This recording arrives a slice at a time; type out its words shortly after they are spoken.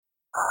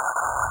For those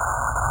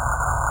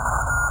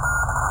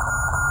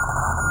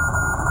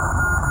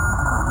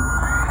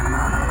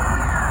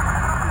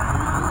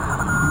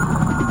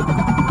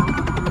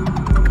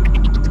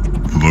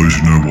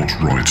who know what's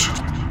right,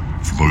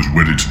 for those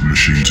wedded to the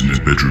machines in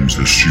their bedrooms,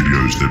 their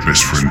studios, their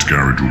best friend's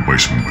garage or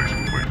basement,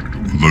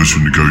 for those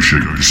who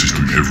negotiate with the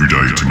system every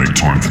day to make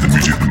time for the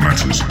music that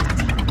matters,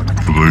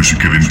 for those who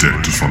get in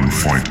debt to fund the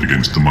fight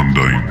against the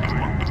mundane,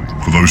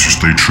 for those who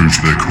stay true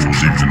to their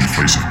cause even in the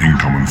face of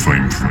income and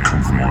fame through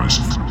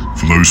compromise,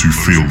 for those who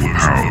feel the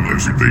power of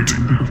every beat,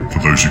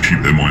 for those who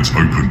keep their minds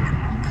open,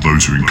 for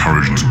those who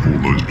encourage and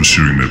support those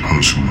pursuing their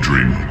personal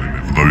dream,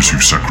 for those who've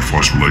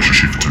sacrificed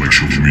relationships to make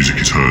sure the music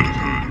is heard,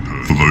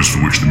 for those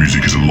for which the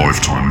music is a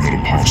lifetime, not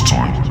a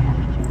pastime.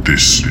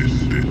 This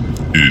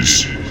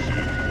is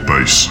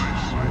Bass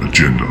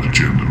Agenda.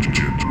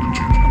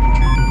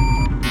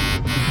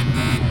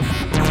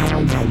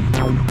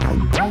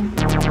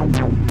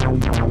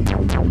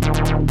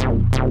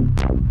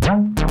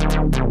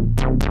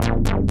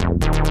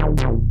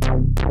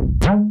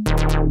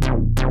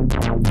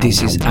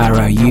 This is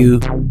ARA-U,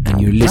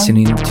 and you're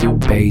listening to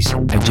Bass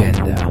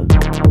Agenda.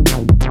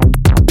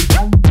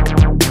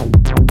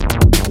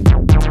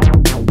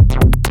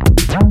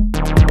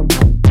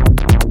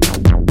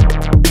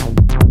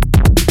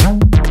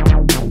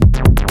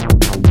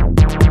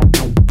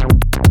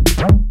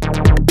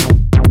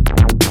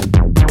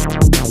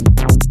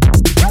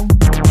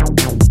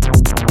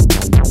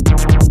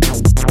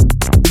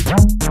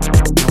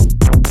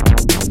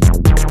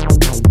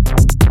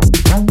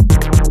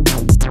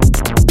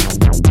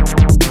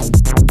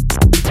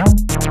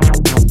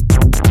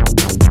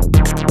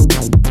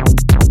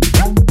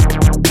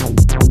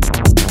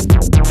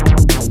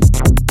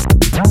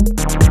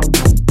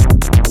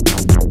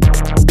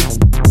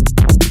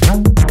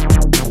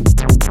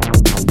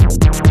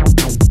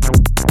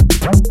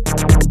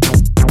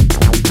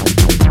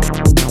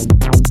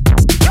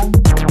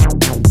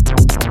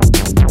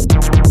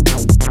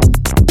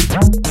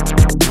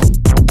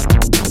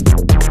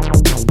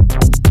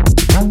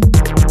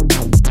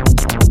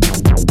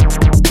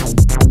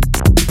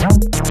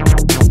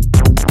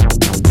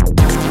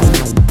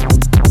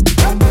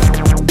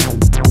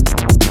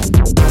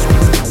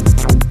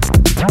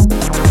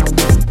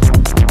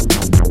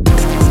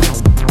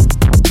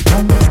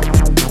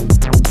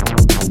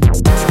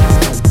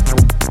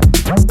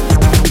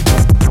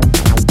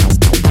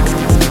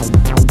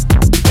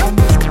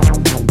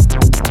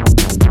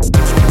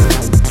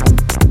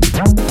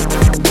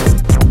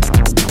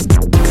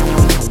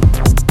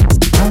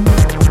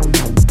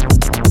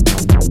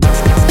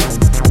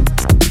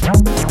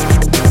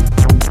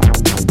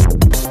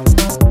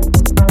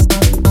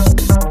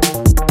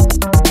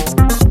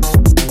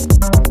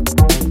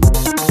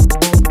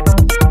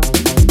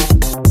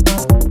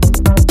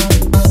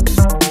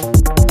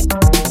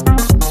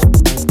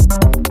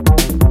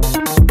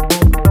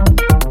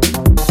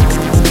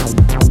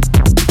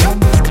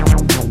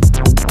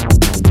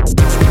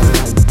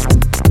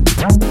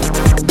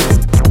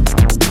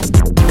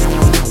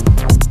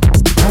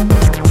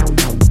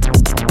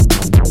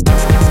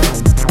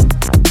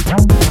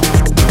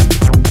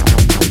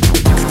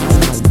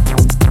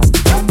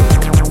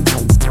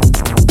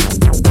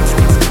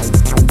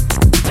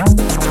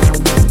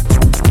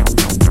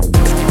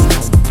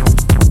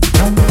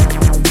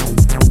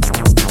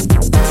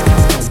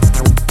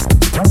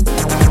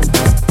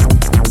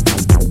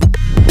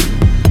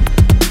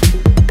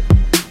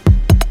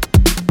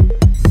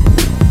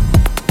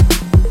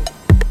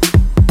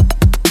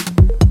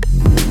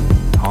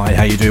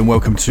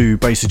 Welcome to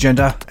Bass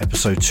Agenda,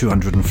 episode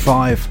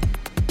 205,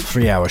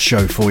 3-hour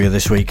show for you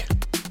this week.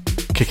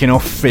 Kicking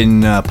off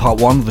in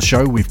part one of the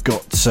show, we've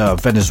got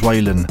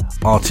Venezuelan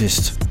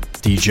artist,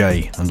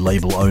 DJ and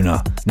label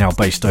owner, now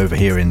based over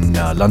here in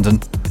London,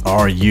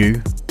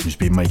 ARA-U, who's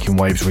been making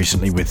waves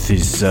recently with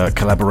his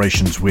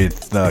collaborations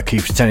with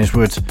Keith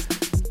Tenniswood,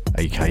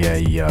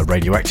 aka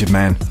Radioactive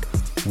Man,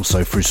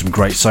 also through some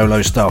great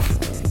solo stuff.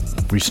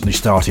 Recently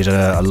started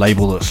a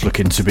label that's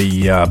looking to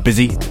be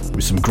busy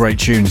with some great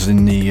tunes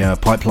in the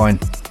pipeline.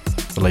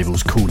 The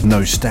label's called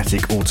No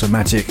Static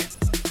Automatic.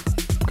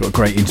 Got a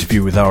great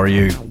interview with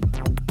ARA-U.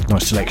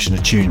 Nice selection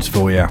of tunes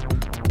for you,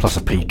 plus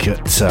a peek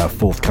at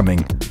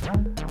forthcoming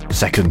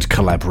second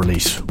collab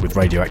release with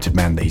Radioactive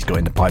Man that he's got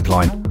in the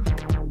pipeline.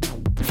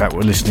 In fact,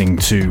 we're listening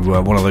to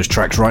one of those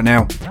tracks right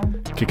now,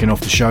 kicking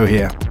off the show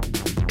here.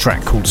 A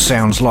track called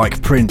Sounds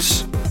Like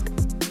Prince.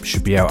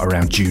 Should be out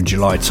around June,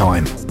 July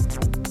time.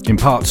 In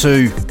part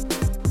two,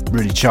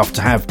 really chuffed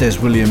to have Dez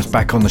Williams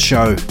back on the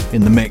show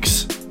in the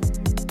mix.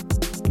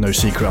 No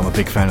secret, I'm a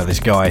big fan of this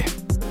guy.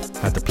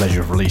 Had the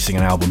pleasure of releasing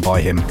an album by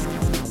him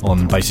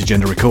on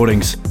BassAgenda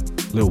Recordings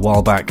a little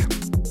while back.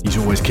 He's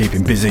always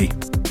keeping busy.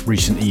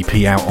 Recent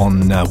EP out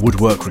on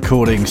Woodwork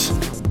Recordings.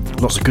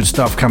 Lots of good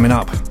stuff coming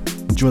up.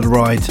 Enjoy the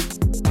ride.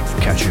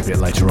 Catch you a bit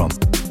later on.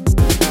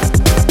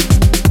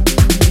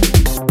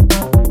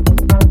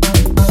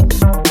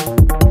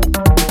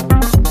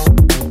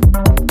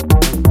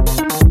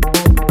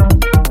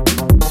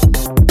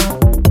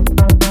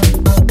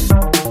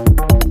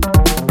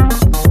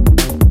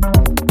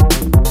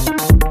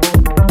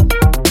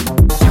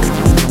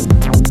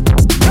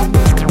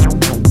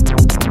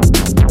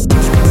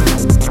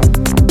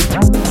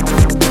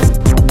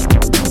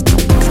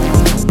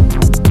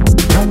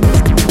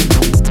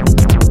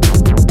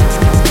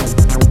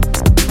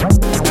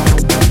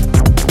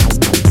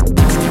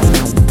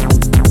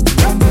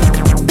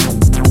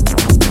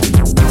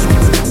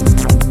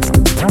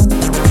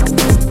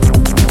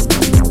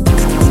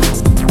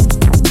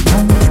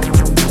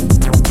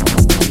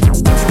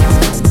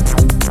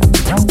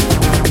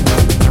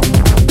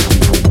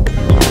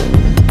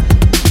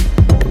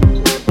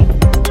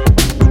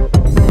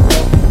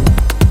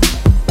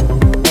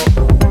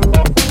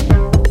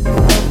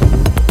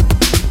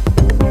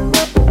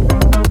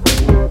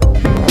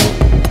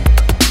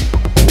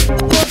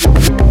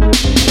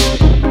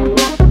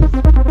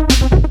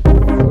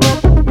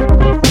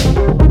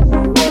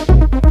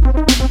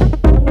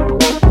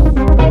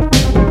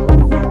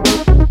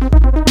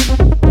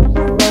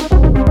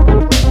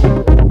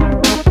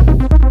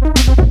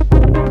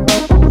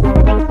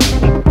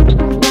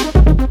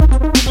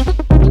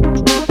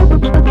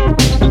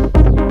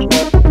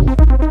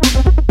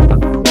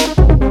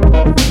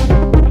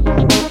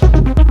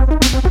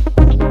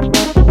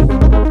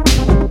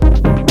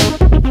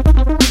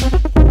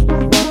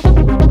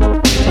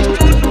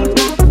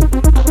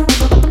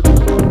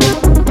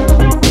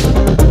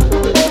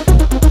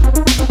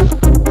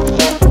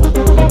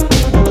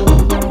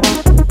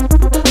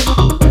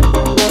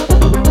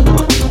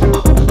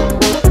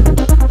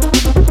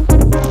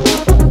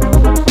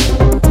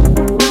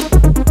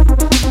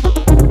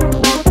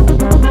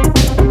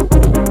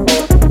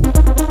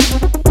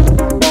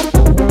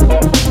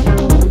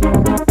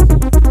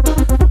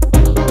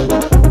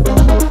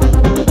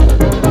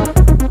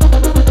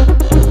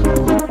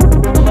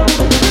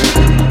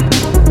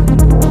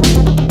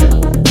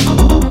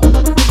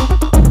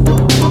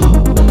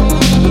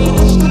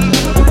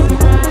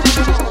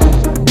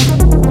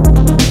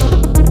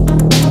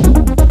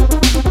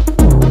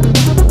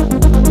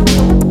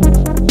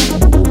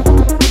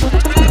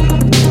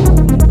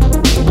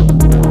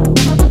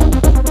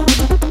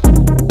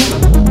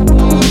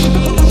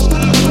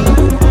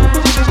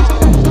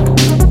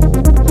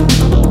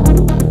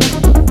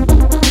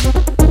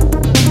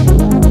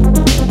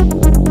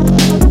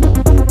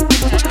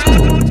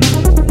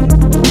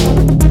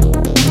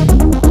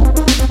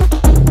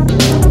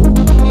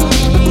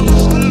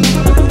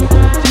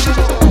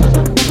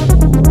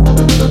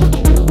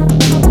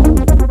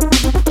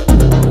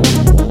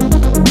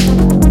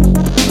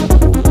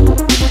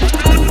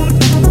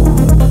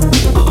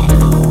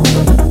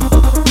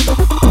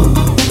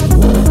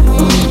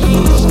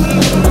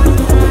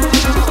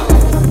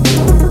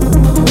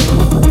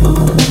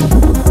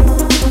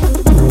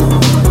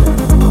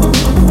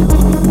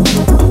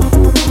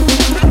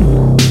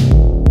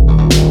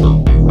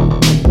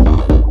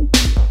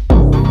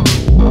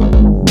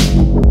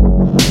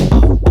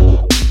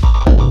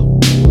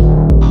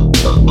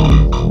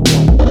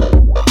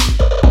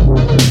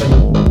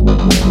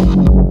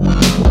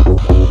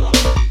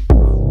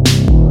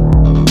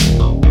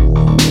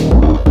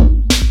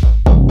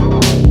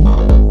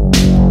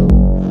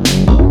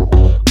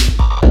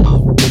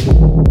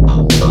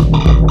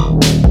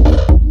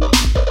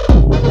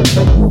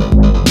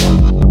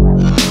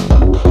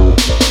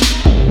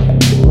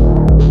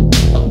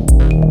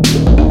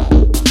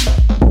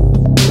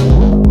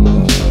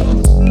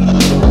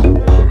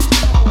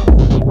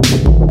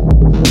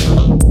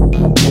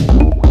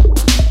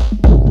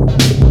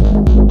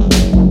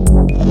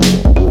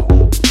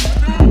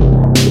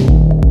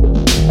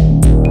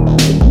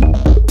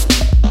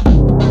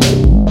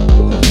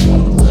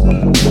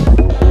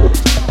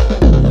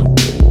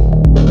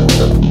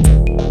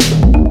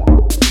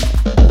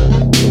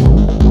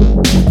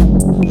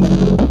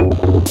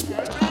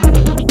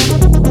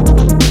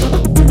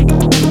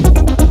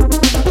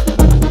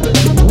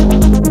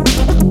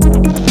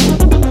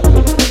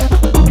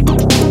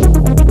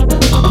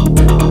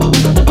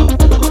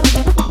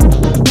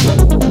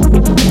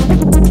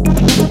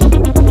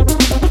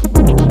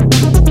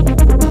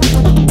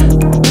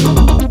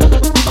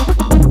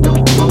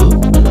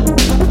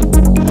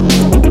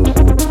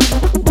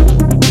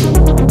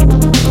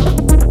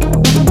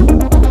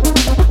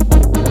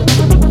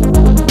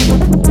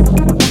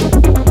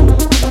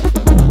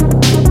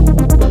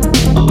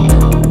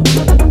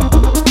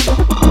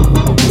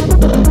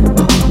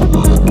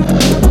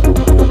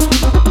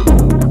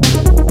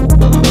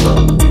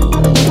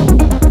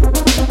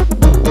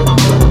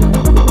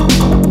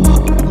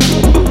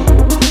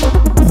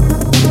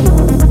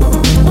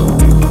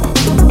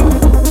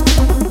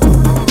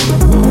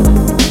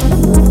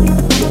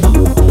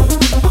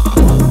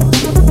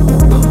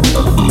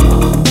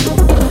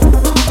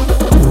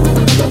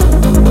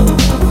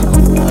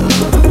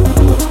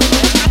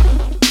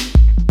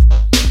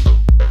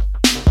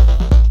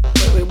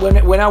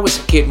 when I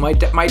was a kid, my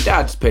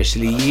dad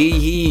especially,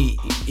 he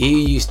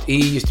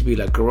used to be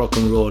like a rock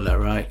and roller,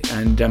 right?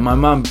 And my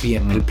mom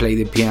played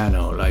the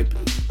piano like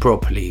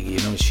properly, you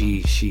know.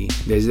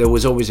 There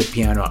was always a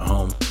piano at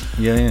home.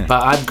 Yeah.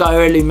 But I've got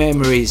early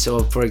memories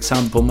of, for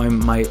example,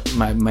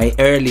 my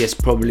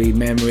earliest probably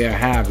memory I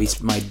have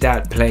is my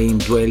dad playing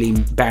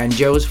Dwelling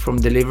Banjos from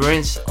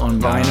Deliverance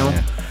on vinyl.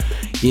 Yeah.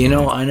 You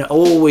know, and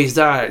always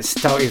that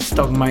stuck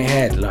in my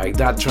head, like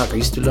that track. I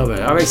used to love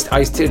it.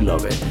 I still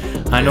love it.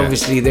 And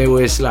obviously there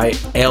was like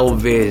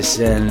Elvis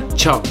and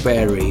Chuck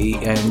Berry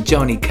and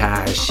Johnny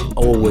Cash,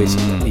 always,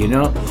 you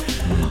know.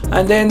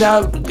 And then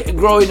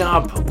growing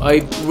up,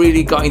 I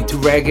really got into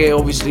reggae.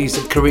 Obviously, it's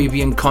a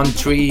Caribbean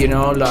country, you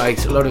know,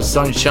 like a lot of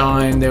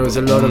sunshine. There was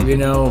a lot of, you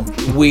know,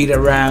 weed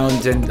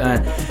around, and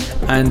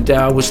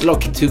I was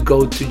lucky to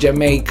go to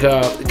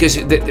Jamaica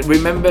because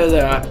remember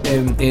that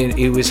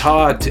it was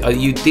hard.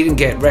 You didn't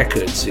get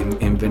records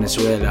in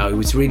Venezuela. It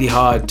was really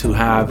hard to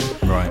have,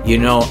 you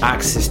know,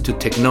 access to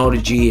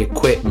technology,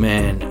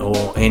 equipment,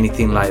 or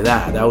anything like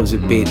that. That was a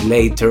bit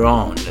later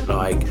on,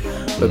 like,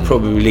 but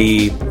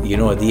probably, you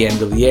know, at the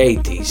end of the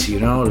 80s, you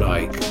know,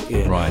 like.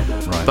 Yeah. Right.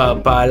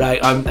 But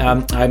like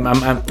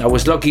I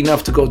was lucky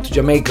enough to go to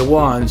Jamaica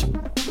once.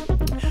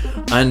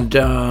 And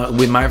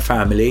with my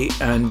family,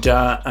 and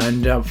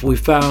we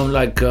found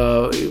like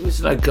it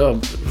was like a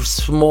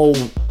small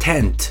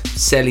tent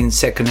selling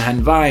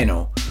secondhand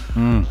vinyl,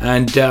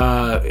 and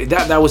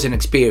that was an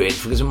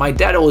experience because my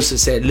dad also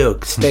said,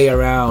 "Look, stay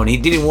around." He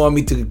didn't want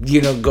me to,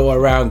 you know, go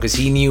around because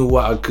he knew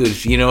what I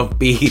could, you know,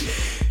 be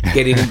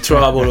getting in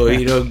trouble or,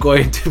 you know,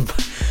 going to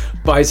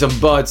buy some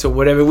butts or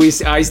whatever.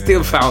 I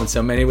still found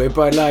some anyway,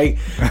 but like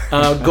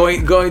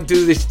going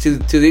to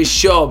this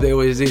shop, there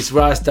was this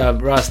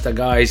Rasta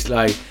guys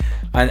like,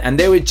 and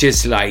they would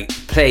just like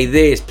play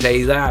this,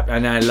 play that,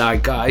 and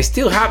I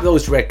still have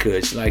those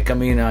records. Like, I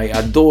mean, I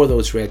adore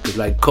those records,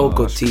 like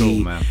Cocoa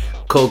Tea. Cool,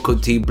 Cocoa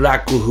Tea,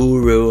 Black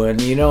Uhuru,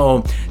 and, you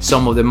know,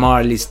 some of the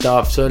Marley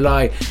stuff. So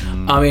like,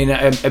 I mean,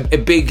 a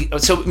big,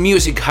 so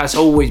music has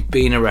always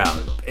been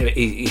around.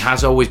 It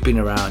has always been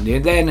around.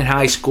 And then in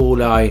high school,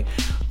 my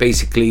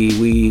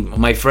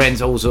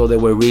friends also, they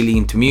were really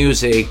into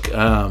music,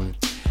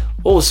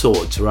 all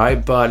sorts,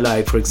 right? But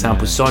like, for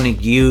example,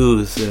 Sonic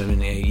Youth,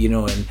 and, you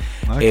know, and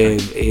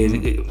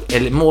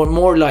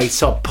more like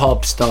sub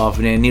pop stuff,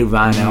 and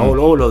Nirvana,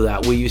 all of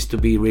that. We used to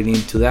be really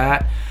into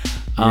that.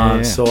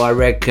 So I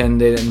reckon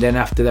that, and then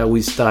after that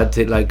we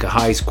started like a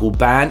high school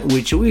band,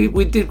 which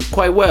we did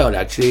quite well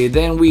actually.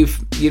 Then we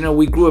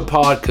grew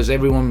apart because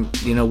everyone,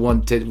 you know,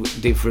 wanted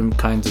different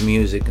kinds of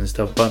music and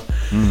stuff,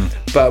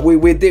 but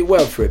we did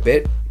well for a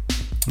bit.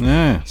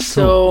 Yeah.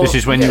 So cool. This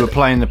is when you were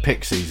playing the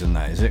Pixies and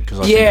that, is it? Because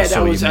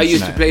I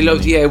used to play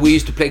loads. Yeah, we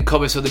used to play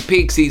covers of the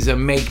Pixies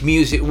and make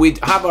music. We'd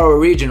have our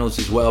originals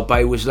as well, but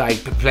it was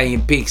like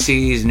playing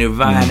Pixies,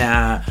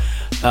 Nirvana.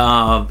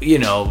 You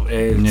know,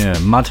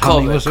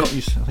 Mudhoney, was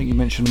it? I think you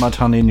mentioned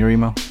Mudhoney in your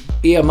email.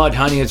 Yeah,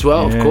 Mudhoney as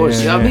well, of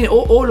course. I mean,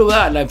 all of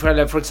that. Like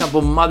for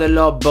example, Mother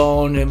Love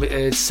Bone,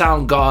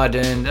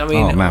 Soundgarden. I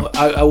mean,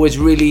 I was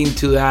really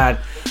into that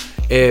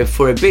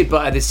for a bit,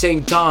 but at the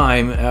same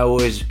time, I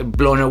was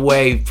blown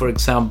away. For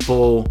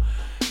example,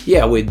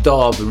 with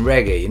dub and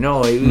reggae. You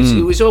know,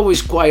 it was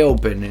always quite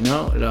open. You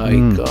know,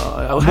 like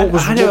what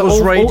was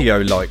radio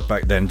like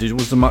back then?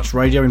 Was there much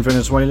radio in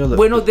Venezuela?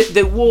 Well, no,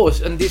 there was,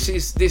 and this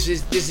is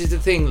the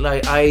thing.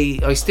 Like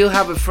I still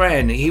have a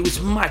friend. He was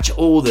much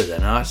older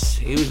than us.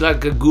 He was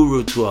like a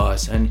guru to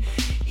us, and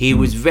he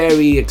was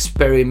very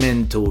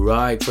experimental.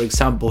 Right? For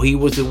example, he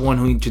was the one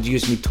who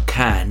introduced me to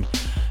Can.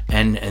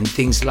 And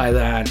things like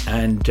that,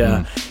 and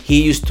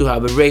he used to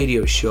have a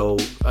radio show.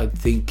 I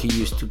think he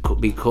used to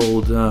be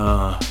called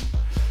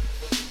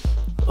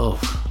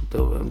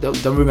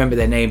don't remember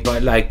the name,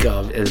 but like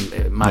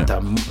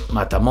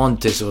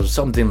Matamontes or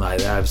something like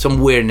that, some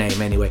weird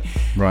name anyway.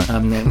 Right.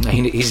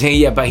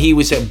 But he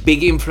was a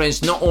big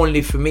influence not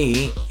only for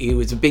me, he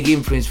was a big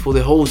influence for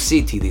the whole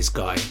city, this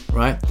guy,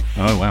 right?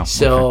 Oh wow.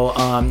 So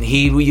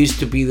he used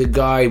to be the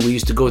guy, we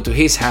used to go to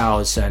his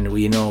house, and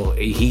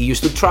he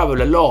used to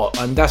travel a lot,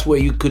 and that's where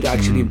you could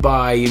actually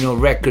buy, you know,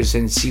 records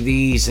and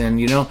CDs and,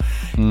 you know,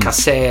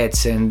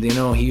 cassettes, and, you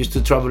know, he used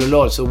to travel a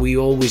lot, so we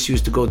always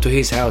used to go to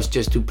his house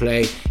just to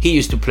play. He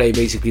used to play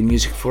basically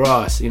music for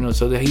us, you know,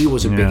 so that he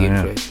was a big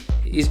influence.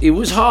 It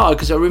was hard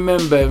because I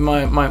remember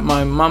my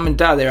mom and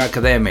dad, they're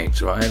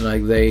academics, right?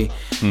 Like they,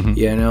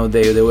 you know,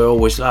 they were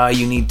always like,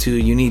 you need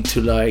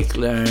to like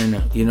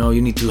learn, you know,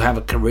 you need to have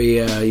a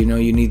career, you know,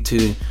 you need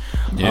to,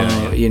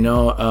 you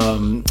know,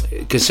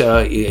 because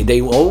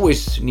they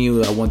always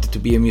knew I wanted to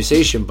be a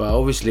musician, but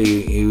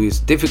obviously it was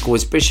difficult,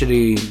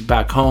 especially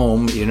back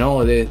home, you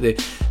know,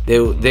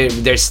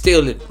 there's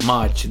still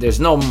there's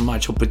not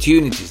much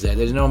opportunities there.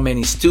 There's not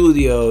many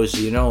studios,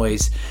 you know,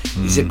 it's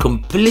a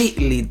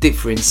completely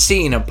different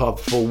scene apart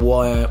from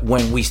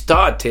when we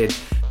started.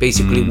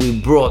 Basically,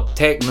 we brought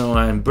techno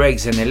and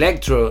breaks and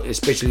electro,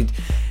 especially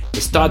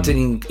started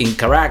in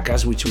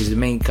Caracas, which was the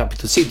main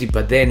capital city,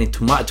 but then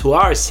to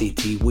our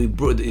city,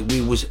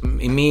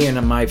 me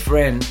and my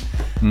friend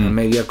and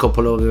maybe a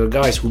couple of other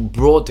guys who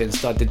brought and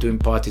started doing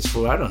parties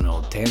for, I don't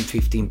know, 10,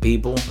 15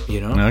 people,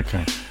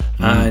 Okay.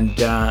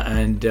 And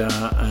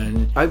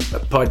I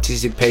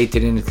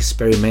participated in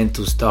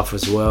experimental stuff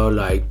as well,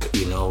 like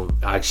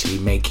actually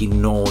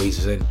making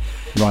noise, and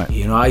right.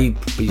 I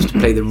used to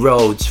play the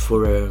Rhodes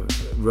for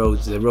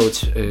Rhodes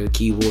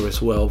keyboard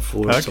as well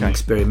for some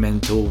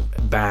experimental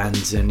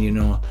bands, and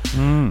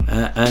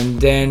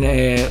and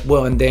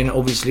then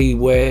obviously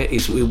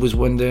it was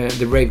when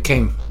the rave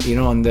came,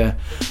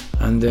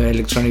 and the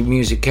electronic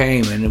music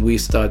came, and we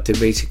started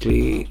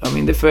basically. I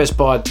mean, the first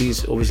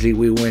parties, obviously,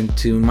 we went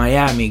to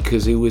Miami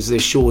because it was the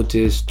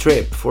shortest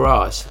trip for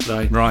us.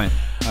 Like, right.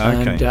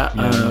 Okay. And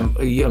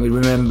I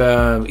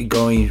remember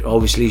going,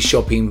 obviously,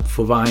 shopping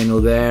for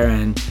vinyl there,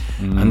 and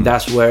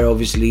that's where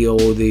obviously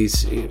all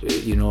these,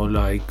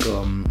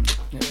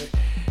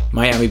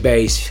 Miami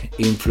bass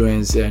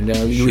influence, and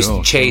we used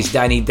to chase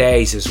Danny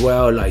Dez as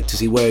well, like to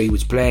see where he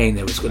was playing.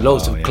 There was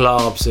loads of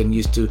clubs, and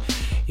used to,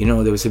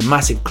 there was a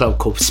massive club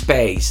called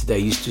Space. They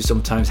used to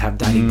sometimes have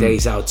Danny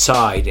Dez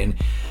outside, and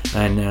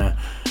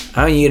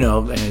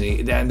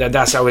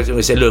that's how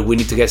it said, look, we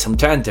need to get some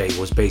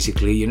turntables,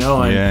 basically,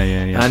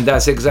 and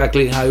that's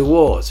exactly how it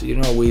was.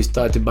 We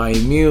started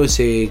buying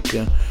music.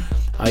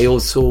 I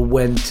also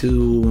went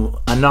to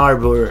Ann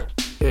Arbor,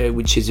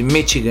 which is in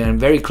Michigan,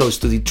 very close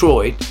to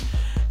Detroit.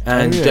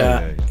 And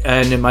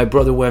and my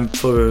brother went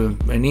for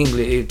an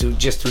English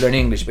just to learn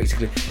English,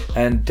 basically,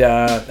 and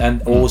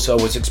also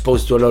I was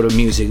exposed to a lot of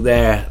music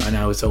there, and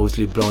I was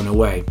obviously blown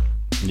away.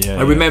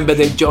 I remember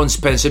that John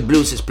Spencer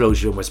Blues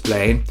Explosion was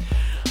playing.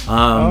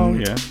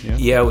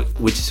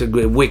 Which is a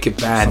wicked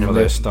band. Some of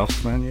their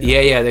stuff, man.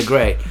 Yeah, they're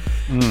great.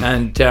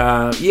 And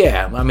I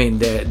mean,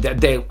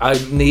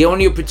 the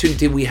only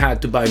opportunity we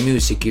had to buy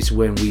music is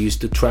when we used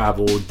to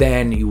travel.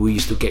 Then we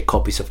used to get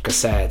copies of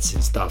cassettes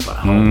and stuff at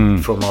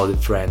home from all the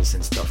friends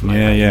and stuff like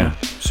that.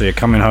 So you're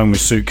coming home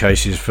with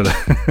suitcases for the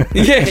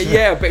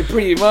but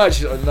pretty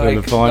much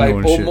like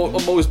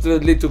almost the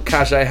little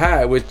cash I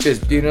had was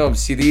just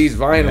CDs,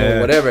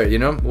 vinyl,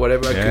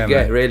 whatever I could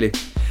get, really.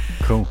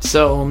 Cool.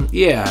 So and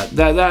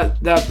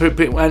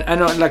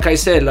like I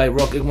said, like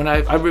rock. When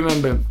I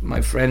remember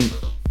my friend,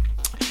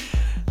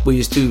 we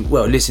used to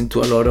listen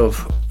to a lot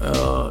of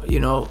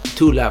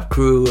Two Lap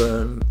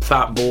Crew,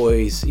 Fat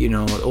Boys,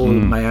 all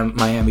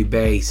Miami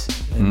bass,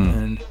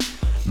 and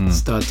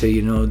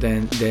started,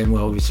 then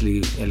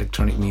obviously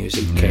electronic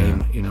music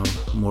came,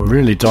 more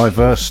really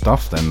diverse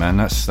stuff. Then, man,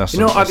 that's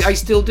I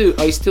still do.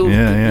 I still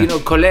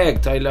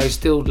collect. I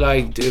still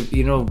like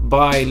to,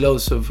 buy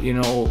loads of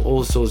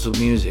all sorts of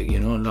music.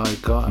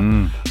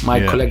 My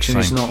collection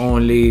is not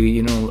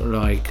only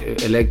like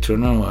electro.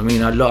 No, I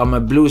mean I'm a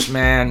blues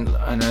man,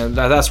 and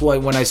that's why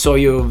when I saw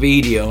your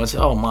video, I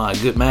said, oh my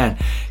good man,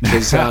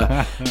 because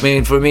I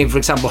mean for me, for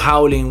example,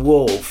 Howling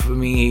Wolf, for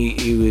me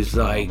it was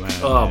like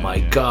my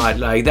god,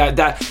 like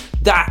that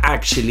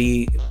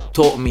actually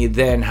taught me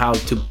then how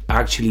to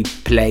actually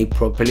play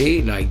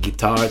properly, like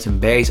guitars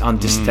and bass,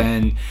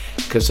 understand,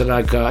 because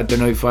like I don't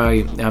know if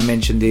I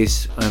mentioned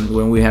this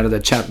when we had the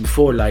chat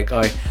before, like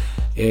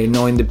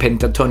knowing the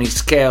pentatonic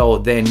scale,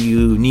 then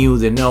you knew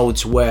the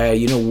notes where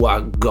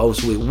what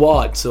goes with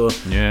what, so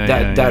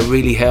that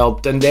really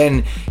helped. And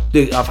then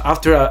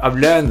after I've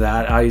learned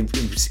that, I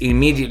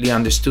immediately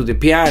understood the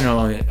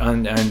piano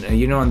and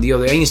and the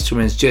other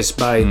instruments just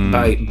by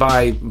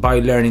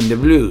learning the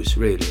blues,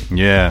 really.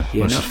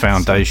 It's a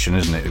foundation,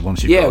 isn't it?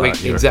 Once you've got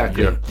that,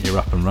 exactly, you're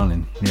up and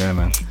running.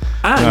 Man.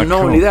 And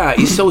not only that,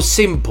 it's so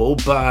simple,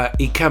 but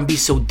it can be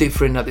so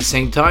different at the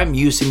same time,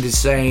 using the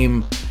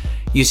same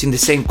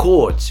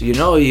chords,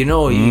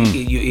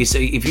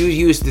 if you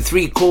use the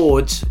three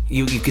chords,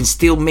 you can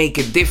still make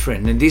it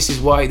different, and this is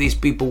why these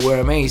people were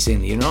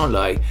amazing,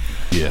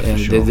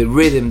 the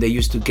rhythm they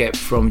used to get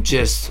from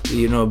just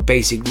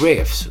basic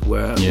riffs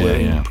were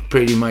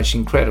pretty much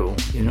incredible.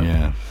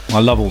 I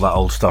love all that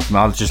old stuff,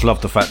 man. I just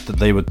love the fact that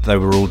they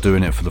were all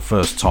doing it for the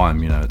first time.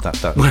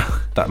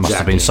 That must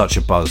have been such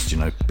a buzz,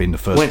 being the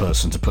first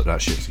person to put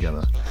that shit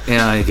together.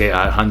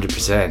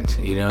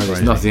 100%.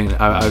 There's nothing.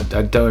 I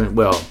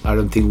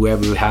don't think we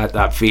ever had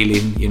that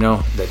feeling,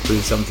 that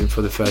doing something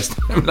for the first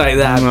time like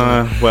that.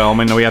 Well, I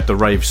mean, we had the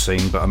rave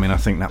scene, but I mean, I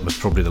think that was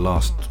probably the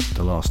last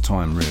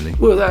time, really.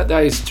 Well, that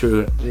is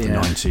true. The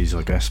 90s,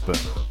 I guess, but.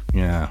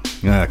 Cool.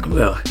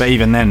 Well, but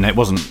even then, that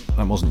wasn't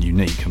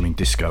unique. I mean,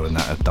 disco and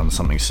that had done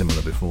something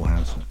similar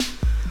beforehand.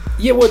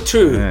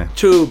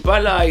 True.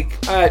 But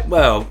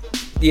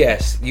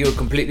yes, you're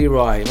completely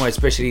right. Well,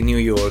 especially in New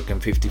York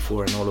and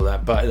 54 and all of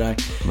that. But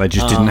they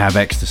just didn't have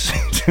ecstasy.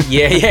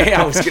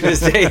 I was gonna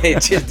say they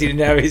just didn't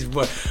have it.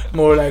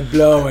 More like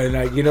blow, and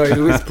it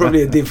was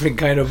probably a different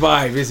kind of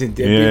vibe, isn't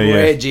it? A bit more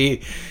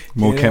edgy,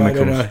 more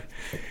chemicals.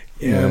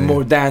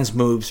 More dance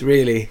moves,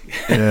 really.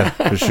 Yeah,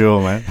 for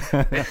sure, man.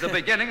 It's the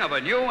beginning of a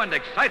new and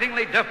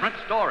excitingly different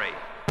story.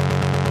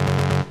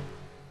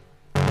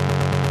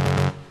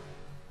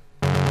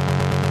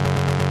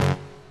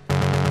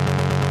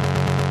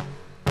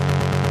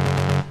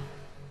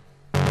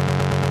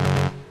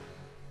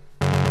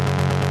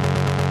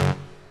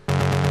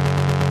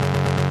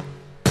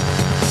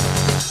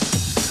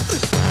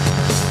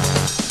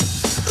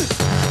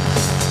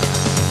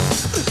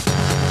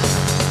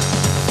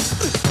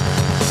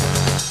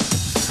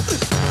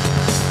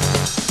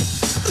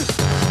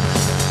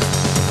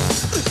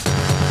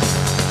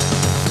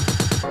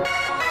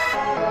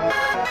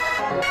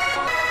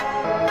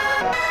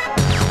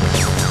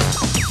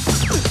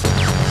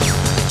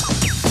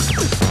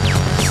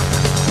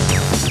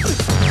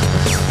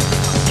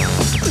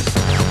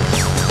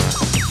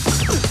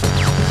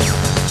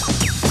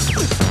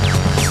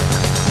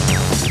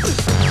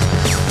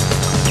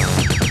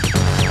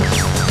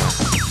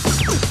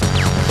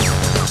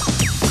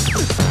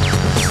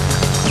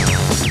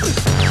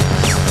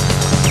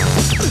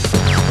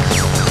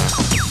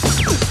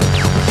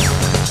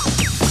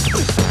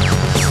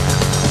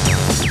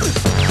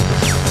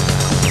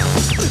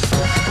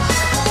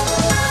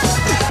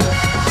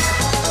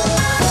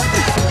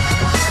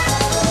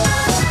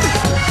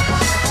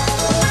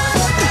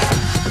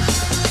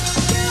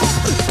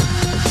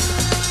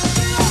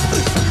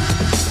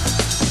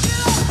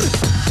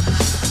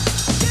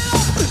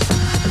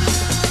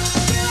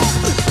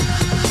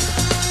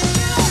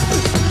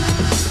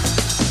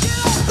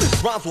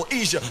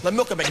 aphrodisia, like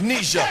milk and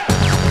magnesia.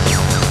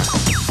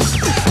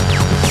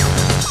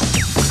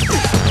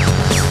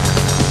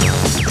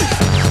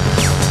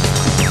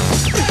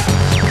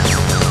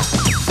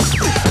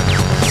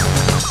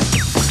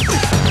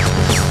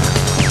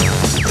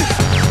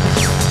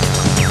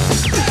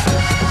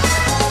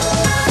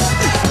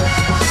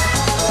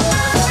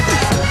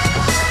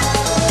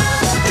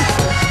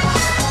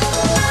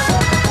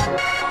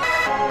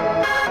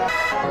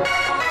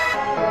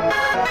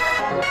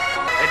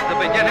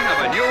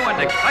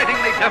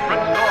 Excitingly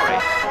different story.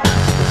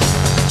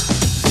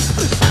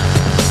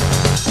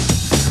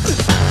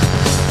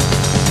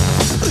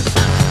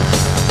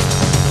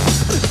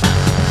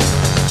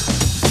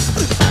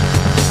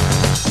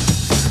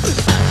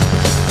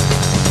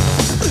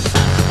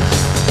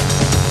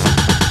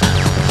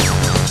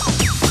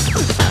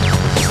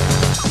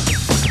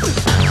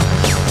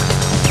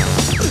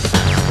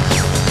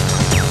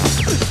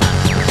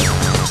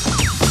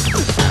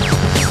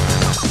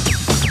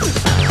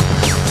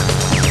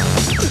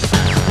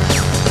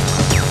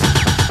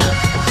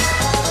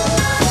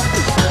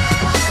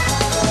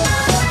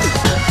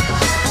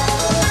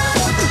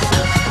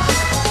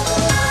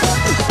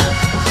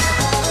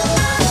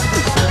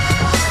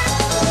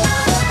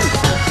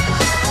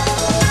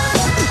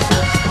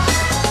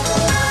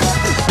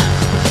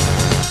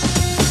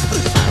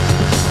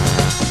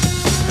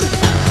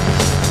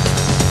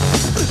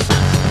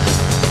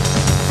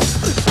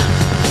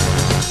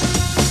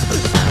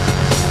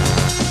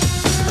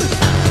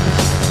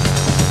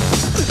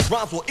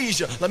 For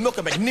Asia, like milk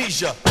and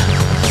magnesia.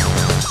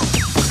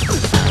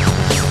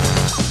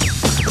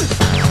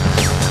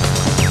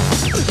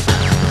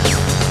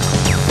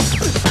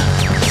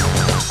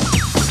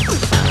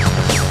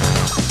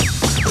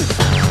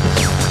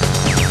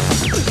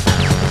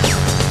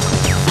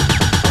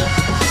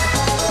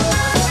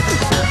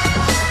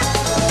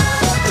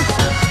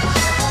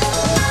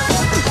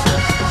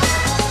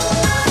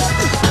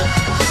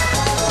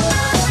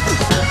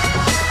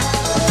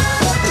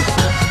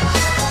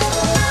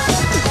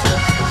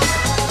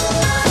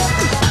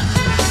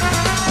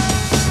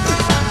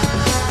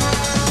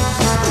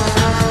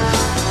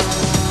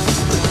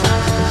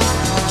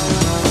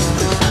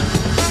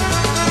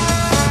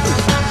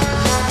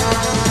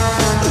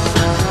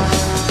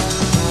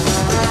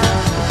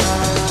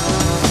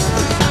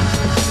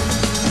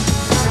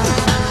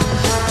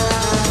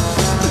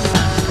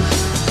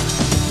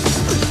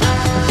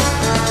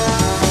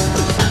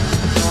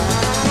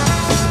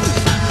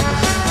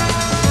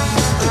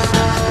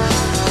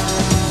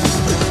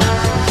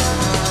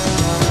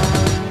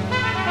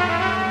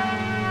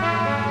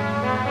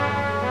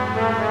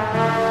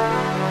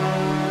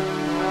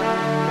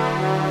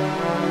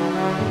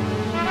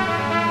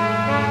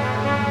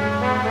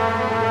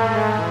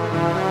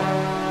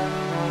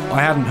 I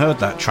hadn't heard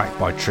that track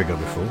by Trigger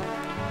before.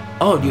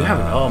 Oh, you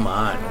haven't? Oh,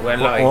 man. Well,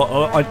 like...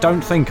 Or I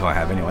don't think I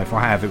have, anyway. If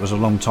I have, it was a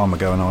long time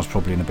ago and I was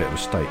probably in a bit of a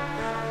state.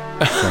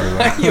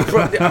 So, you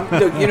probably,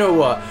 look, you know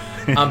what?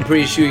 I'm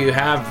pretty sure you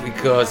have,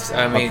 because,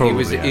 I mean,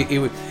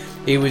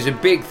 it was a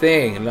big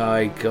thing.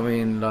 Like, I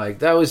mean, like,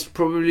 that was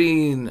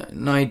probably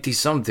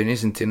 90-something,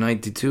 isn't it?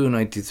 92,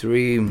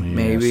 93,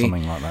 maybe.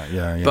 Something like that,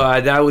 yeah.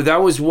 But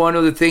that was one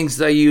of the things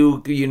that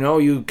you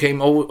know,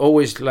 came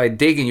always, like,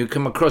 digging. You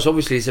come across,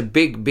 obviously, it's a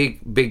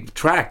big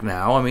track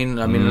now. I mean,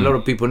 a lot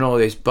of people know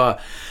this,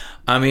 but...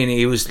 I mean,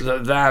 it was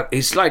that.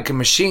 It's like a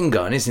machine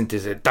gun, isn't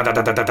it?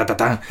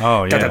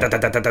 Oh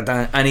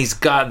yeah. And he's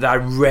got that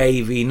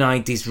ravey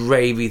 90s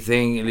ravey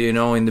thing, you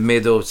know, in the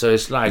middle. So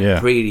it's like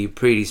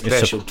pretty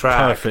special it's a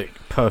track.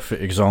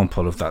 Perfect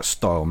example of that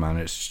style, man.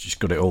 It's just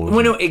got it all.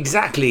 Well, no,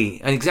 exactly.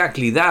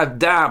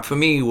 That for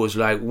me was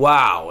like,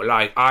 wow.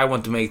 Like, I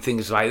want to make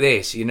things like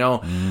this, you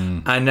know.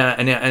 And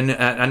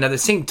at the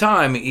same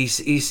time,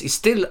 he's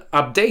still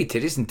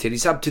updated, isn't it?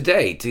 He's up to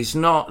date. It's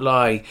not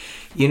like,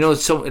 you know,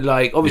 so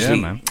like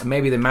obviously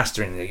maybe the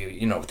mastering,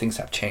 you know, things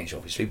have changed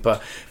obviously,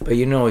 but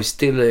you know, it's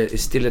still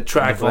a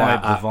track. The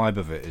vibe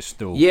of it is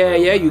still.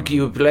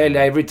 You play, like,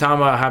 every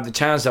time I have the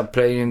chance, I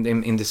play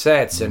in the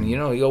sets, and you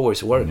know, it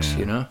always works,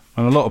 you know.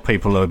 And a lot of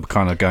people are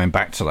kind of going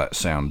back to that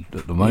sound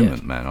at the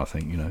moment, man. I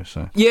think, you know.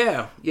 So true,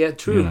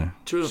 you know,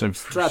 true. So,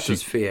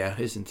 Stratosphere,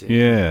 isn't it?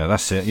 Yeah,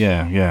 that's it.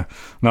 Yeah.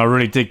 No, I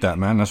really dig that,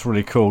 man. That's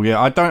really cool.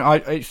 Yeah,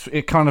 it's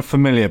kind of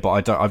familiar,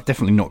 but I've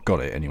definitely not got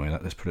it anyway.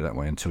 Let's put it that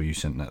way. Until you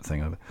sent that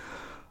thing over.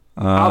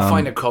 I'll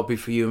find a copy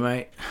for you,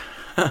 mate.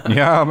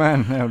 Yeah,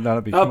 man. Yeah,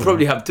 that'd be cool. I'll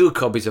probably have 2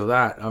 copies of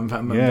that. I'm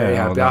very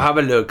happy. I'll have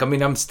a look. I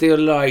mean, I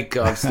still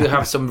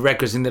have some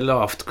records in the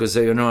loft, because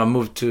you know, I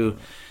moved to.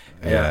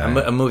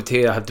 I moved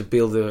here. I had to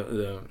build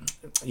the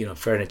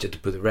furniture to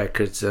put the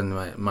records,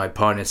 and my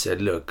partner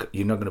said, "Look,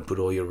 you're not going to put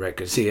all your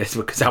records here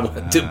because I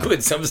want to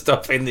put some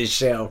stuff in this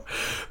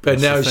shelf." But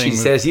now she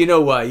says, "You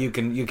know what? You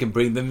can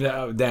bring them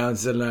down."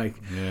 So like,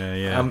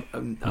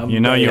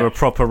 you're a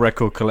proper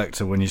record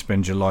collector when you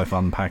spend your life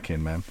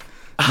unpacking, man.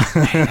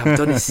 Man, I've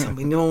done it.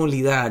 Not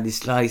only that,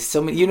 it's like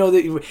some. You know the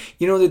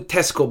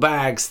Tesco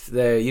bags.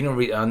 That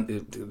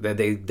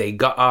they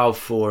got out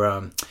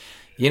for.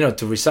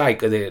 to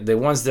recycle. The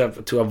ones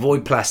that to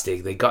avoid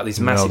plastic, they got these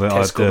massive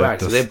Tesco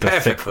bags. So they're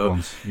perfect for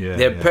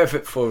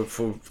perfect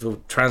for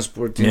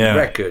transporting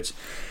records.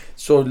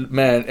 So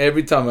man,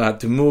 every time I had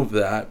to move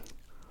that,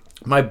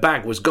 my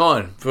bag was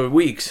gone for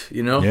weeks.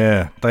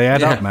 Yeah, they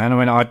add up, man.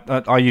 I mean,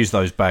 I use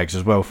those bags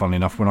as well. Funnily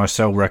enough, when I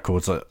sell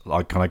records,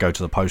 I go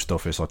to the post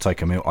office. I take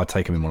them in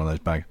one of those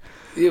bags.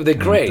 Yeah, they're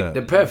great.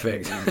 They're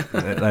perfect.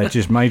 They're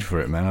just made for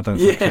it, man. I don't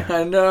think. Yeah,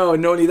 I know.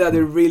 Not only that,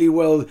 they're really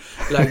well.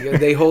 Like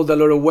they hold a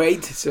lot of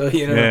weight. So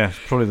Yeah, it's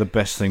probably the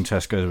best thing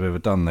Tesco's have ever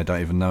done. They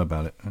don't even know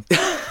about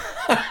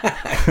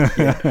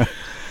it.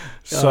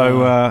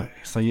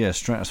 So yeah,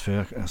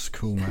 Stratosphere. That's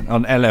cool, man.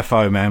 On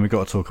LFO, man, we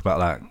got to talk about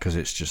that because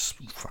it's just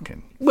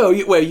fucking. Well,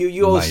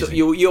 you also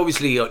you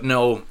obviously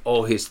know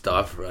all his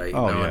stuff, right?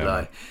 Oh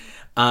yeah.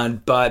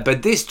 And but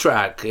this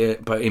track,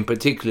 but in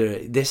particular,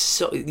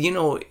 this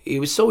it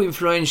was so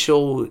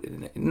influential.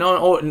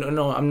 No,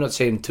 I'm not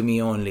saying to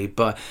me only,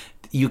 but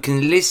you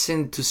can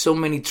listen to so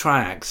many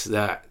tracks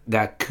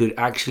that could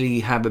actually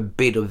have a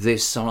bit of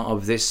this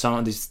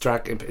this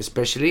track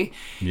especially.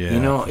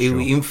 Yeah,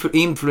 it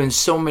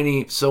influenced so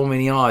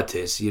many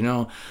artists.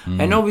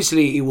 And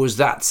obviously it was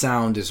that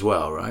sound as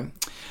well, right?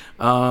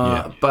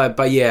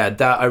 But yeah,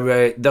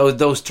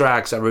 those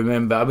tracks I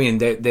remember. I mean,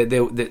 they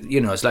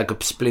it's like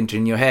a splinter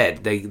in your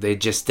head. They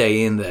just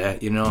stay in there.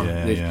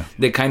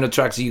 The kind of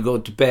tracks that you go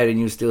to bed and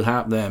you still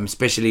have them,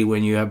 especially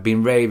when you have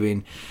been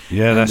raving.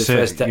 Yeah, that's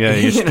it. Yeah,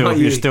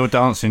 you're still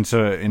dancing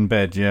to it in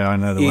bed. Yeah, I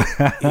know the way.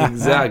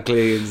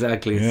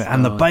 Exactly. Yeah,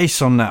 and the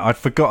bass on that, I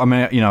forgot. I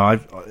mean,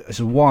 it's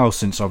a while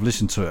since I've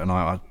listened to it, and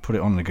I put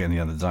it on again the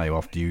other day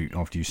after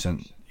you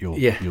sent your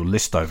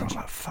list over. I was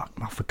like, fuck,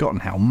 I've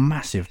forgotten how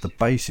massive the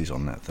bass is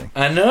on that thing.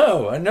 I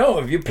know.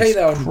 If you play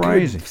that on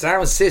crazy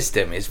sound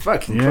system, it's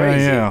fucking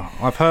crazy. Yeah,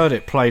 I've heard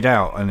it played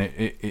out, and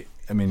it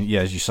I mean, yeah,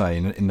 as you say,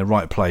 in the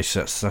right place.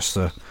 That's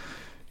the.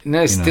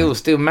 No, it's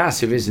still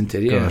massive, isn't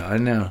it? Yeah, I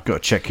know. Got to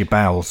check your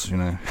bowels, I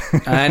know.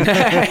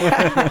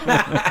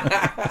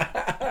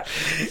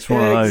 It's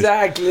one of those.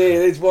 Exactly,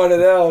 it's one of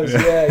those.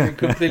 Yeah, you're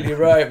completely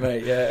right,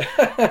 mate. Yeah.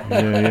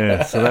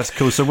 yeah. So that's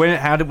cool. So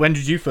when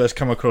did you first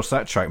come across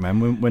that track,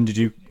 man? When did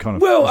you kind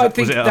of? Well,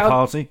 was it at a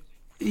party?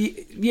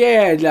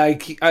 Yeah,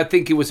 like I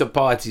think it was a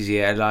party.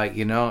 Yeah,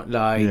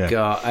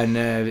 and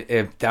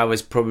that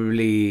was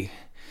probably.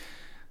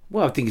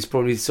 Well, I think it's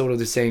probably sort of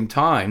the same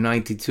time,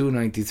 92,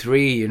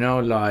 93,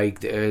 I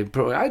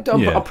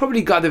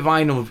probably got the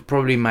vinyl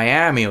probably in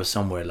Miami or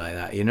somewhere like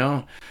that,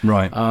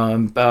 Right.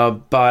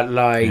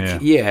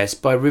 Yes,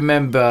 but I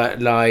remember,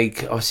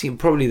 I seen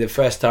probably the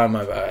first time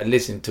I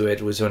listened to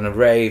it was on a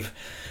rave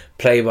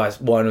played by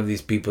one of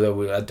these people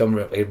that I don't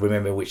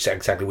remember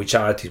exactly which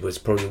artist, was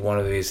probably one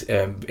of these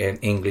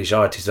English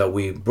artists that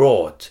we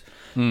brought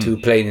to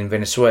playing in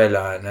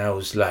Venezuela, and I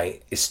was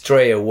like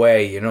straight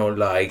away,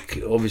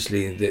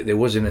 obviously there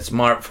wasn't a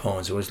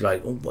smartphone, so it was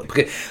like,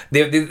 because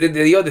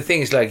the other thing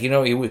is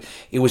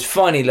it was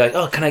funny,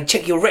 oh, can I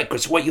check your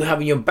records, what you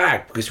have in your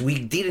bag, because we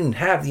didn't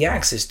have the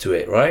access to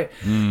it, right?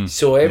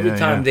 So every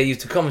time they used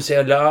to come and say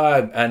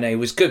hello, and it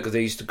was good because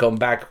they used to come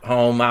back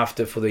home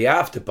for the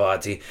after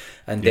party,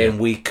 and then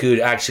we could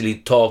actually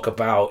talk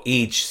about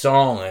each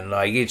song and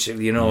each,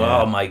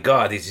 oh my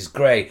god, this is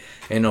great,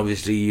 and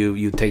obviously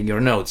you take your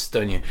notes,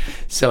 don't you?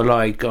 So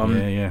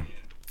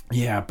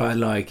yeah,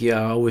 but I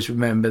always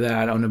remember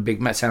that on a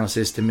big sound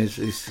system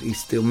is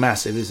still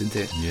massive, isn't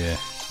it? Yeah,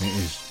 it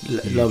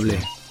is.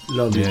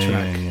 Lovely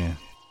track. Yeah.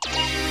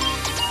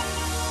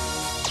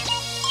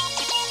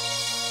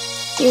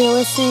 You're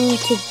listening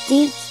to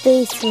Deep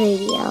Space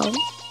Radio.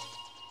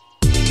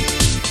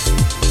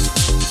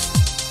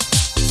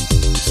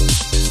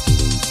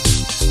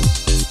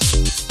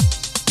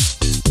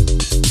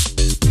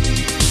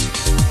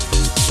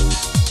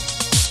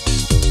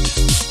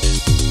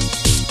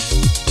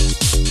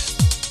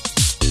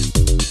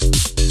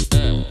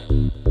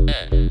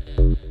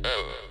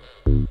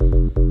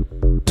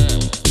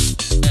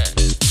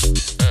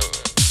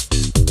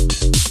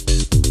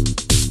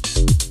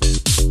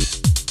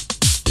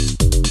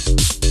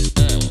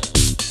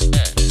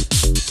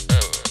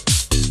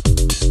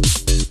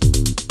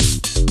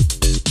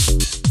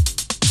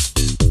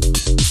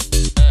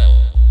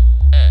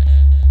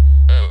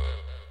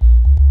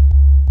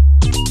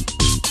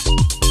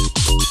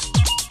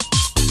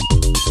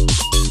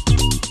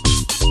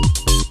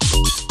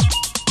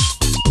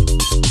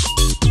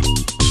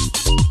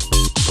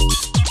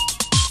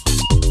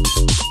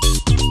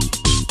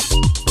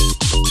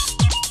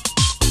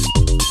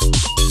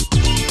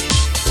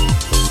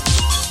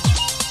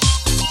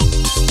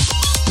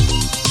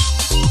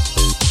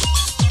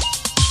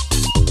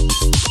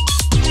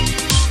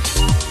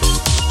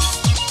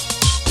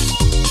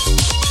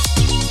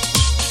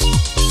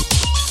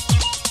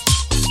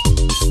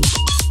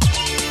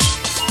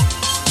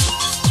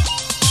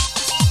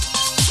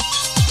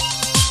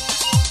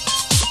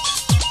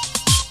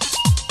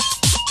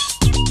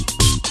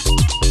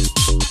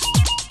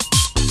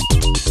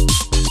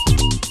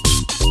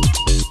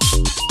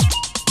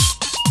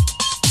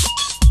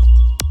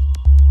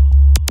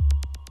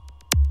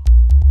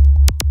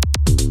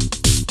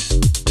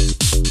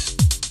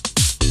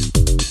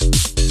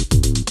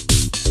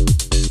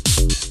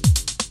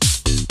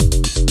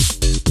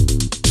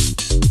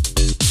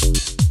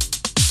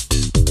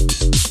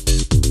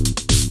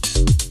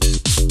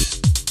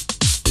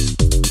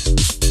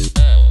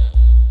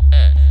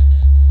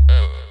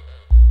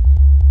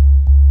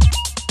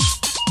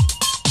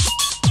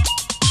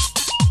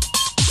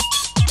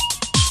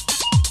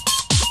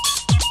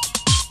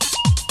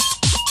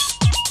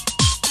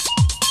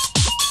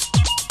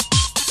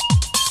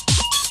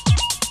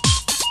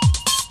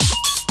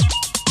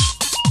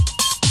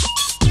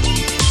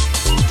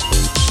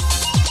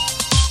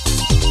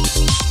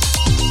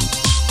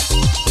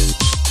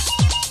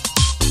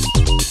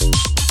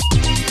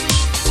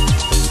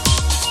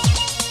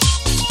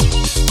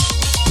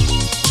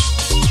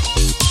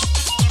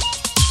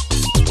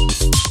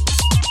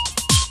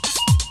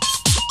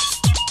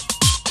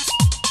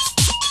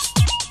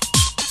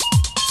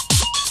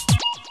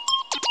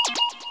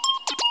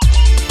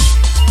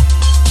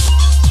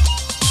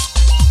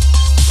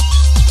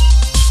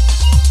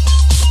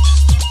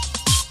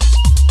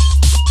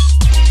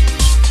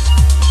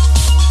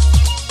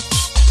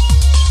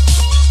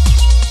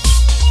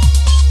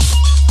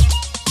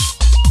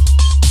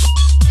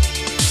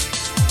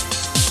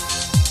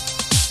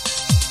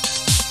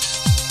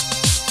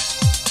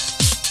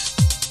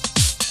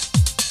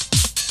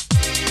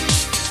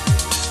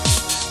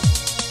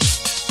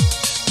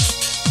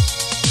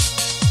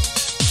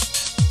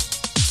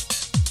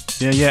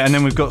 Yeah, and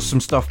then we've got some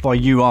stuff by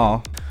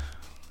UR.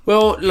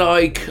 Well,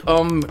 like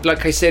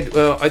I said,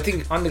 I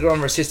think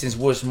Underground Resistance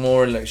was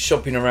more like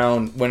shopping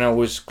around when I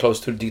was close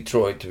to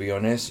Detroit, to be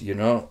honest, you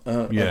know.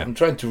 I'm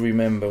trying to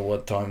remember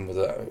what time was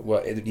that,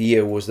 what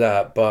year was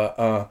that,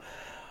 but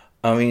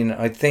I mean,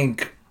 I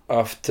think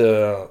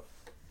after...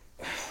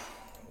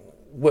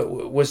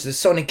 was the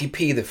Sonic EP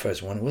the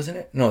first one, wasn't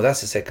it? No,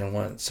 that's the second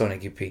one,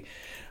 Sonic EP.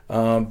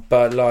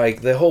 But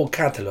like the whole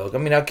catalogue, I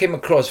mean, I came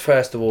across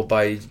first of all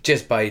by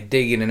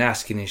digging and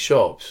asking in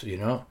shops, you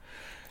know.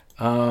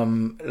 You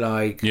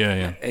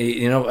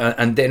know,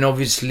 and then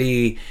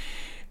obviously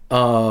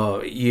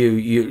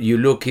you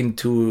look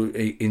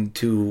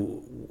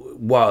into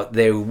what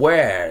they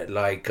were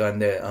like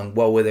and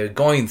what were they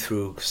going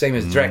through, same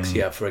as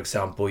Drexciya, for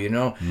example, you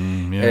know.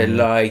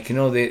 Like, you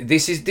know,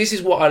 this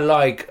is what I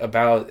like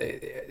about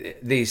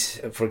this,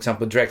 for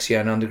example, Drexciya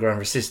and Underground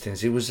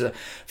Resistance. It was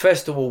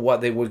first of all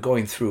what they were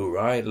going through,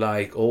 right?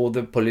 Like all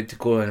the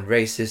political and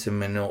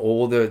racism and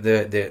all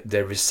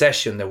the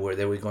recession they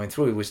were going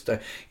through.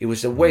 It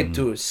was a way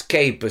to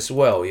escape as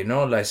well, you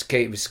know, like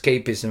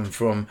escapism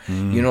from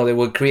you know, they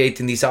were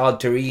creating these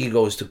alter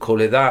egos, to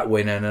call it that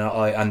way,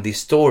 and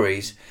these stories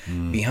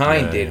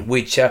behind it,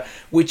 which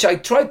I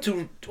try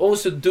to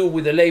also do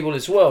with the label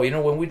as well. You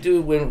know,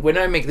 when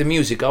I make the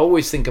music, I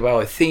always think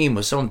about a theme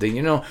or something,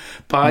 you know.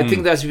 But I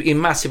think that's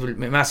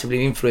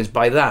massively influenced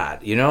by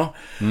that, you know.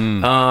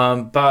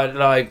 But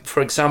like,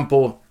 for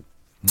example,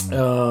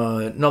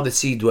 not the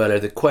Sea Dweller,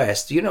 the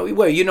Quest, you know,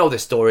 where you know the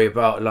story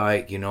about,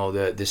 like, you know,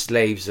 the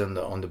slaves on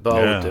the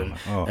boat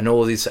and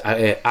all this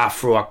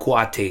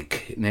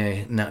Afro-aquatic, you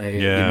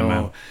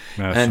know,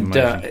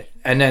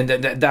 and then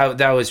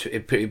that was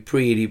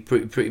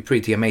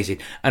pretty amazing.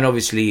 And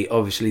obviously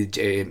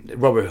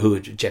Robert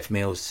Hood, Jeff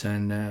Mills,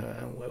 and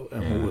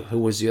who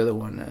was the other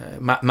one?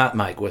 Matt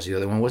Mike was the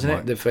other one, wasn't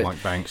it? The first,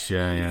 Mike Banks,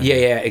 yeah,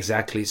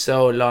 exactly.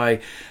 So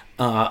like.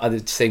 At the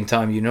same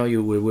time, you know,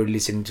 we're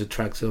listening to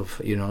tracks of,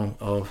 you know,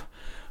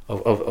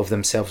 of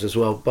themselves as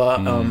well. But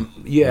I'm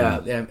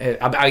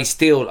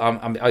still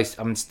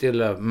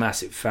a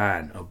massive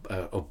fan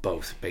of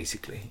both,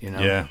 basically. You know.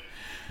 Yeah.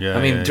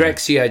 I mean,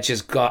 Drexciya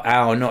just got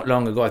out not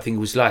long ago. I think it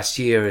was last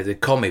year. The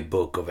comic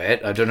book of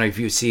it. I don't know if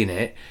you've seen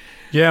it.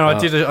 Yeah, I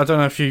did. I don't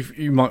know if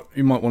you might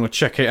want to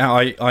check it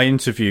out. I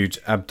interviewed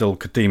Abdul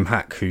Kadim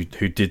Haq, who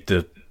did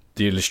the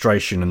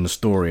illustration and the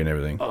story and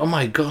everything. Oh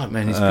my god,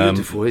 man, it's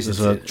beautiful, isn't it?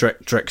 There's a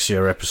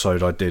Drexciya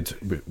episode I did,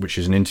 which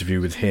is an interview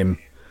with him,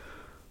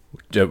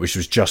 which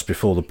was just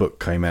before the book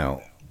came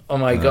out. Oh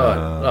my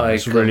god,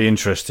 it's really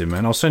interesting,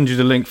 man. I'll send you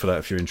the link for that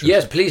if you're interested.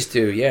 Yes, please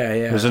do. Yeah.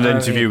 There's an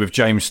interview with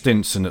James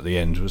Stinson at the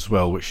end as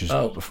well, which is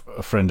a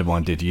friend of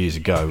mine did years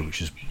ago,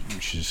 which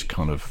is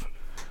kind of...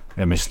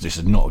 this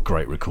is not a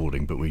great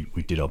recording, but we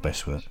did our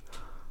best with it.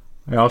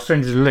 Yeah, I'll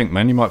send you the link,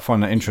 man. You might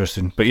find that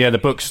interesting. But yeah, the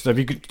books.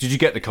 Did you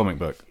get the comic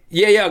book?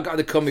 Yeah, I got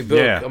the comic book.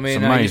 Yeah, I mean,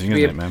 it's amazing,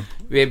 isn't it, man?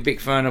 We're a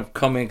big fan of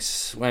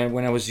comics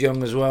when I was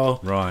young as well.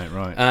 Right.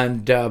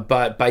 And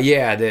but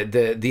yeah,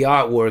 the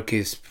artwork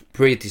is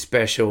pretty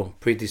special.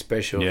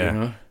 Yeah. You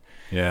know.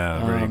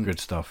 Yeah, really good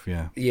stuff.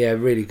 Yeah. Yeah,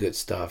 really good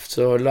stuff.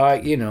 So,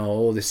 like, you know,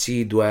 all the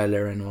Sea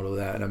Dweller and all of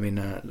that. I mean,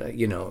 like,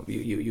 you know,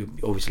 you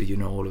obviously you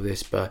know all of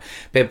this, but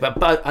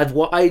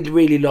what I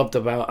really loved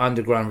about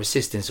Underground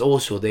Resistance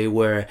also, they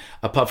were,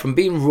 apart from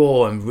being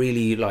raw and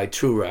really like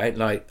true, right?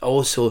 Like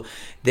also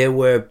they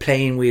were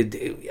playing with,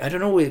 I don't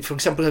know, for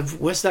example,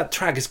 what's that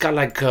track? It's got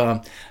like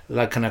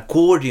an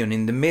accordion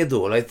in the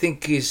middle. I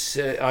think it's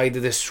either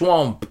the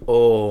Swamp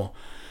or.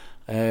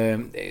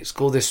 It's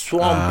called The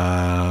Swamp.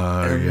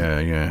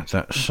 Yeah.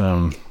 That's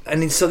and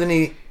then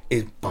suddenly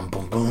it's bum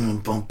bum boom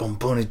bum bum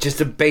boom. It's just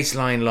a bass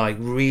line, like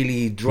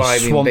really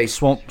driving bass.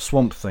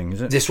 Swamp thing,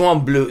 is it? The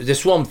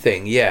Swamp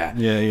thing, yeah.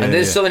 And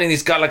then suddenly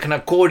it's got like an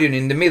accordion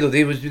in the middle.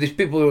 these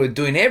people were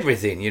doing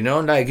everything, you know,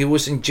 like it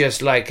wasn't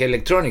just like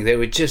electronic. They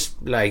were just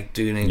like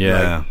doing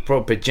like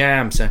proper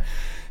jams. And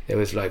there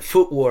was like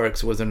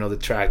Footworks was another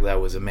track that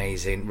was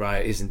amazing,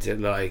 right? Isn't it?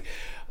 Like.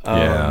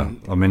 I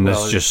mean,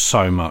 there's just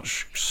so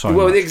much.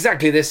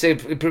 Exactly. They say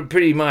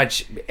pretty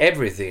much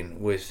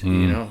everything was,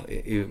 you know,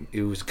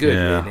 it was good.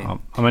 Yeah, really.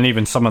 I mean,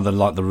 even some of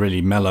the really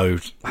mellow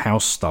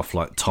house stuff,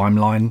 like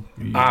Timeline.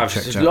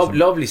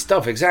 Lovely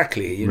stuff.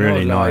 Exactly. You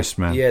really know, nice,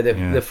 man. Yeah, the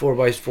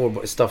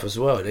 4x4 stuff as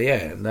well.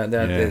 Yeah,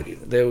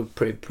 they were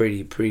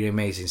pretty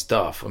amazing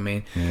stuff. I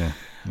mean. Yeah.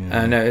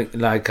 And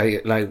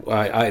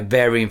I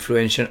very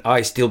influential.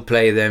 I still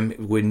play them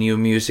with new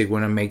music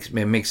when I make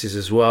mixes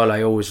as well.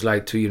 I always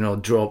like to, you know,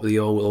 drop the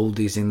old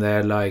oldies in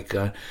there, like.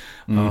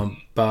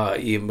 But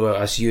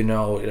as you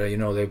know,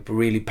 they're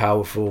really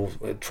powerful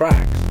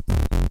tracks.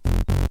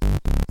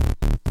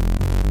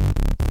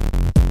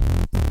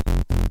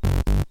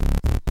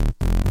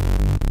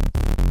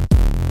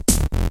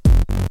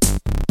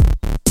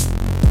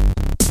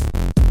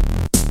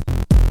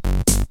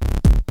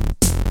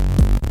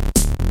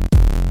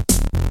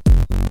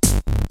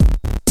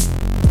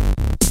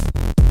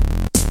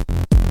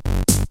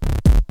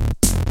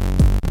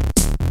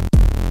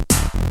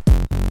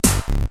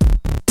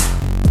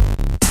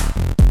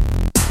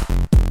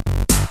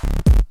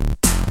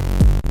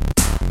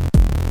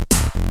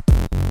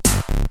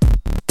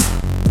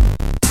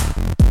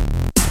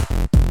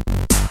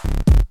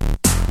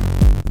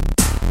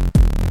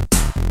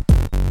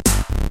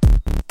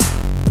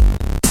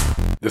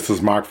 This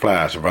is Mark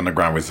Flash of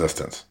Underground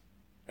Resistance,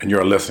 and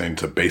you're listening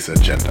to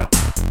BassAgenda.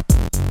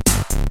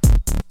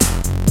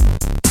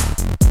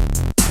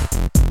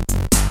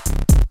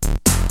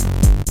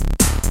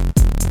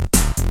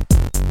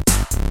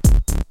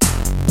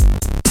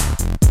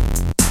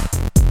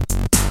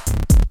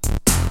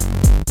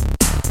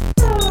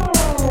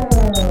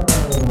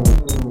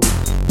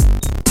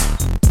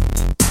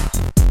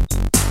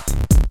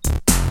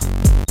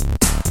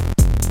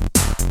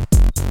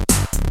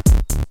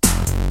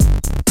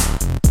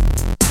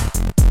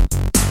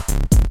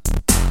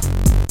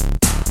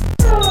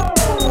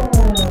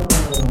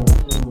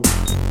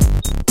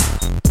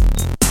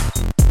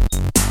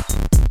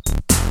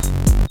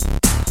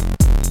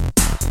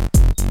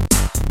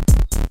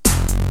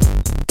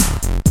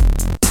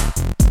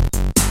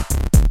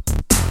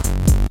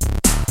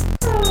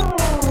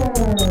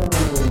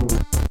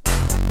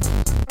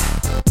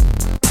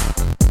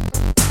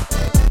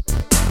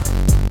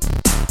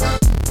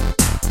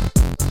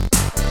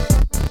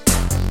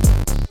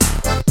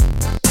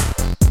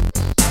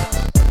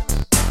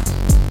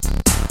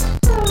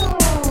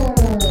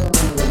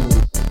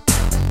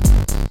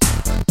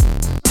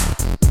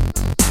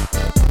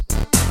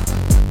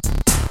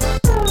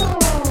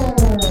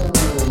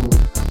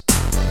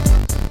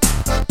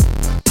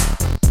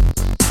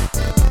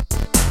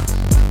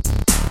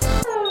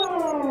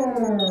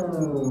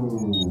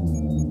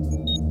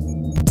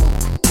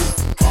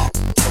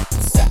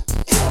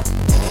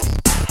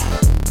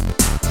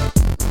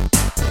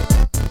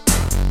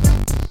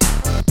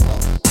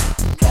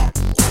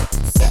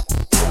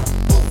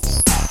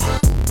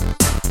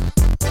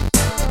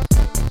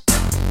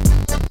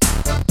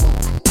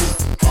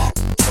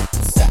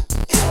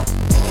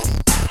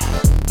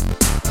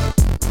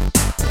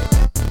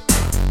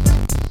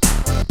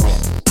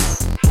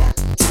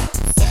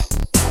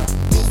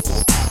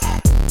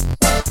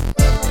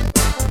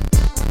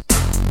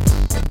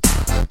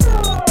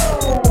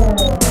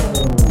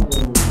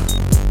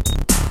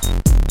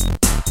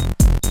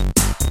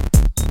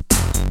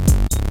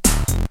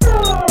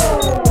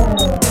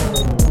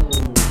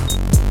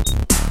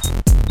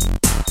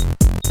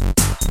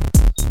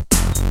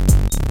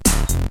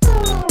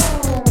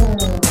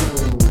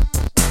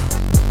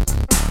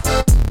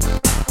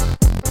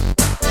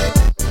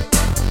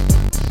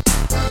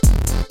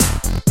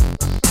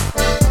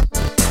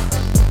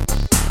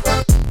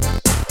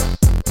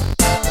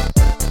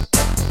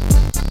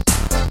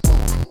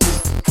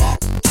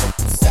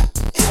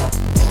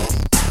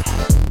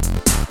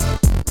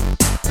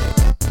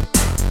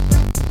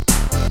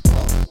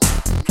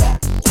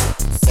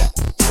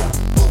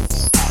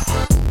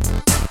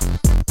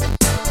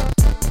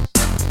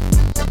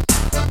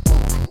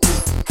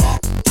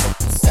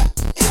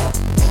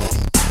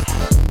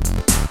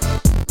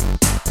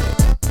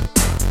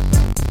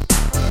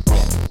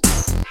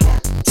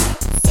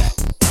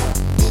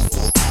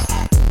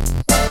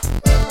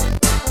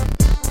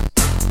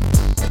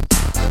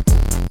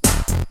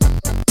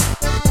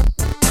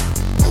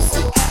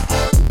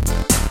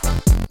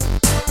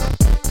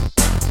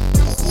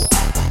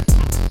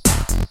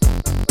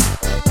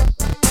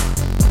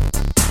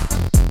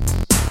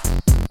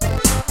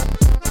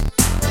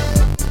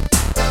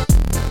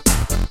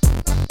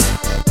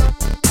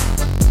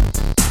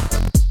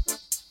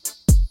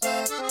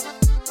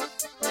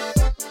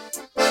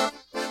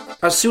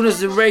 As soon as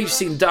the rave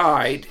scene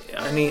died,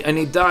 and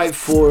he died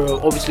for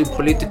obviously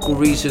political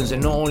reasons,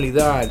 and not only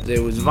that,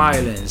 there was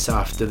violence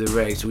after the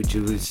raves, which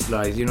was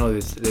like, you know,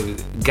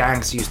 the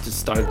gangs used to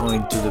start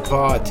going to the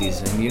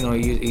parties, and you know,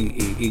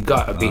 he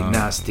got a bit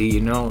nasty,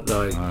 you know,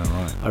 like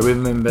right. I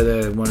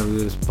remember one of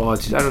those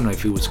parties. I don't know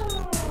if he was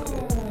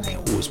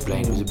who was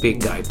playing. It was a big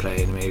guy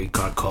playing, maybe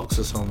Carl Cox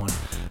or someone.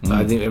 But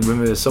I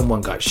remember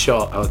someone got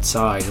shot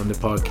outside on the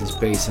parking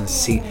space,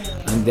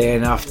 and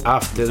then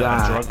after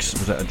that,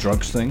 was that a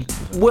drugs thing?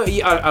 Well,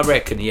 yeah, I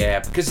reckon,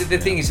 yeah, because the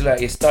thing is,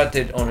 like, it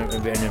started on a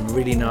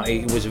really nice.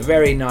 It was a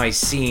very nice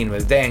scene,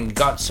 but then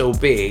got so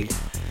big.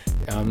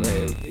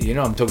 You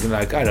know, I'm talking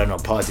like, I don't know,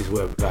 parties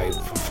were like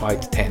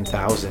 5,000 to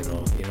 10,000,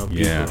 or you know,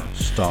 people. Yeah,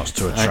 starts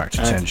to attract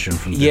attention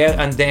from. Yeah,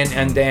 and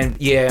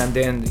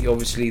then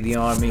obviously the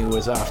army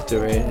was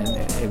after it, and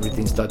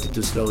everything started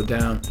to slow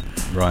down.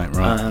 Right.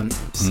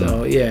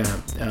 So yeah,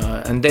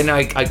 and then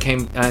I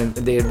came, and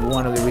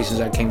one of the reasons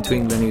I came to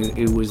England,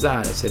 it was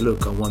that I said,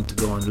 look, I want to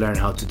go and learn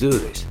how to do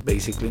this,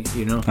 basically,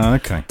 you know. Oh,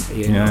 okay.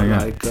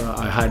 Like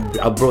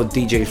I brought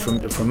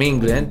DJs from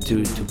England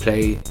to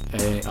play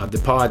at the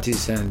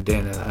parties, and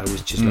then I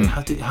was just like,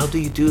 how do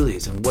you do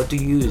this, and what do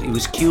you use? It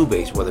was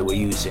Cubase what they were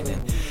using,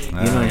 and you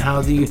know, and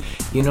how do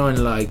you know,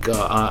 and like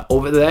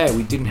over there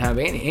we didn't have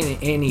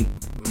any.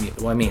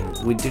 I mean,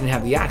 we didn't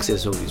have the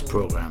access of these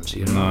programs,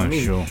 you know. No, what I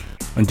mean? Sure.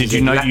 And did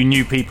you know you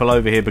knew people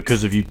over here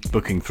because of you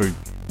booking through?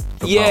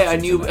 Yeah, I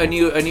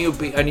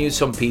knew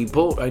some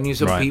people.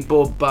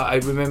 People, but I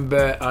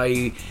remember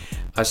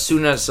as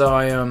soon as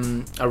I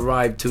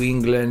arrived to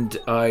England,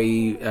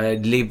 I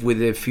lived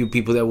with a few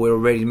people that were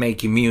already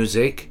making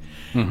music.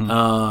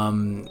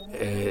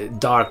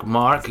 Dark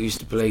Mark used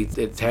to play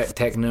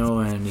techno,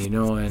 and you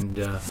know, and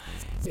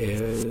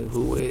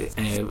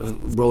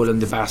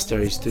Roland the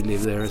Bastard used to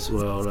live there as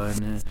well,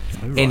 and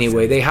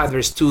anyway, they had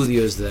their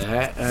studios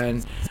there,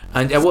 and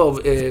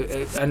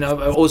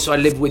also I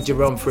lived with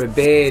Jerome for a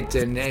bit,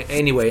 and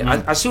anyway,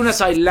 as soon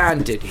as I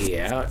landed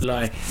here,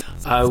 like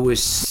I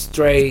was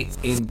straight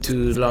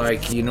into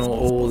like, you know,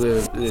 all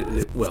the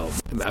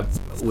I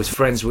was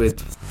friends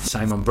with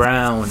Simon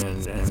Brown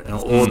and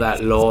all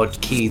that lot,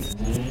 Keith.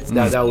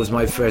 That was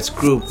my first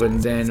group,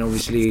 and then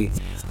obviously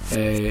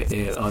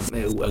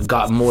I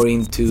got more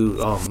into,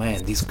 oh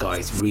man, these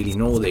guys really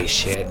know their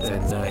shit,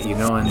 and you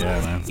know,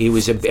 and it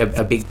was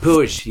a big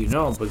push, you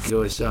know,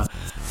 because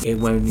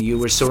when you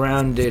were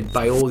surrounded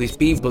by all these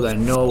people that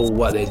know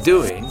what they're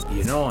doing,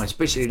 you know,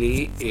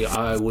 especially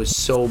I was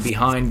so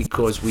behind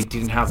because we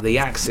didn't have the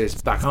access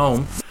back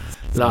home.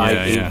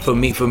 Like for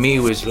me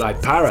it was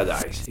like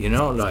paradise, you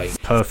know, like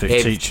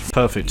perfect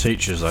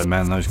teachers though,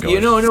 man, those guys,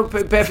 you know, no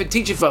perfect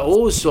teachers, but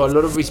also a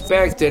lot of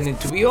respect, and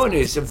to be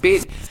honest, a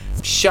bit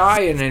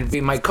shy, and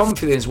my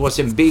confidence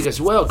wasn't big as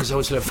well, because I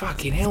was like,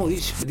 fucking hell,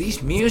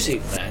 this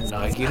music, man,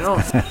 like, you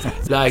know,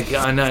 like,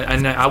 and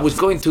I was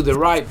going to the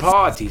right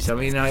parties. I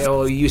mean,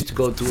 I used to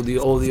go to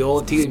all the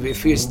old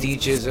Fierce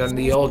Teachers and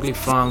the Ugly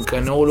Funk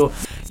and all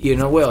of, you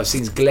know, well,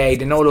 since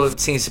Glade and all of,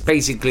 since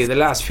basically the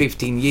last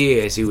 15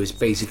 years, it was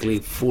basically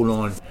full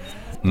on,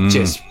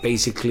 just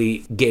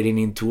basically getting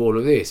into all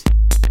of this.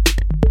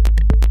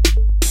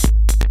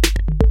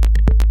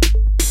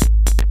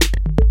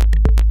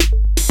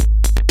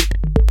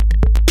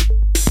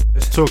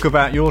 Talk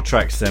about your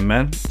tracks then,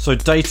 man. So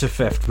Data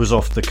Theft was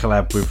off the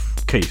collab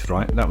with Keith,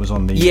 right? That was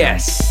on the...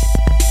 Yes.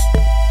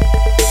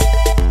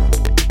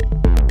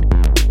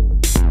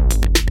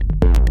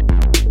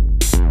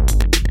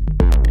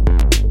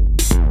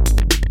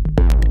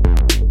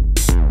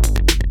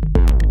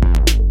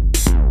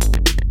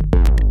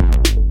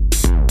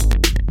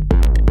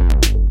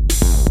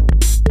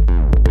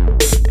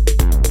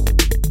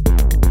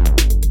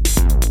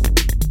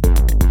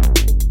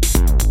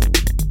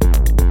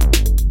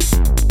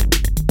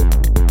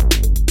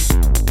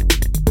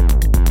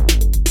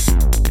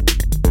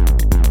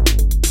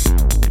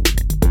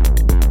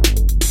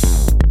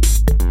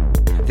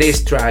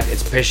 This track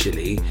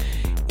especially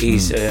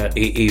is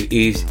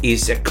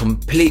a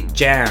complete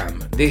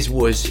jam. This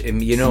was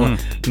me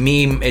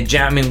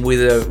jamming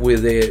with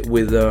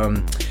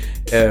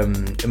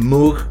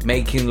Moog,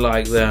 making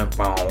like the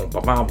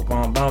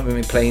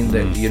playing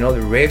the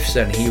the riffs,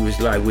 and he was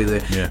like with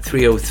the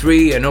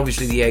 303 and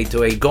obviously the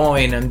 808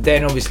 going, and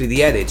then obviously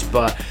the edits.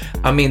 But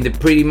I mean,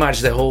 pretty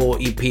much the whole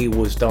EP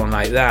was done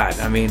like that.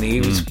 I mean,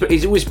 it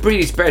was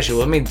pretty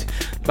special. I mean,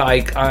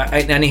 like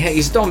and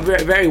he's done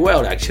very, very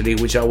well actually,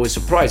 which I was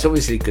surprised,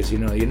 obviously, because you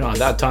know at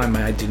that time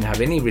I didn't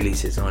have any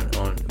releases on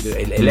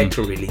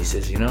electro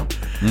releases,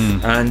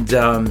 and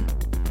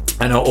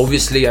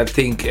obviously I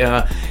think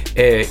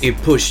it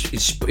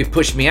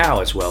pushed me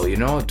out as well,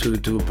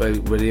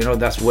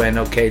 that's when,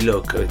 okay,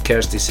 look,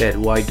 Kirsty said,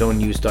 why don't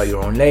you start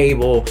your own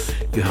label?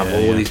 You have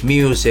all this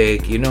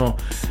music,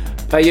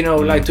 But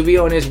like, to be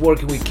honest,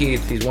 working with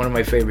Keith is one of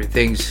my favorite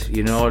things. I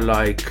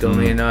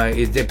mean,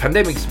 the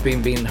pandemic's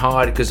been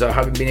hard because I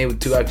haven't been able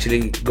to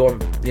actually go,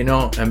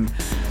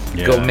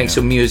 go make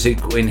some music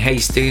in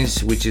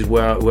Hastings, which is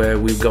where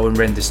we go and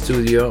rent the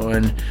studio,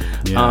 and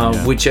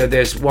which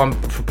there's one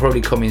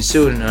probably coming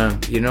soon.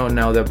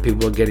 Now that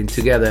people are getting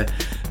together.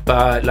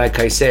 But like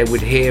I said,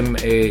 with him,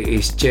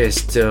 it's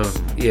just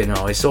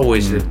it's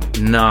always a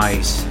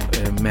nice,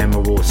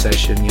 memorable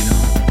session.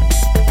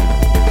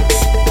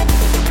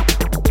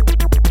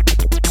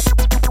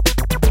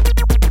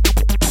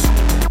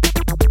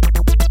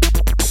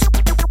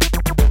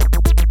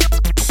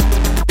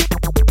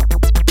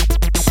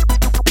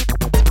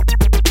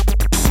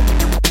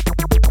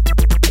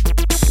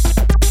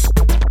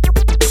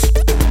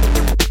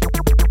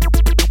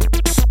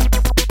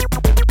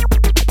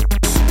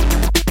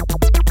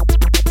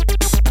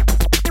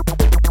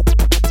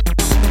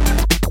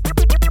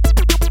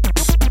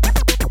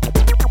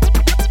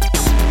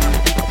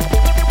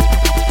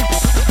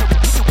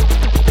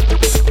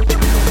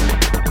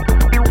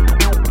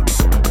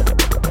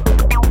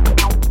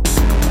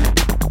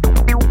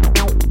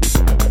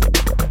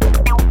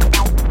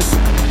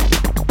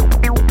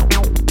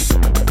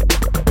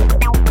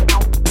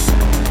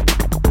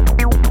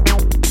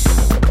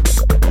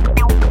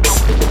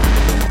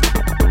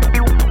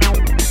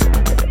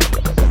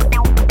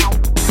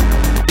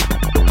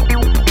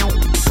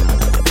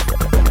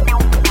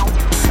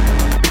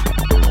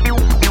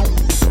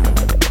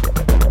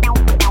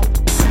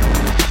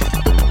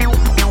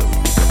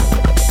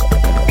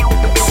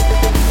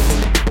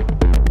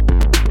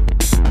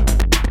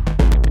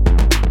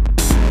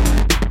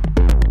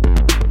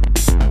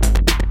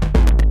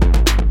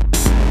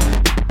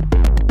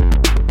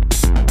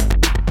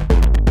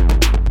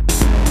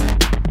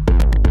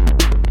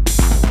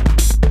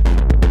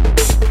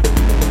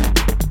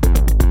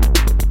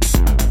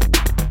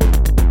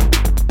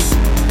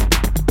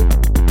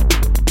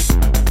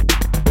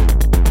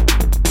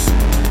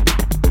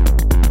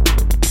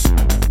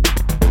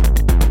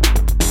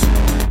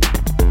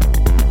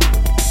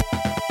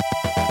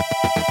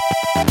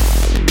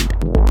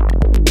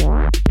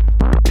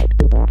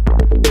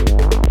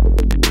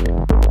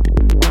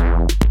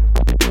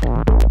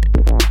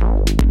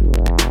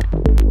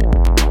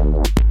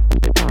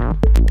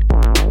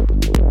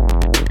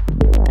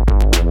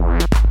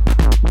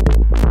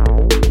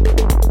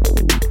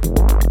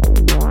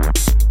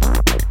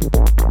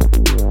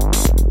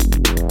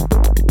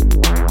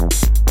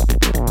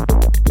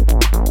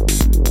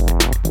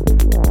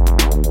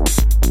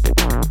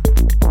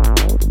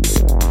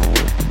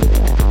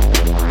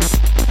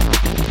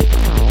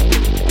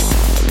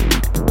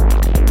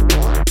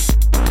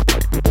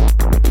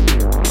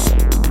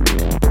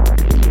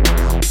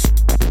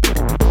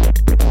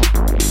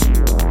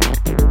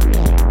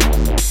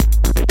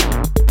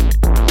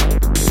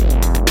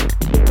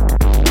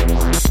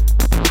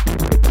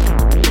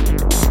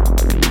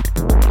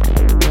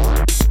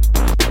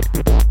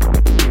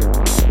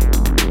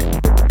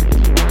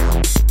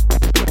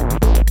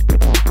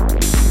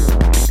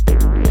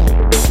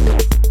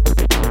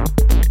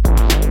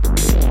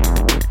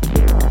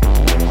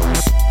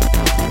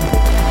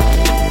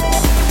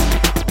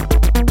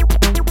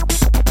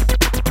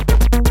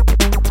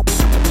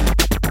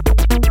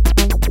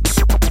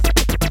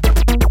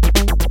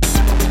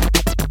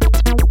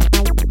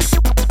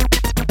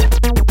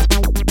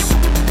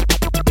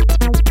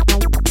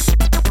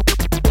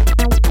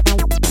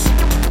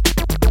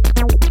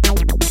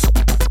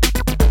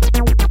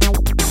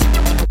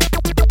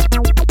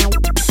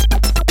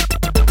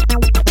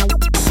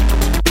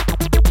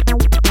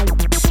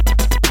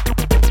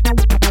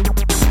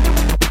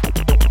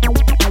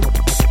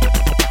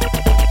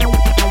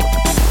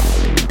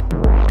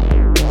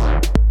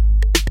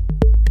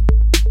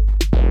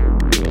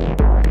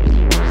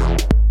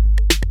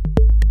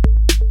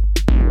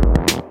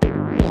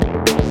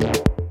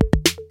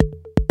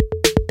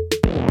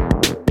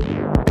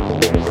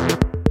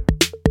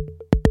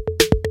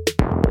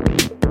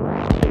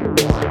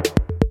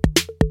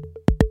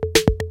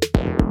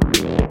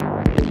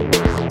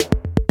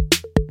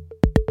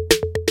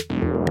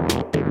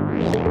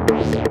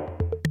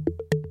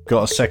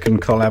 got a second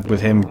collab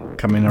with him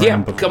coming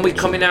around? Yeah,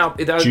 coming out.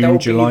 June,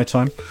 July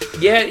time?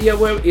 Yeah.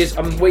 Well,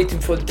 I'm waiting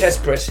for the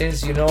test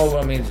pressings. You know,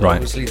 I mean, right.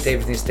 Obviously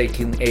everything's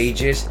taking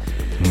ages.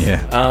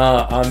 Yeah.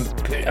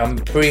 I'm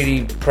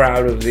pretty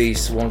proud of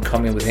this one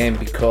coming with him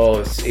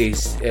because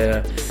it's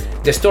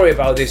the story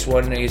about this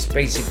one is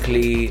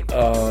basically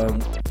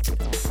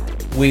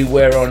we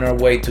were on our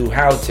way to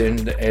Houghton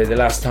the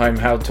last time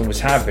Houghton was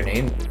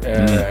happening.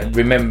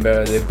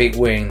 Remember the big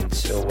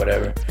winds or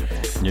whatever.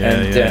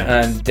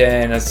 And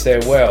then I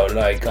said, well,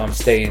 like, I'm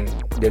staying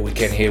the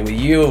weekend here with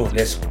you.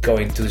 Let's go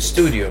into the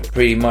studio.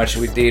 Pretty much,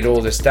 we did all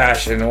the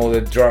stash and all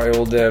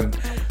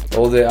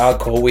the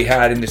alcohol we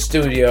had in the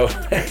studio,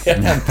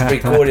 and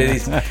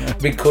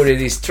recorded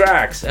these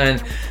tracks.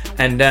 And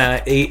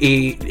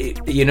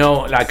you know,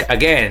 like,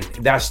 again,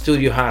 that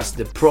studio has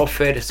the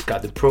Prophet. It's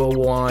got the Pro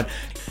One.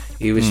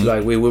 It was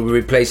like we were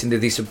replacing the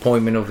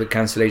disappointment of the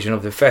cancellation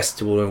of the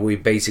festival, and we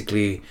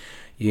basically,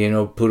 you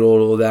know, put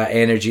all that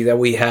energy that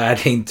we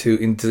had into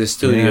the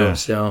studio. Yeah.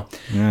 So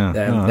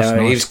That's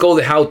nice. It's called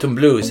the Houghton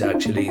Blues,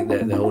 actually,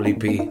 the whole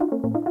EP.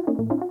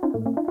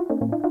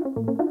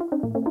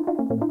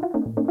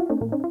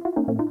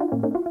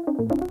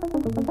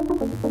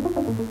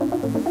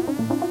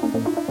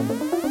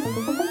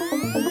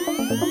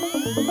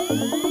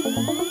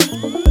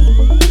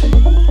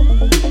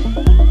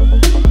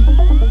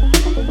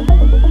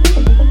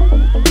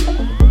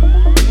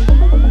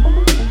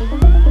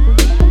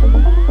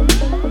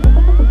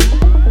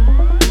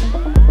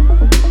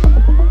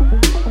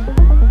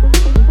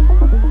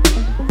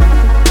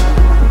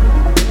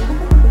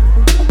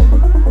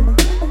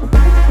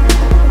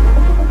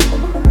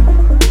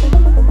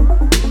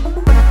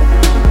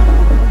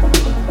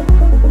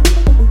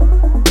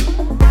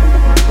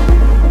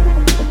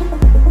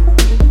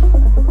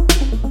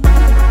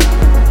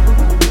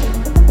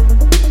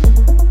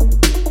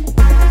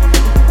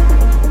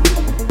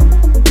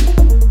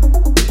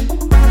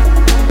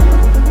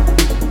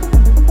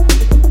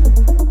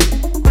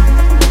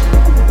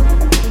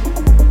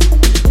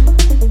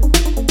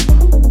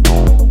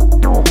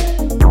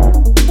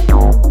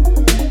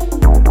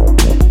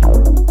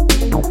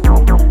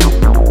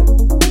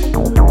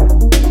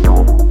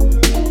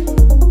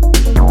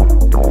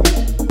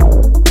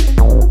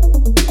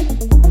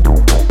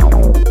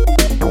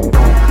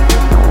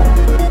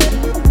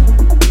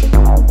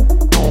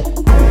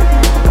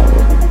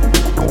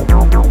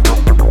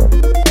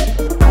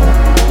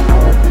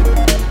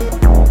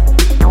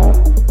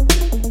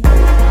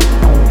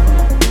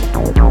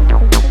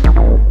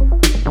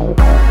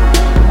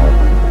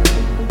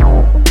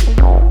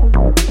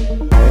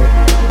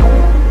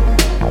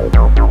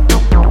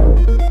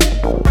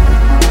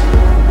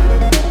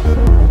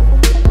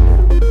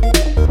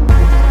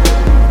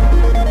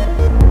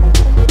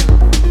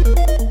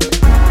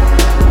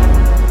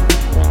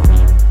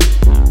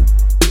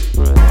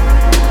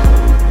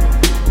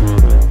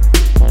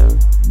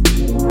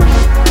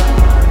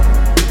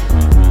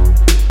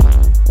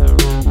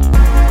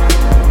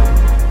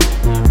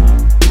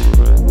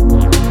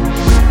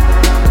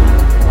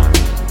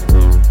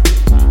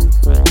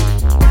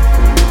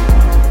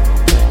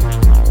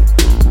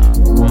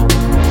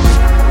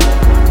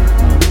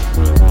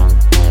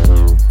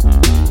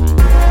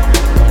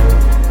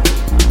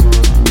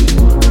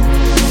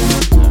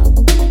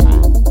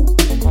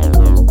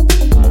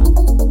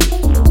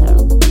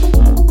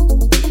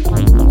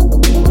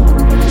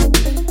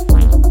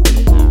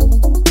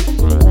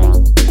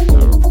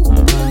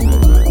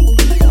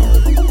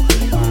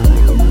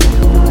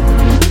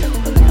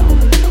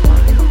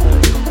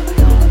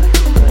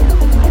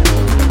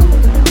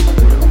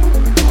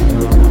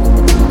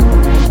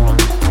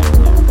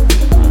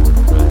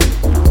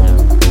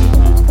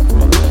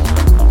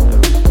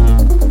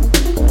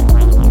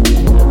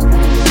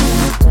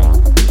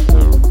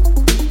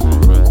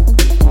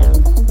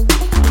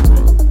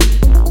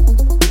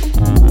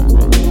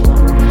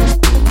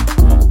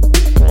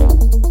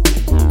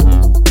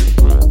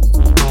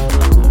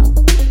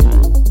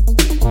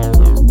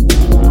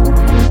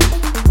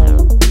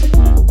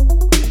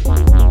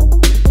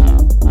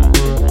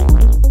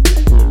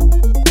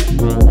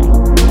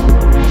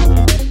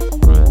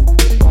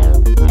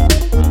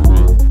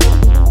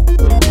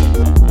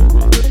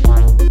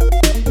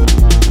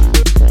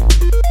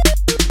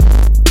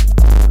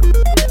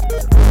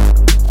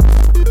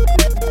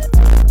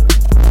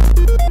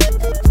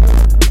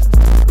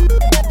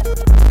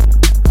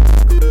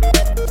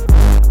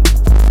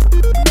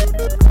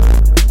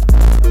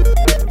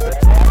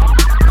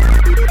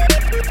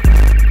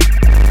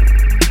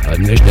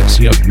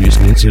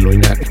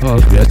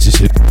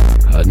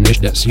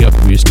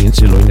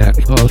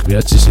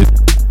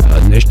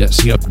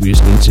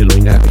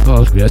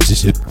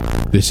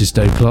 This is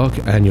Dave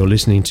Clark, and you're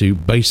listening to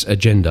Bass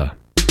Agenda.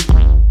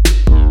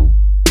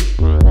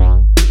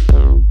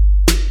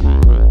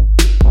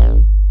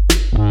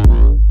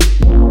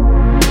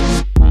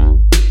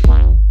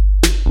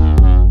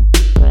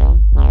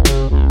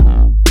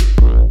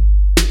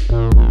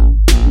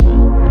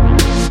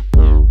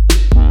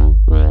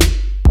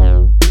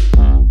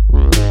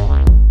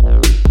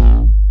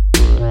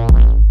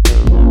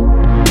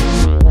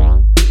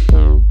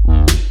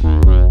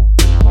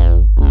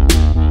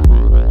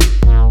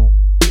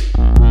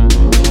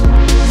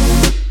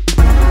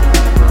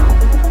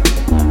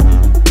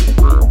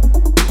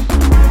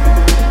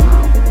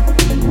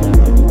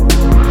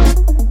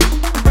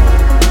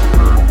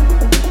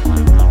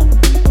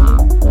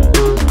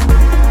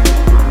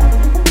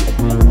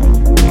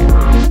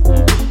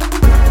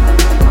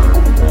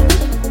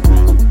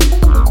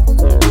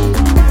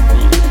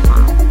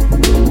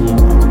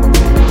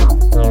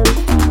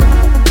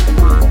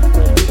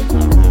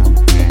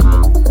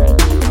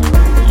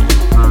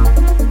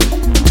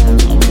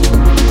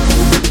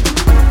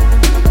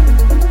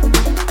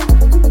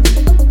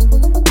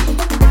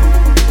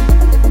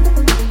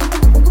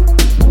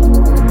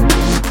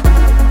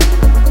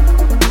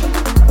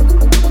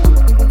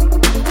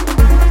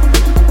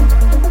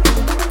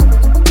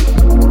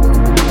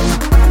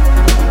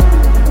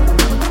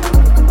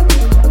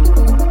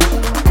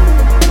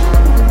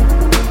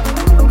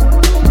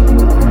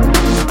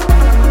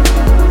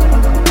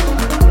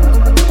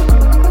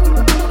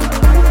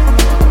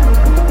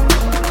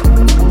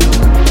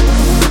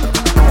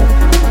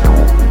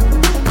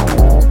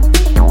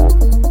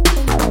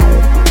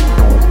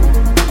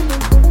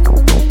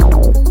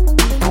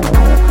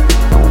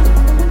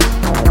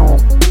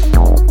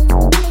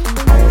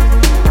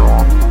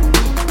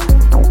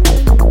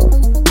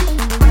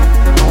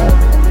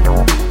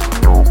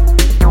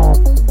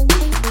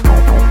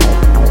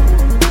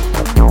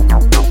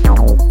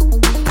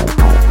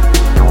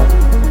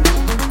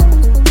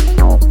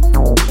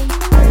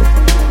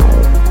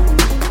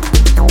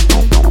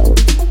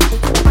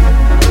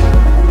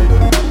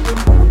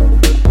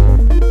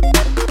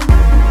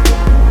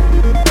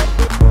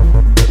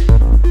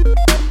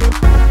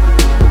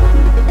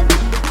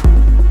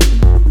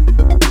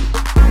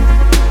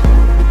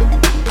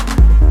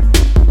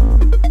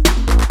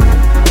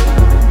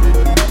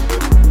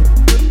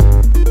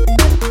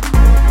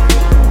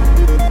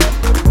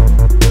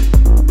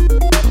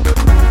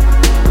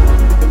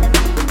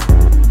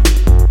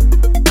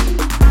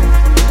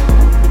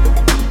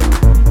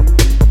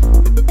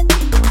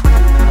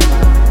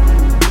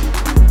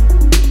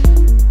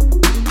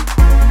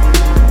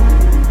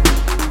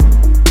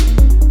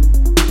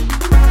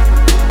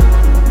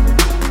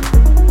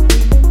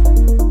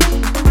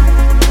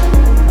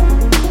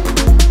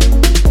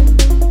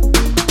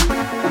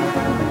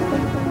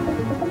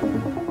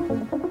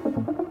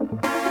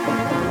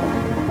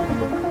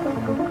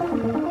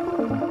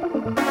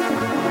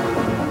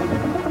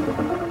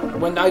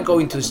 when I go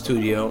into the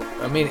studio,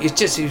 I mean,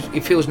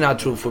 it feels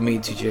natural for me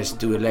to just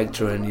do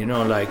electro, and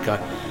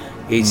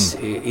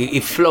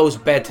it flows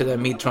better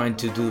than me trying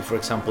to do, for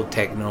example,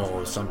 techno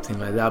or something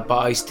like that. But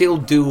I still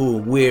do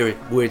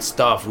weird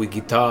stuff with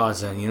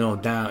guitars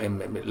and down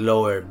and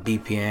lower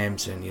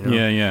BPMs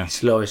and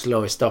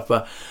slower stuff.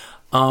 But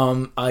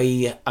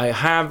I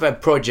have a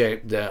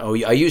project, or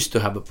I used to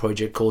have a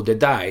project called The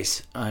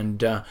Dice,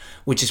 and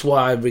which is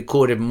why I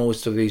recorded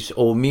most of this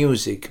old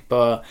music.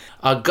 But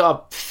I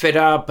got fed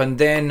up, and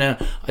then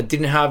I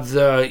didn't have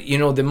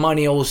the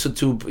money also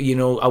to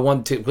I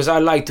want to, because I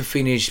like to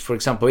finish, for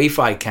example, if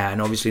I can,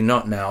 obviously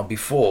not now.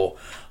 Before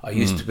I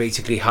used to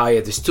basically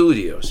hire the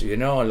studios,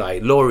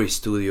 like Laurie's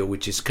studio,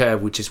 which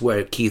is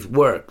where Keith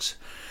works.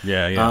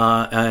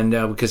 And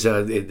because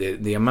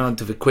the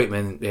amount of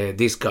equipment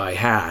this guy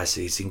has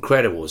is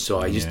incredible, so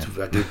I used to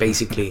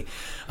basically,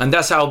 and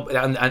that's how,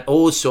 and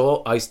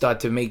also I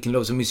started making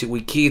lots of music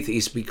with Keith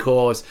is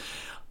because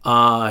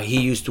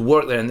he used to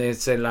work there, and then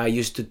said I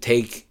used to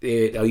take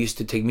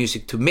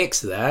music to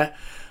mix there,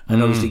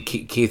 and obviously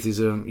Keith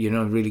is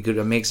really good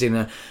at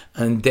mixing,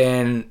 and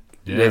then.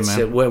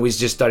 When we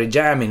just started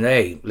jamming,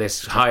 hey,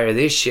 let's hire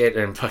this shit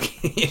and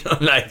fucking,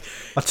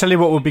 I'll tell you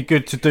what would be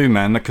good to do,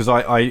 man, because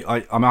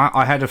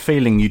I had a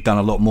feeling you'd done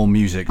a lot more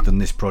music than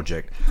this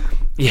project.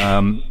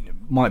 Yeah.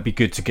 Might be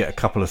good to get a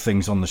couple of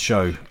things on the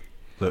show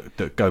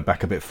that go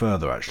back a bit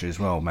further, actually, as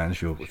well, man,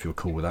 if you're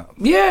cool with that.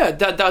 Yeah, it'd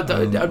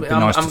be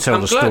nice to tell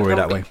the story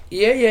that way.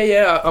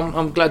 Yeah.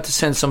 I'm glad to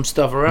send some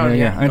stuff around.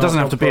 Yeah. And it doesn't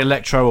have to be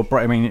electro or,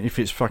 I mean, if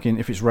it's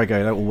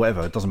reggae or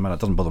whatever, it doesn't matter.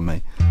 It doesn't bother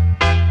me.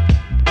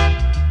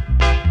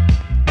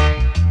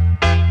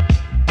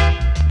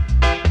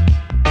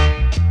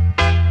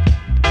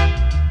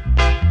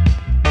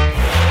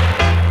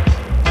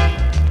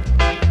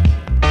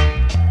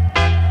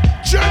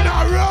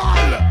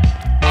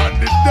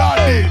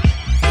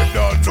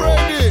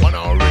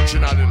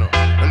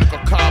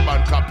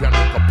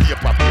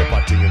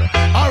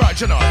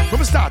 When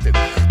we started,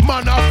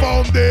 man a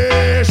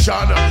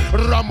foundation,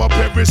 ram up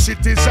every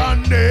cities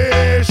and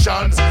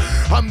nations.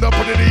 I'm up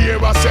in the year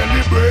of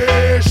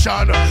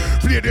celebration.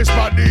 Play this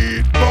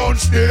body bound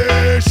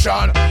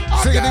station.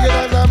 Sing it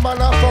together,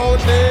 man a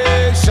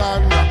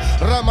foundation,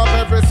 ram up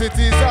every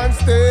cities and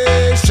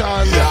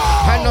station.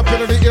 And up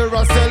in the year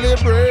of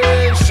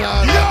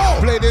celebration.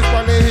 Play this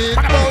body hit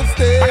bound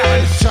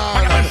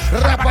station.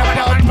 Rap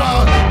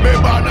up, me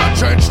man a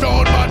trench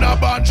town, man a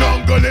band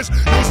junglist.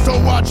 Used to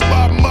watch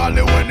Bob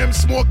Marley when them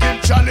smoking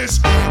chalice.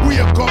 Wake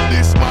up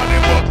this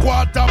morning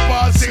about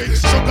 6:15.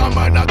 Sugar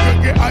man a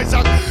Greggy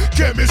Isaac,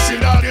 chemist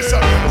in all this.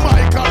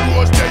 Michael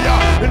Rose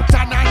there, in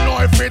Tan and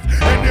Neufit.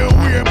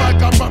 Anyway,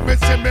 Michael Prophet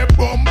say me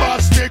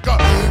bombastic.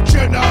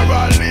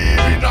 General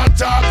leaving a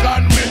talk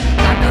on me.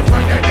 And the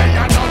friend they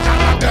are not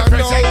and the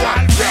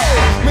president.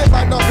 Me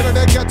man up in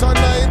the ghetto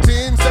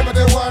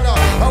 1971.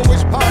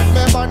 Which part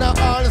me man a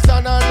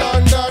Alston and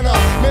London.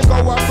 Me go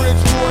a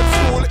Bridge Road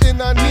school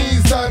in a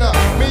Nissan.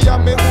 Me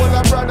and me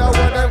older brother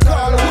what them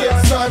call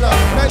Wilson.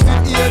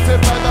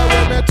 1985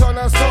 when me turn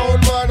a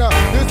sound man.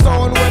 The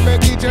sound when me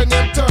DJ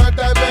name Third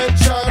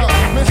Dimension.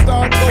 Me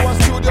start go a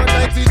studio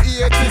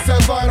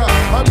 1987.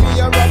 And me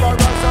and Robert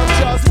Ransom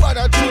just what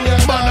a junior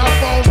man a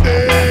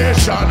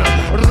foundation,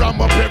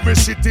 ram up every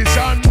cities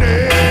and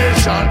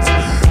nations.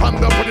 I'm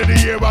the put in the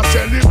year of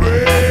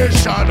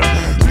celebration.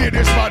 Play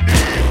this body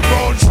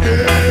bound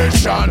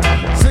station.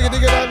 Sing it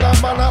together,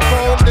 man a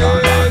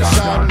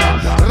foundation,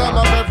 ram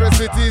up every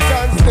cities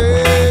and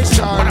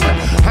station.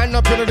 And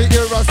up in the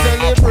year of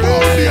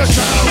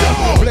celebration.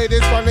 Play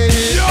this body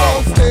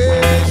bound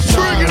station.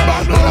 Bring it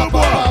back now,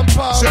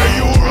 boy. Say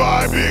you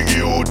right, big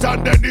youth,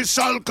 and then this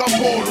Al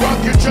Capone.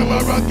 Rocky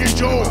Trevor, Rocky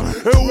Joe,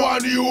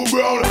 one you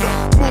brown,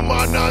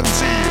 Mama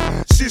Nancy,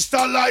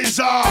 Sister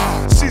Liza,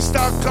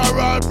 Sister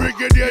Carol,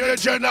 Brigadier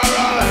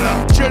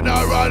General,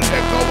 General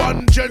Echo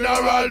and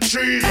General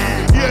Tree.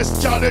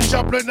 Yes, Charlie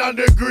Chaplin and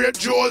the great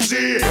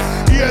Josie.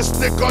 Yes,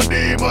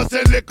 Nicodemus,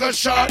 the little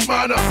short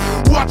man.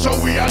 Watch how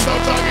we are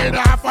not in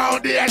our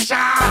foundation.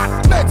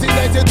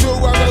 1992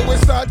 when we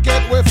start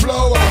get we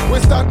flow. We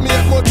start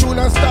make more tune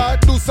and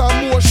start do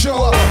some more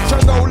show.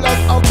 Channel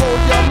love about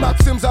your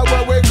maxims are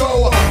where we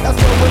go. That's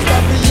when we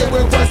start the year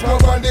with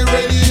Westbrook on the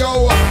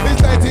radio.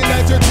 It's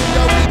 1993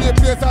 and we the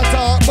place I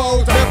talk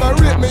about. Never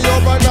rip me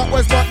over, not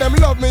West, but them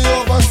love me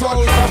over. So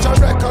Fashion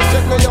Records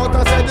check me out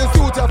and say the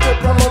suit have to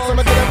promote. So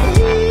I get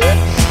them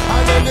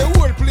and then the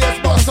whole place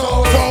bust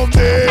out.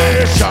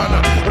 Foundation,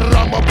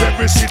 ram up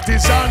every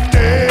cities and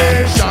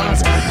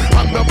nations.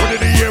 I'm the put in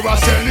the year of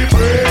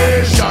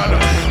celebration.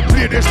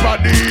 Play this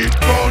body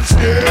bound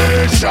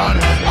station.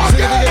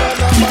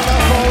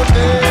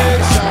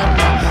 Foundation,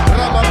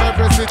 ram up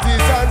every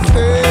cities and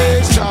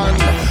station.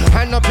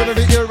 And up in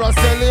the year of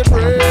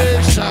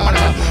celebration.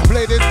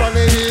 Play this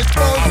body hit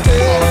bound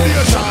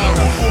station.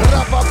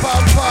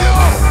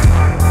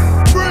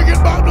 Bring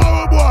it back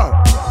now, boy.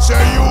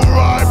 Say you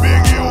right,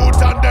 big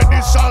youth, and then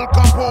this Al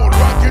Capone,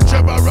 Rocky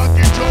Trevor,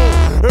 Rocky Joe,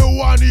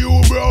 one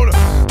you brown,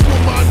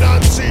 Mama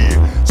Nancy,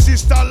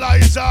 Sister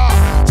Liza,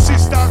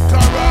 Sister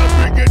Carol,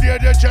 Brigadier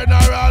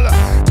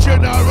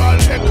General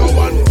Echo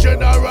and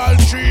General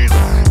Trees.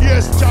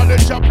 Yes, Charlie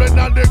Chaplin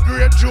and the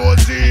great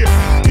Josie.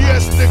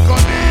 Yes,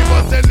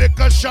 Nicodemus, the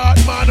liquor shot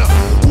man.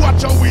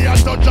 Watch how we are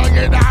touching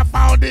in our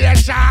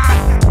foundation.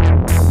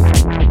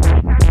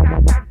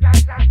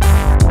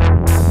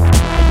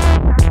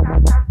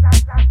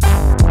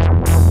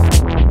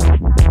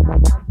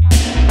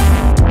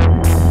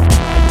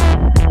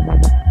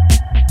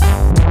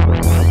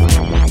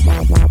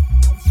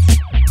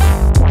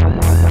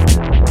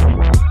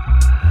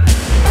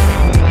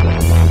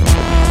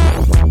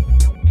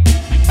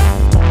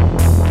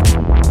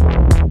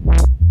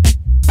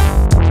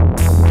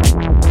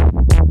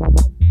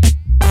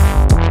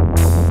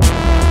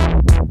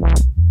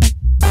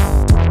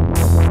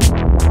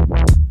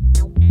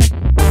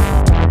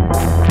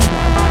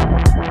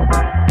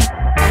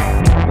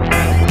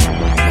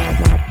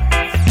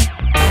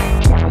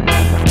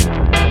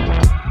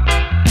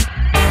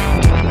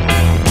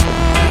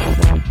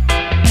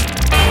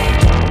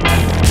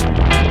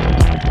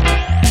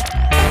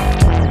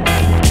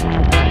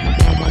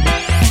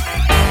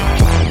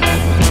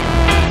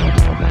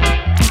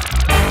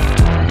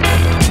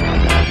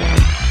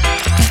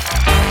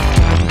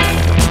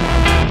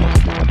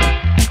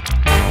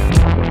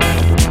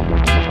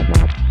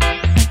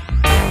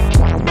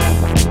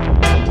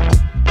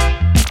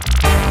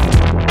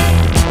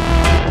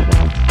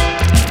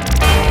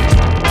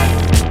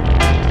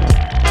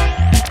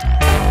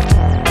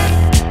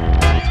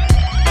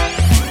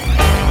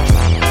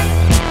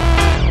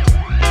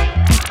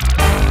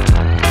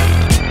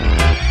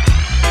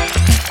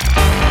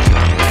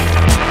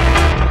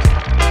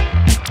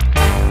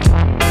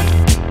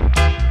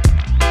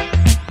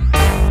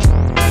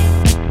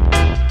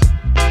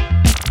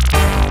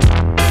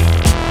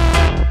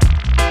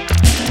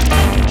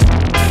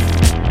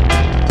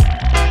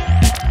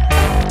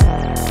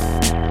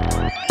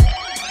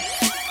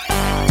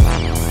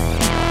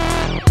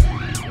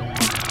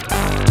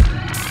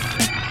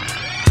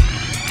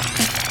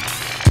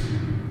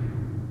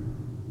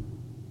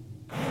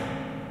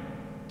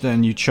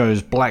 Then you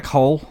chose Black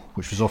Hole,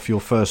 which was off your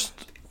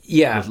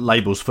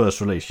label's first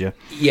release, yeah?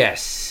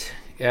 Yes.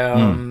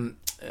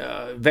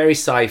 Very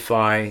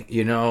sci-fi,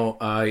 you know.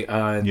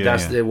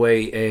 That's the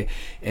way,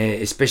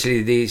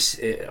 especially this.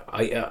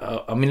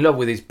 I'm in love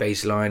with this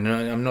bass line.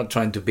 I'm not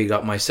trying to big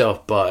up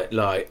myself, but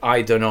like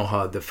I don't know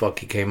how the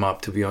fuck it came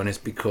up, to be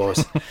honest,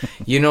 because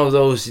you know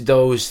those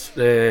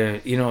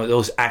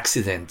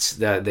accidents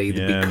that they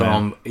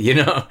become, man. You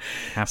know,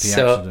 happy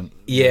accident.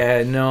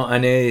 Yeah, no,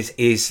 and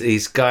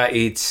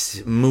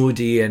it's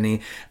moody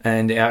and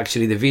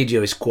actually the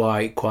video is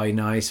quite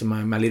nice.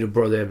 My little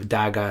brother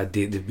Daga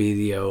did the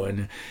video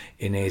and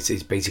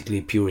it's basically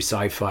pure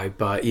sci-fi.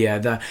 But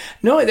yeah,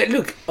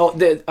 look,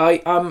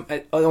 I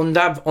on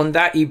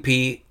that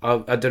EP.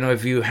 I don't know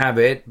if you have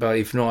it, but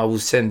if not, I will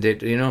send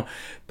it. You know,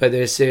 but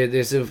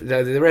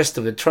the rest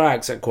of the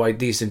tracks are quite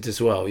decent as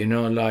well. You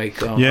know,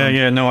 like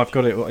no, I've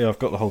got it. Yeah, I've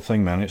got the whole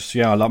thing, man. It's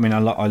I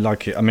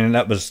like it. I mean,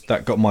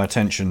 that got my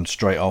attention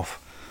straight off.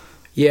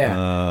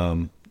 Yeah.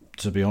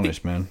 To be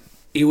honest, man,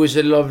 it was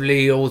a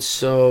lovely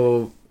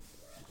also.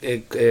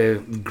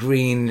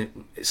 Green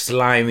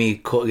slimy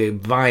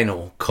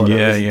vinyl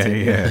color.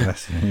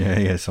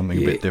 Something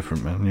a bit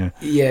different, man.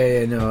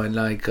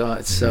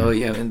 So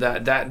and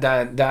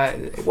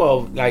that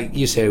well, like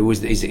you say,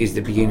 is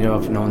the beginning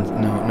of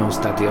no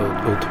static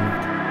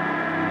ultimate.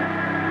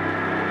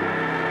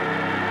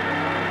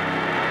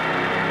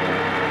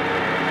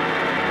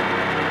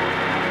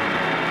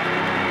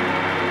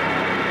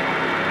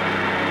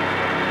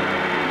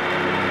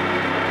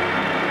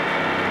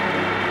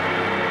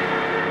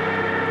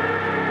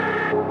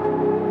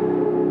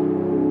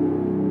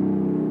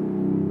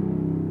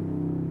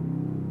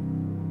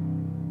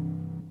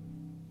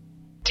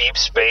 Deep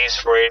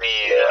Space Radio.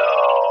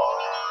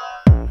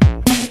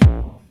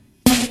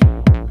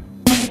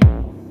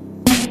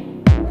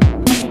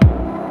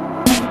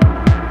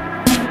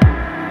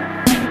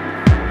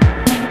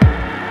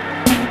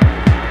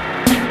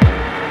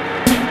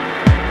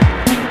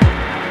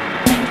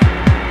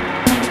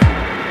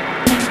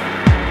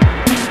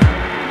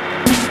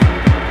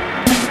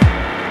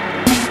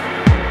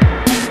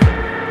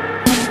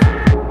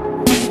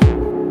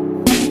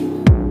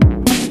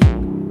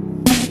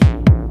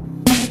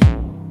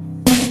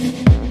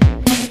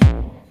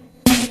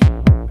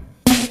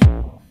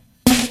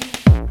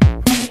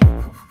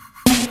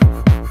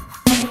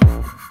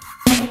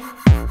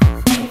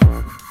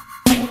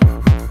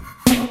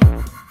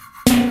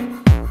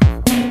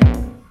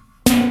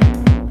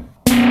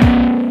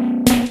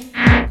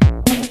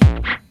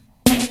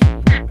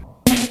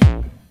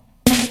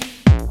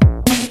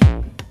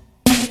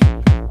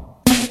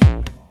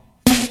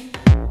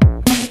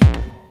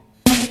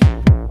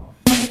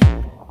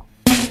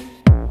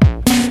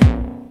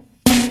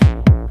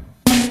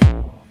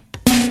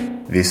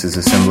 This is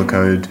Assembler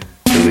Code.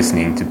 You're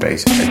listening to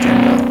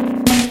BassAgenda.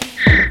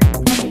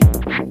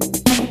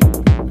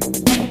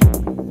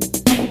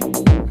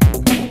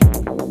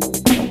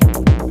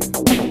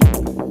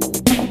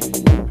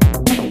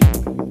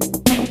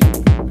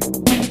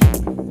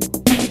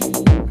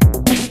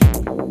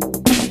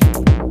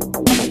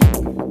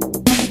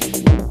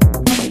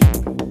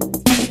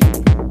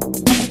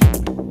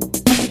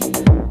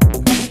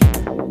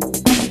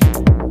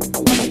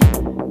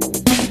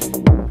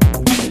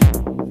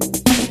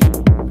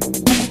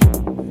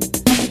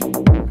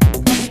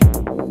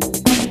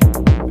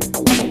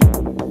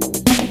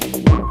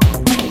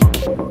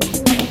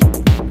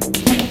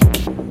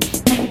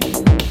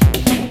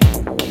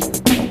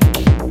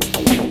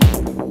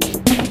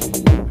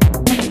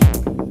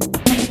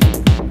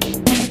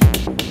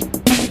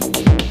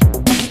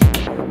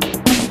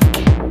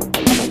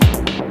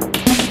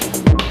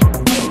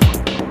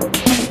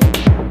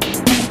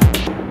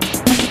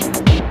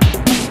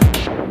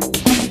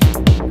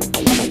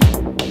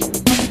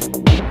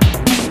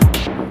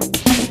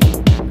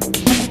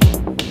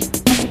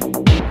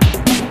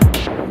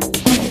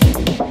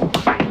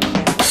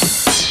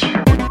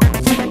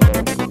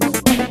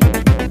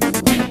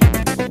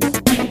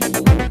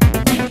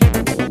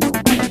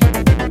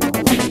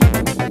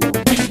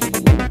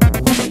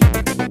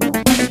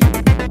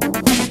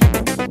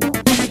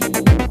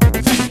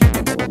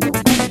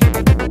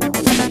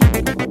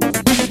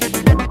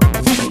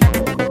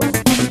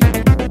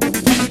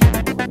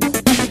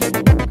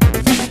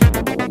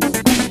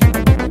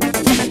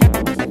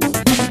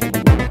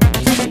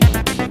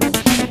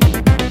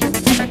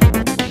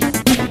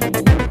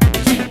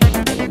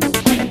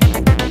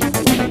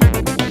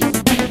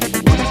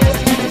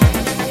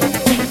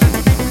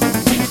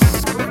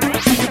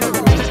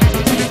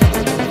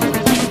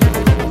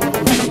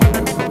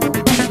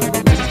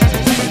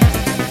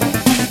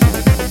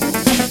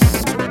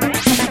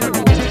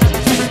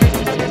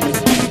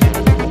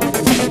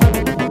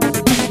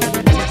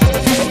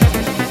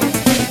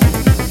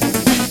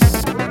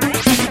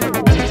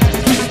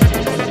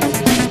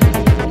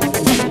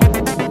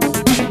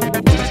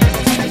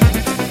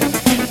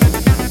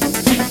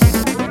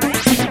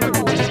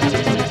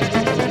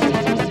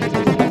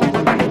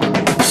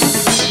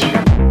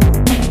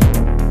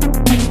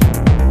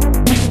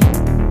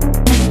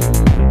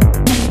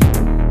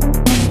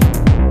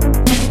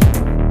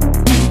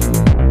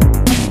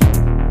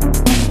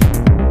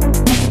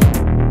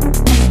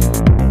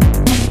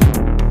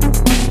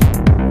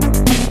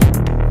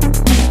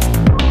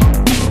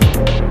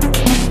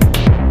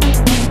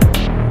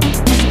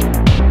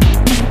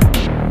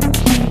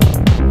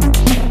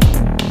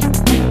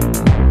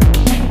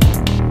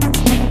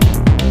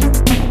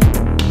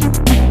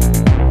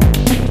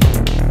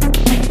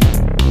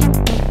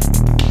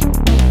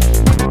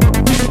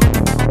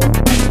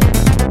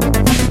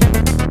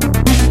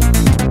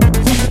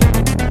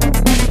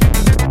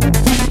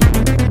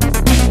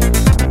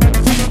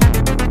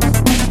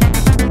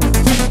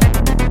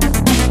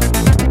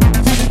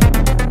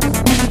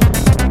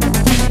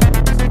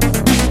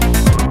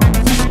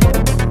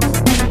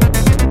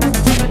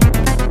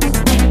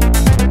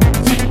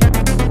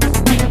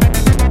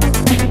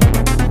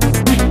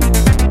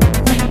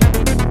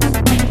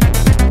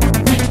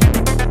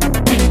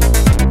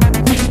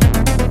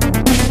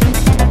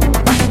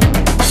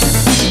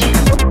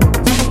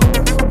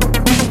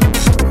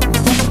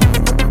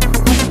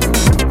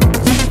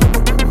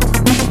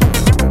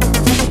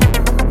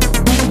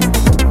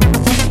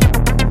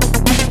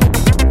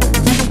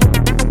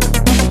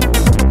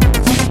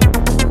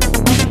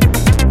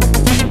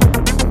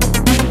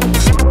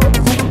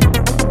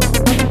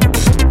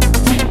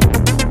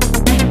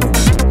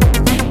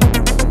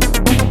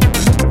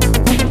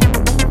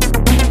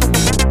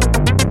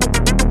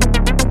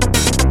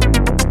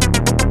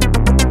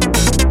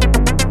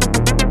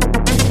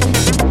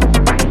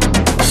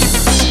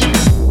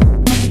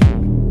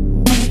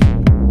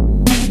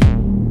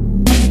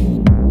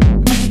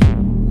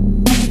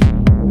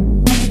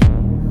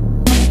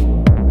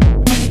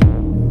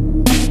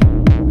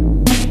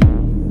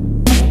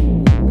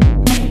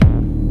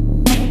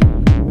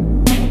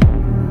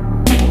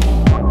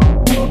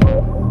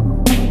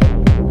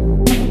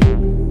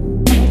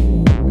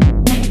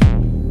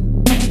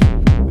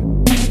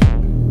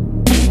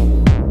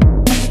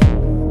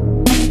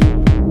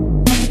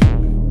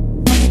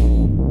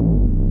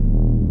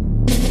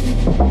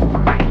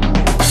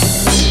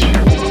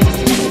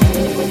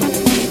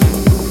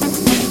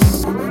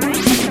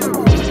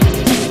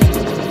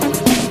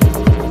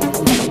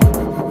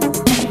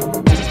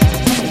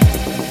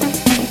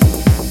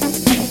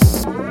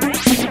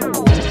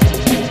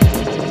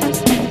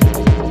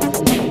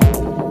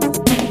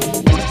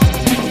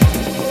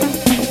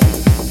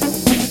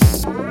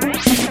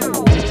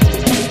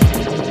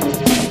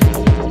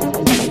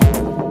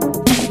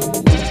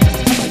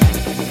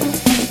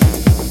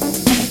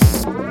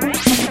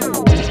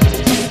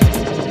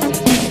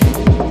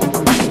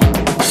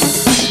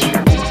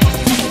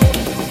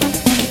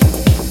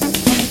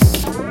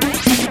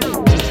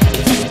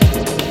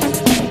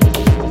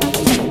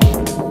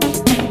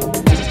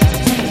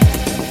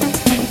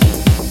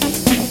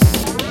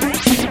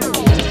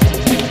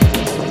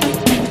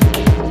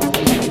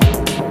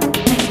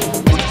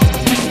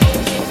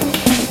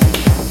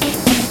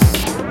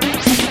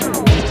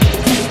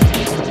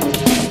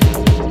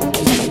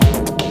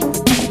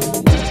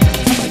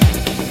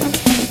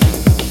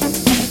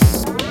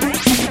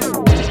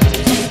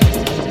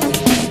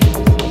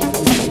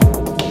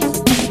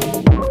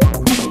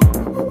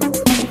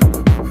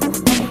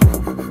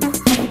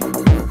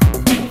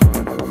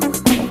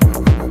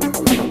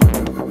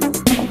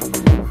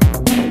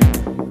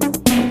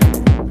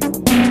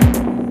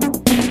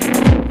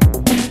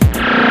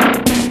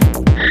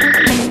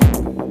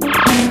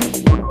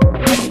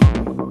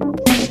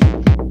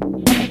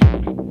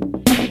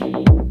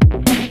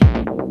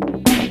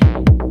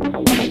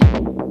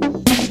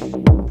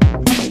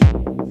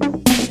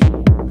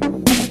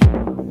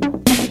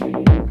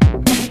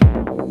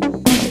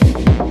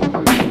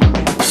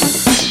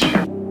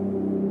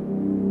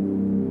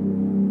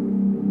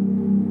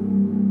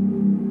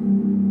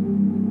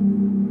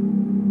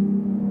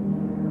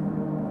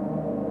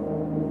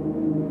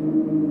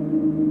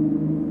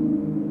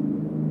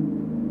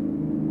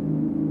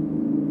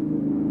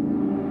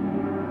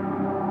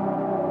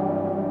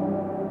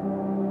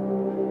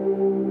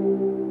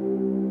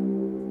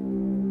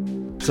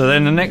 So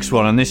then the next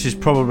one, and this is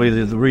probably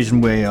the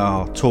reason we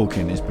are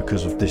talking, is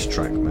because of this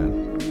track,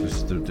 man.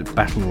 It's the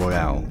Battle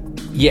Royale.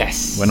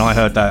 Yes. When I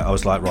heard that, I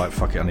was like, right,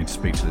 fuck it, I need to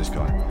speak to this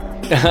guy.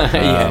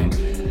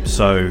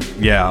 So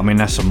yeah, I mean,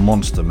 that's a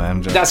monster,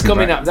 man. That's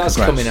coming up.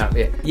 Coming up.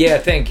 Yeah,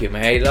 thank you,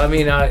 mate. I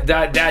mean,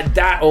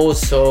 that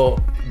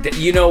also,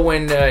 you know,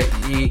 when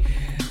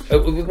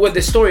well,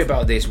 the story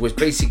about this was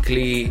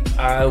basically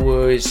I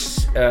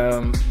was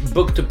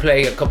booked to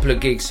play a couple of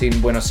gigs in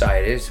Buenos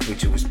Aires,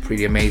 which was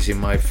pretty amazing.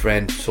 My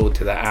friend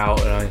sorted that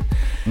out,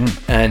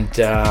 and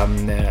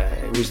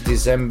it was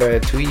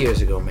December 2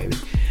 years ago, maybe.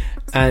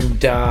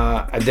 And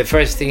the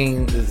first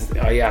thing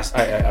I asked,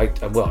 I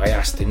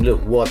asked him,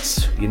 look,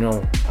 what's, you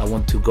know, I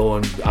want to go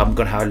and I'm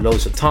gonna have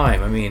loads of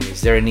time. I mean,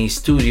 is there any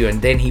studio?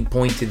 And then he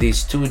pointed this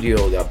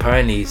studio that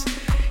apparently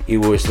it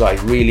was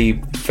like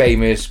really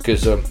famous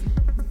because a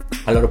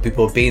lot of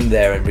people have been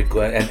there and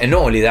record. And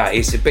not only that,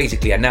 it's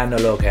basically an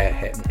analog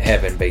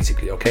heaven,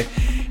 basically. Okay,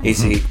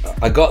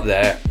 I got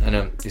there and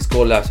it's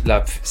called La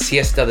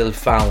Siesta del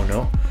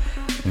Fauno,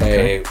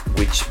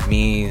 which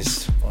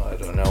means, I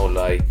don't know,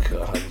 like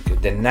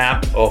the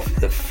nap of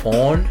the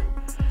faun,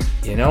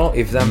 you know,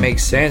 if that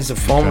makes sense. The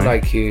faun,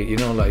 like you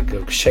know, like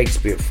a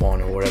Shakespeare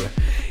faun or whatever.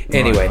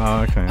 Anyway,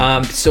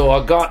 so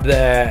I got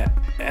there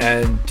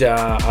and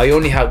I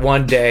only had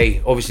one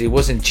day. Obviously, it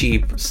wasn't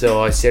cheap,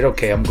 so I said,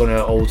 okay, I'm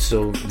gonna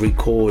also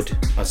record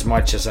as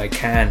much as I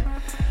can.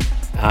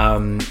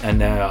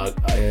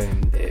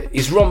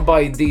 It's run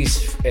by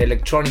this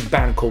electronic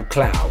band called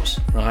Klaus,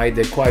 right?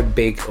 They're quite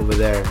big over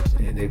there.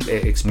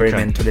 They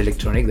experimental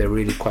electronic.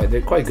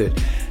 They're quite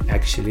good,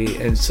 actually.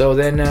 And so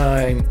then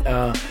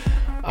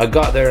I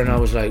got there and I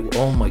was like,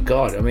 oh my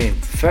god! I mean,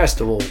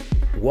 first of all,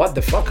 what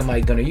the fuck am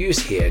I gonna use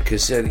here?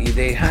 Because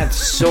they had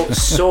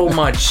so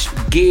much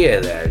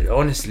gear there.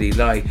 Honestly,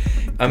 like,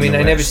 I mean,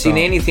 I never seen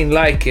anything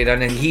like it.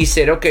 And then he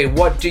said, okay,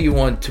 what do you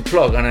want to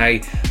plug? And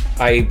I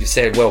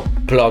said, well,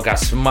 plug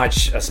as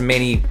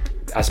many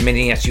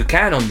as you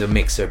can on the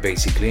mixer,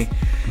 basically,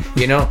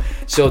 you know.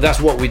 So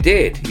that's what we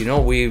did, you know.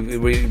 We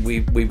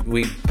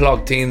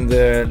plugged in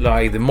the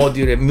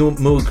modular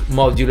Moog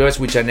modulars,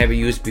 which I never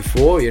used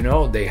before, you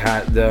know. They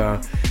had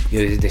the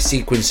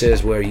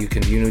sequences where you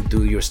can, you know,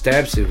 do your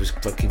steps. It was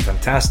fucking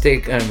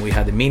fantastic. And we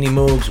had the mini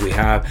Moogs. We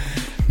have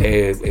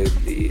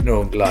you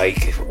know,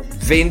 like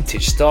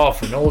vintage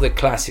stuff and all the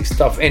classic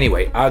stuff.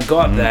 Anyway, I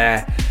got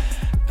there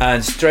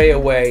and straight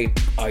away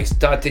I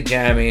started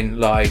jamming,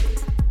 like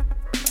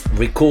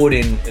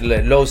recording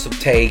loads of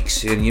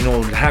takes and, you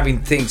know,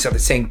 having things at the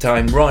same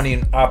time,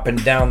 running up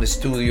and down the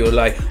studio,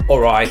 like, all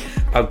right,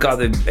 I've got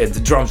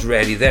the drums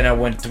ready. Then I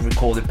went to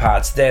record the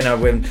pads. Then I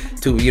went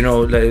to, you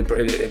know,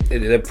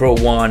 the Pro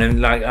One,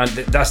 and like, and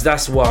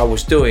that's what I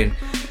was doing.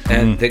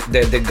 And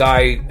the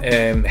guy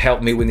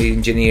helped me with the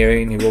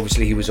engineering.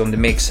 He was on the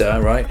mixer,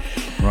 right.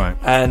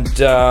 And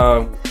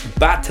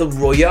Battle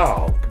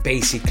Royale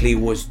basically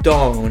was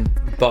done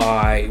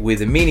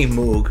with a mini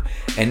Moog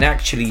and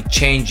actually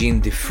changing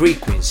the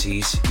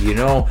frequencies, you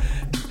know,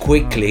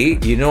 quickly,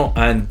 you know,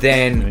 and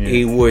then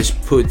it was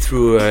put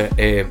through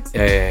a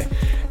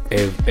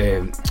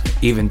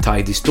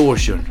eventide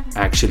distortion.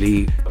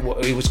 Actually,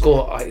 it was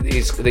called,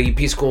 the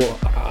EP is called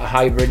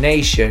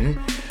Hibernation.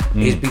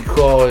 Is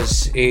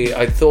because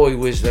I thought it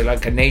was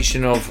like a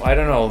nation of, I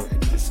don't know,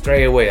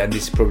 straight away, and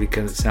this probably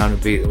can sound a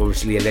bit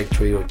obviously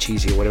electric or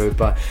cheesy or whatever,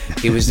 but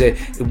it was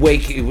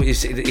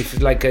if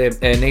like a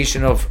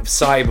nation of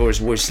cyborgs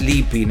were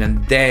sleeping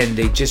and then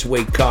they just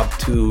wake up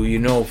to, you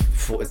know,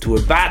 to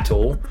a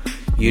battle,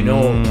 you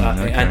know,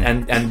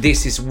 and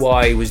this is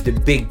why it was the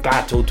big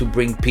battle to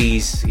bring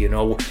peace, you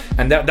know,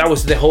 and that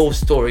was the whole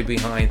story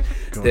behind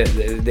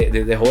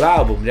the whole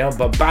album, you know.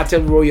 But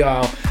Battle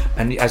Royale,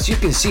 and as you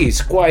can see,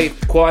 it's quite.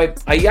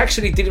 I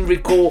actually didn't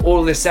record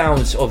all the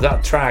sounds of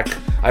that track.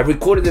 I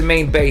recorded the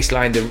main bass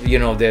line,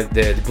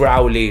 the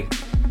growly,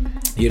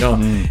 you know,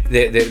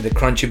 the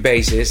crunchy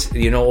basses,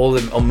 you know, all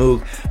the on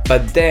Moog.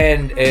 But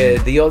then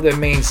the other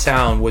main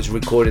sound was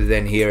recorded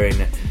then here in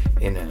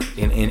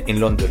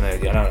London.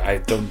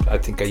 I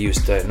think I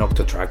used an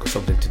Octatrack or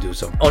something to do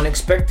so.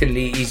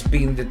 Unexpectedly, it's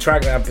been the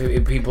track that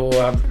people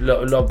have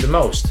loved the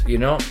most, you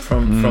know,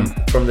 from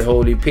the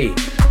whole EP.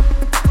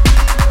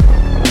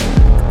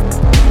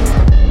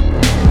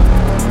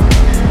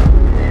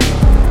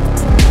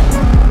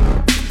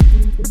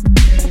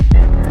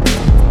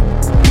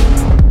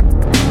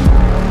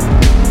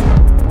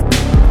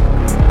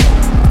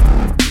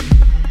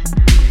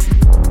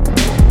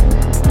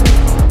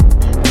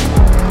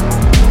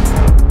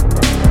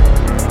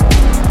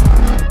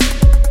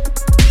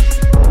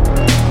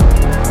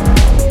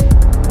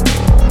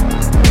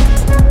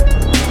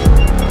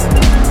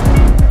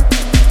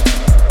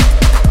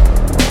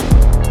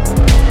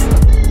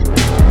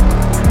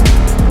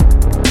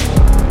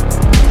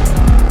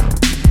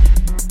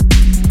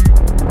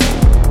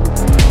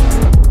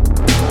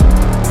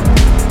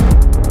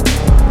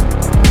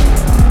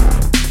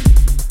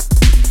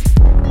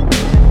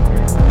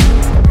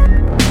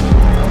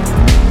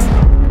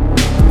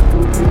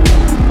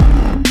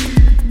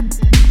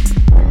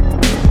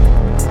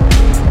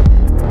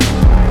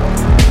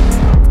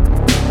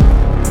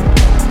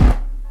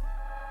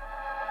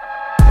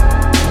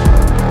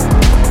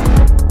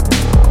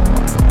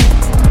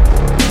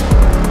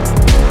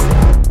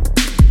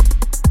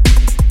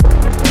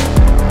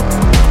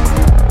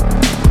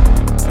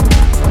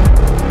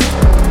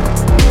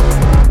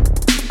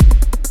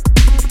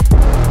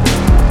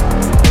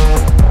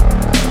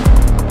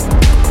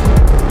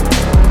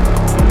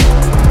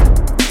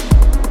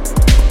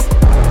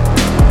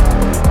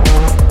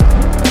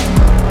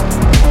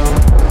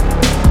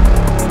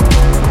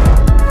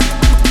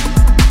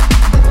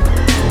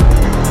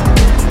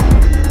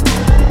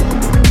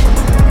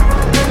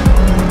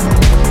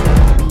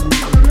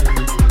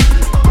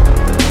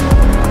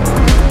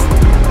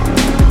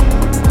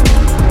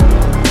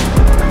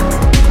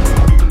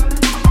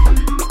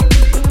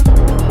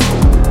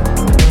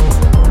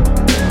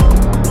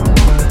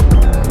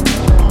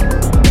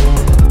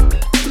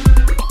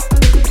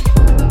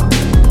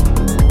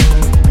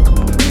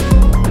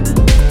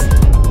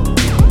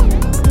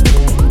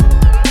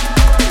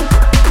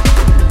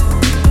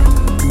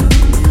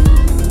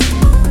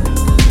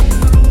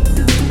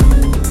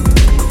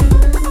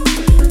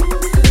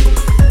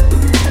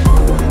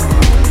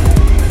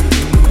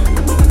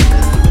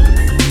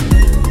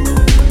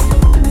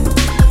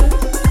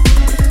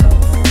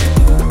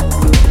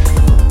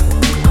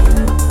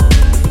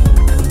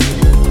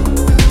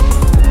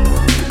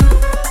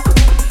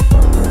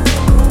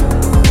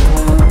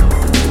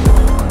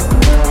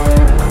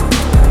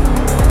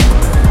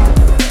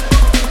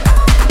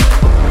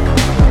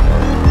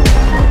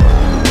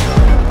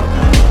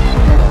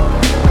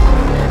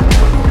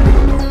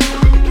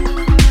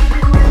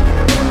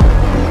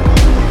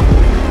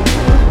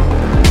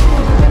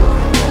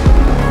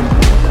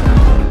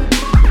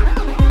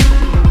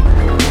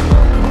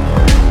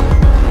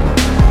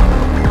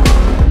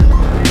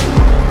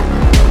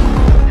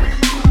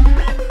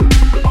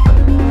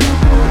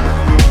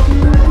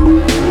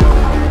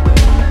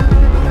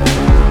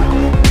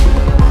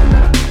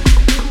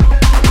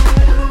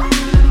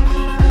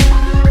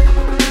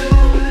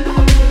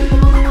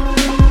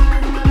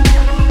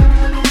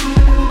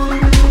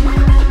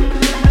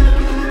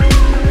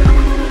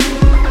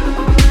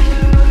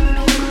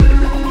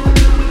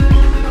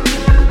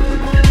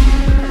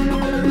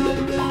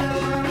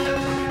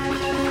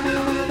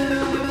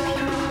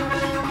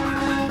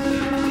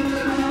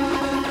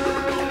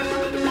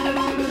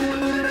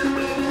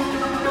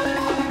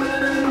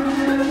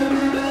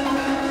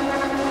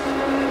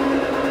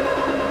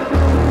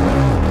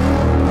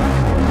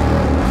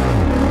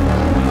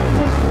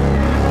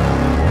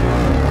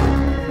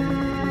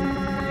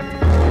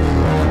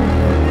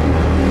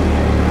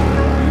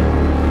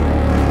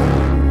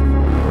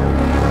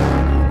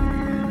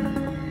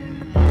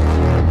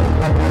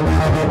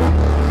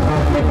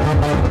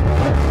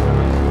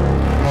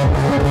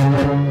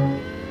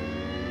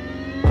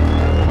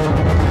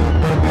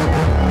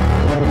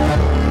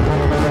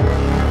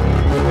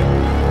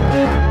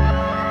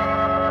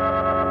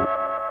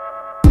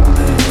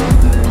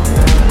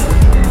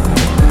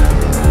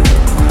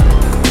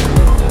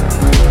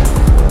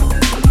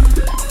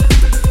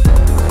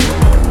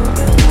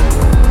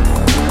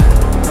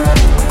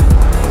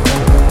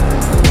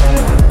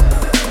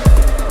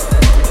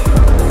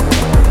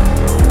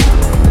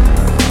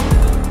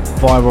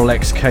 Viral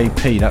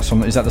XKP. That's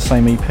on. Is that the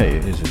same EP?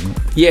 Is it?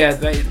 Yeah,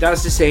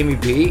 that's the same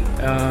EP.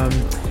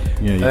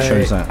 Yeah, you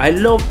chose that. I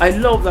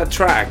love that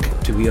track.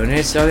 To be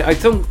honest, I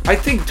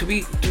think to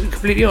be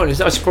completely honest,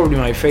 that's probably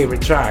my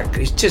favorite track.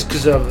 It's just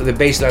because of the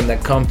bass line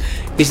that comes.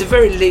 It's a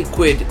very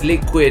liquid,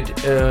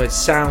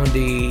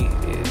 soundy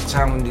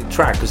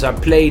track. Because I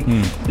played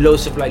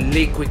loads of like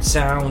liquid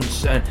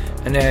sounds, and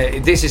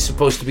this is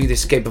supposed to be the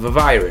escape of a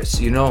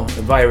virus. You know,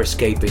 a virus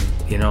escaping.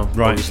 You know,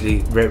 right.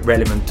 Obviously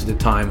relevant to the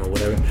time or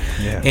whatever.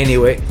 Yeah.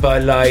 Anyway,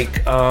 but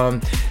like.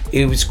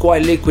 It was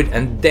quite liquid,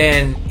 and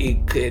then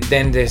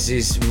there's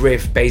this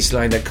riff bass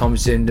line that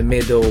comes in the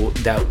middle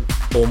that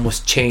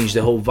almost changed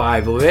the whole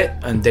vibe of it,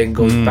 and then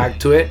goes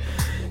back to it.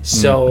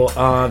 So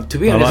to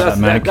be honest, I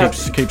like that, man.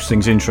 It keeps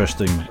things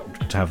interesting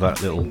to have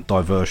that little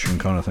diversion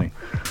kind of thing.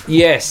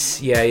 Yes,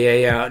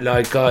 yeah.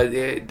 Like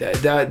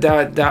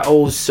that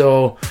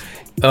also.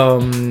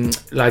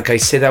 Like I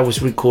said, that was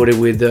recorded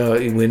with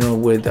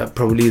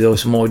probably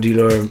those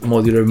modular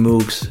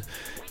Moogs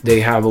they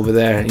have over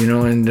there, you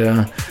know, and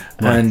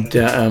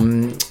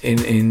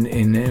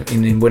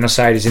in Buenos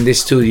Aires in this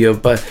studio.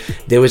 But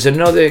there was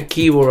another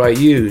keyboard I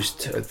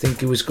used. I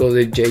think it was called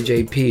the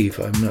JJP. If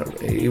I'm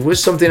not, it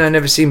was something I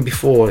never seen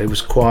before. It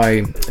was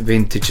quite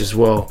vintage as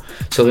well.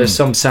 So there's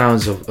some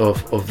sounds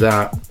of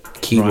that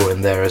keyboard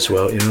in there as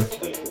well, you know.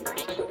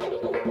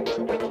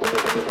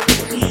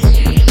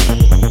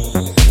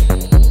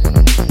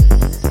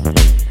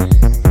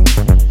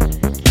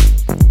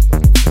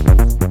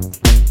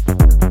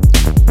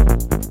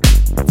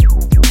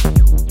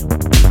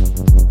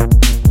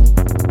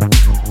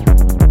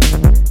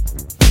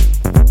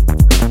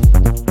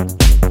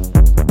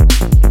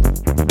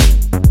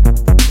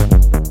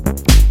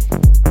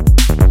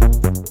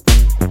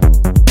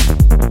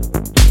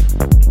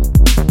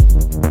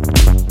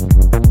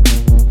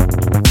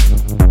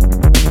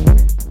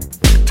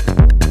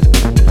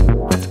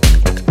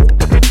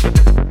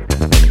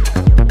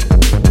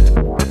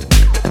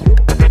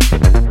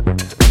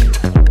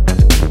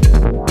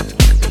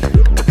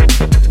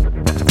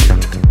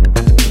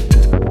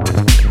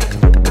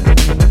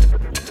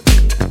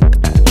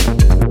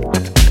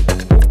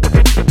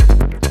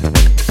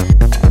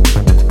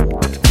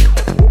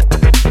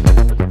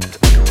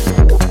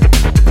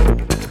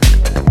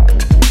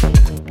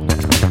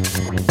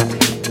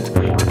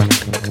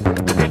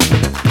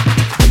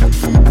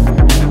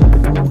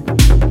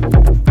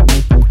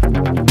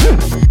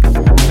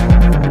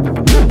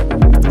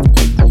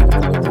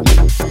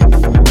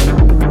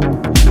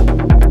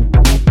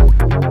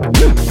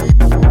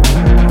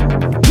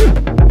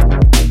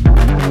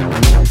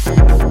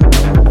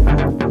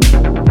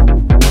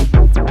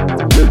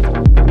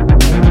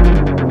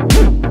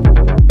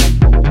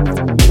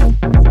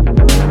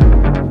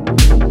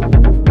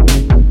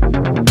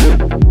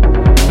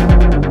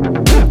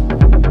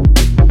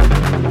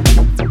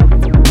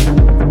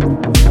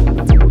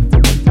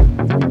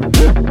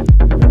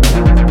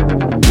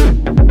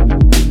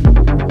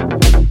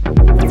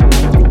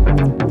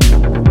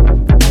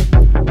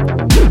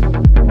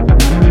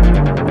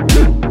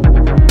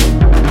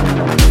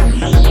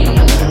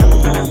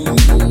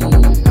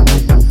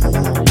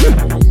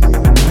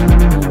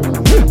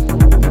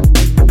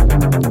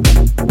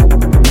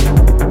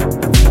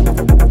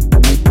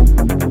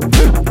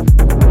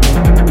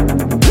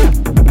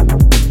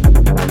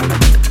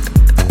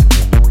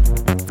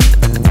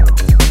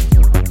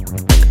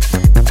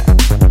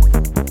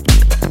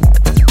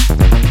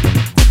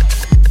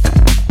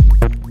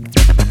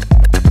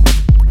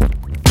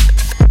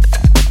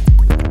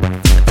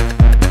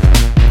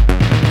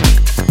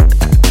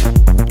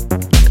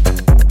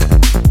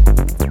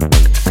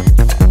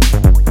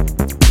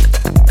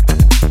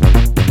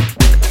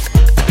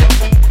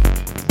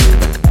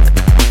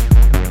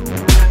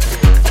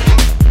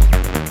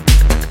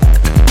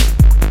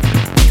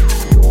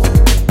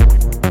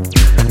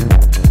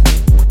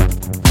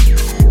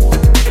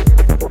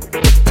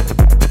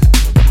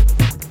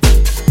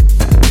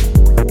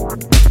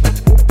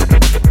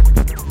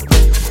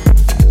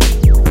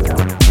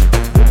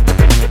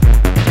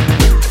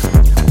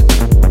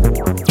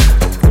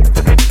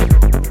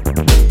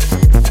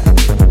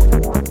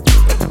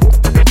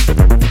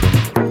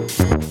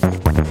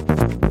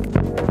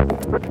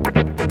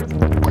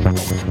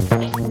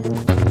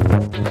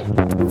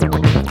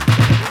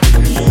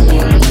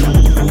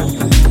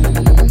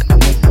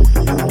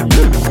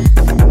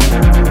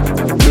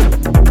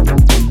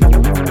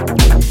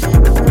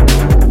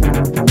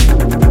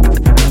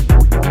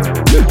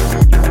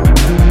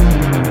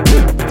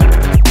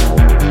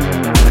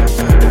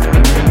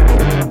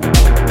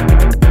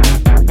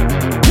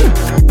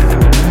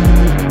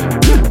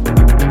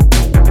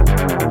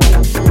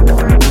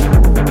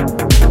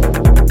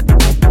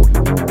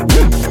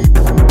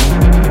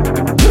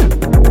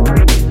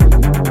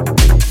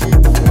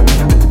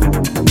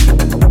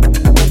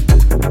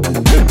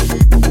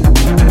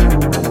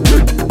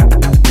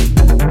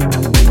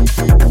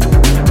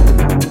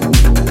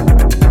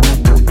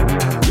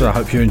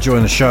 If you're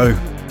enjoying the show,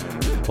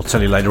 I'll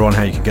tell you later on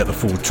how you can get the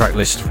full track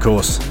list, of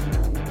course.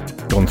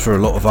 gone through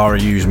a lot of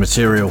ARA-U's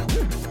material,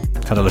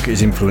 had a look at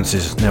his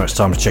influences. Now it's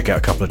time to check out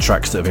a couple of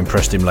tracks that have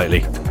impressed him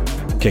lately.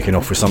 Kicking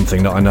off with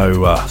something that I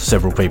know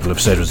several people have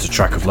said was the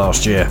track of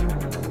last year,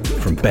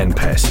 from Ben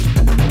Pest.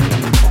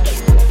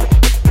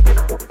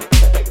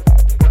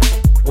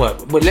 Well,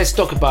 let's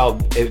talk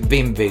about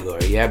Vim Vigor,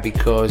 yeah,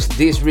 because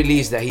this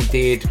release that he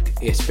did,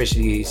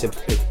 especially it's a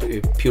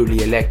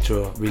purely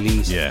electro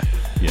release. Yeah.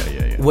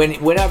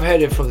 When I've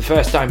heard it for the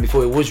first time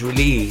before it was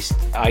released,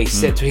 I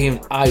said to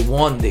him, "I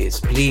want this,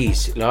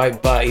 please,"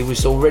 like, but it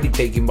was already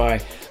taken by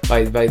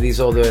this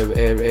other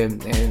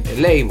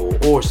label,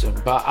 Awesome.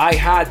 But I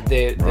had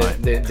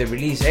the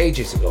release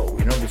ages ago,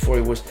 you know, before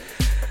it was,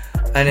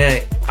 and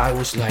I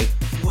was like,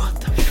 "What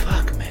the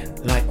fuck, man?"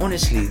 Like,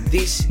 honestly,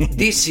 this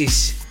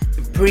is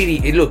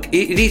pretty. Look,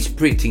 it is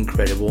pretty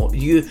incredible.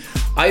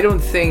 I don't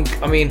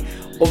think. I mean,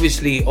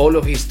 obviously, all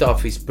of his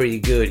stuff is pretty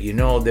good. You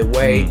know, the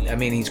way. I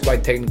mean, he's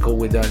quite technical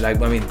with the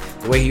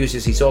the way he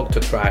uses his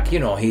octo track. You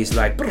know, he's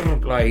like,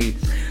 you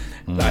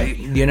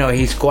know,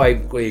 he's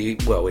quite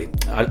well.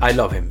 I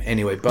love him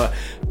anyway. But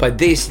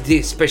this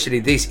especially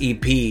this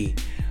EP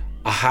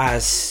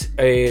has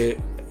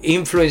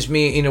influenced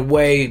me in a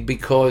way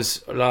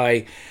because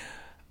like.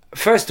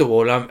 First of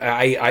all,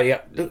 I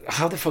look,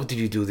 how the fuck did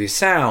you do this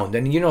sound?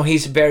 And you know,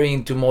 he's very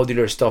into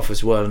modular stuff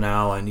as well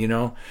now, and you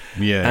know,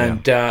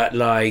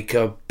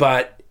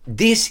 but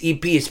this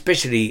EP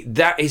especially,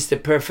 that is the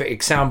perfect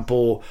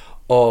example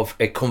of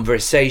a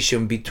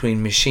conversation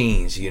between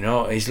machines. You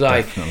know, it's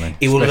like definitely.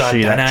 It will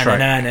especially like that track.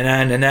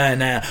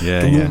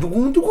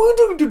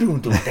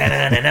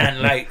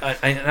 Like,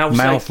 and I was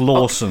Mouth like,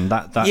 Lawson.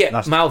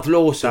 That's Mouth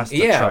Lawson. That's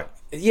the track.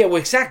 Yeah. Well,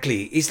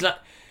 exactly. It's like.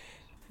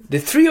 The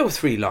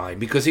 303 line,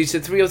 because it's a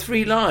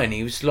 303 line,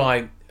 he was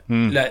like,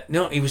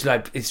 he was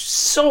like, it's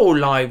so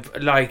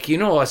like, you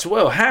know, as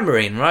well,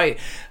 hammering, right?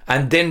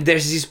 And then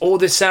there's this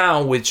other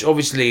sound, which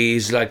obviously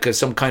is like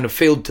some kind of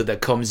filter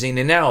that comes in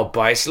and out,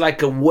 but it's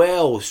like a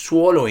whale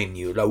swallowing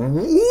you, like,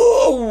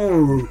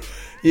 whoa!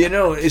 You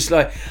know, it's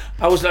like,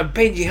 I was like,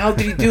 Benji, how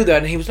did you do that?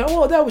 And he was like,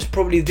 oh, that was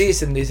probably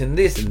this and this and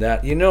this and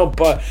that, you know.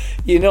 But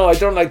you know, I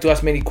don't like to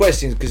ask many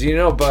questions because you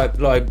know, I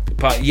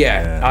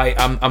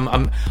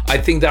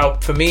think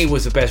that for me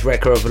was the best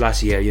record of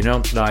last year. You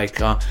know,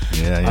 like I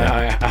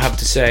have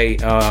to say,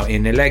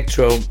 in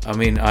electro, I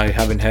mean, I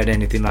haven't heard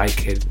anything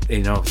like it,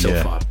 you know,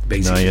 so far.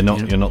 Basically, no,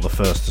 you're not the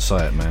first to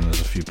say it, man.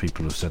 There's a few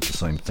people who've said the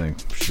same thing,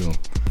 for sure.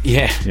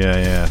 Yeah.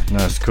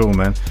 No, it's cool,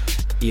 man.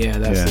 Yeah,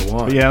 that's the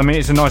one. But yeah, I mean,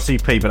 it's a nice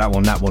EP, but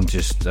that one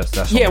just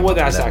that's yeah. Well,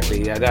 that's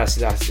actually that's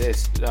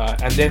it.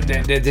 And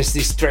then there's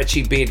this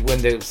stretchy bit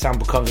when the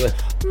sample comes.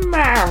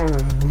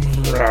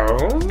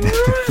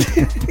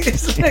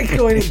 It's like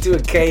going into a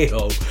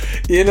K-hole,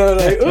 you know.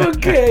 Like,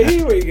 okay,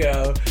 here we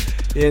go.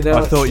 You know.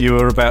 I thought you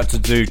were about to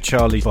do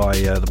Charlie by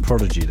the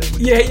Prodigy then.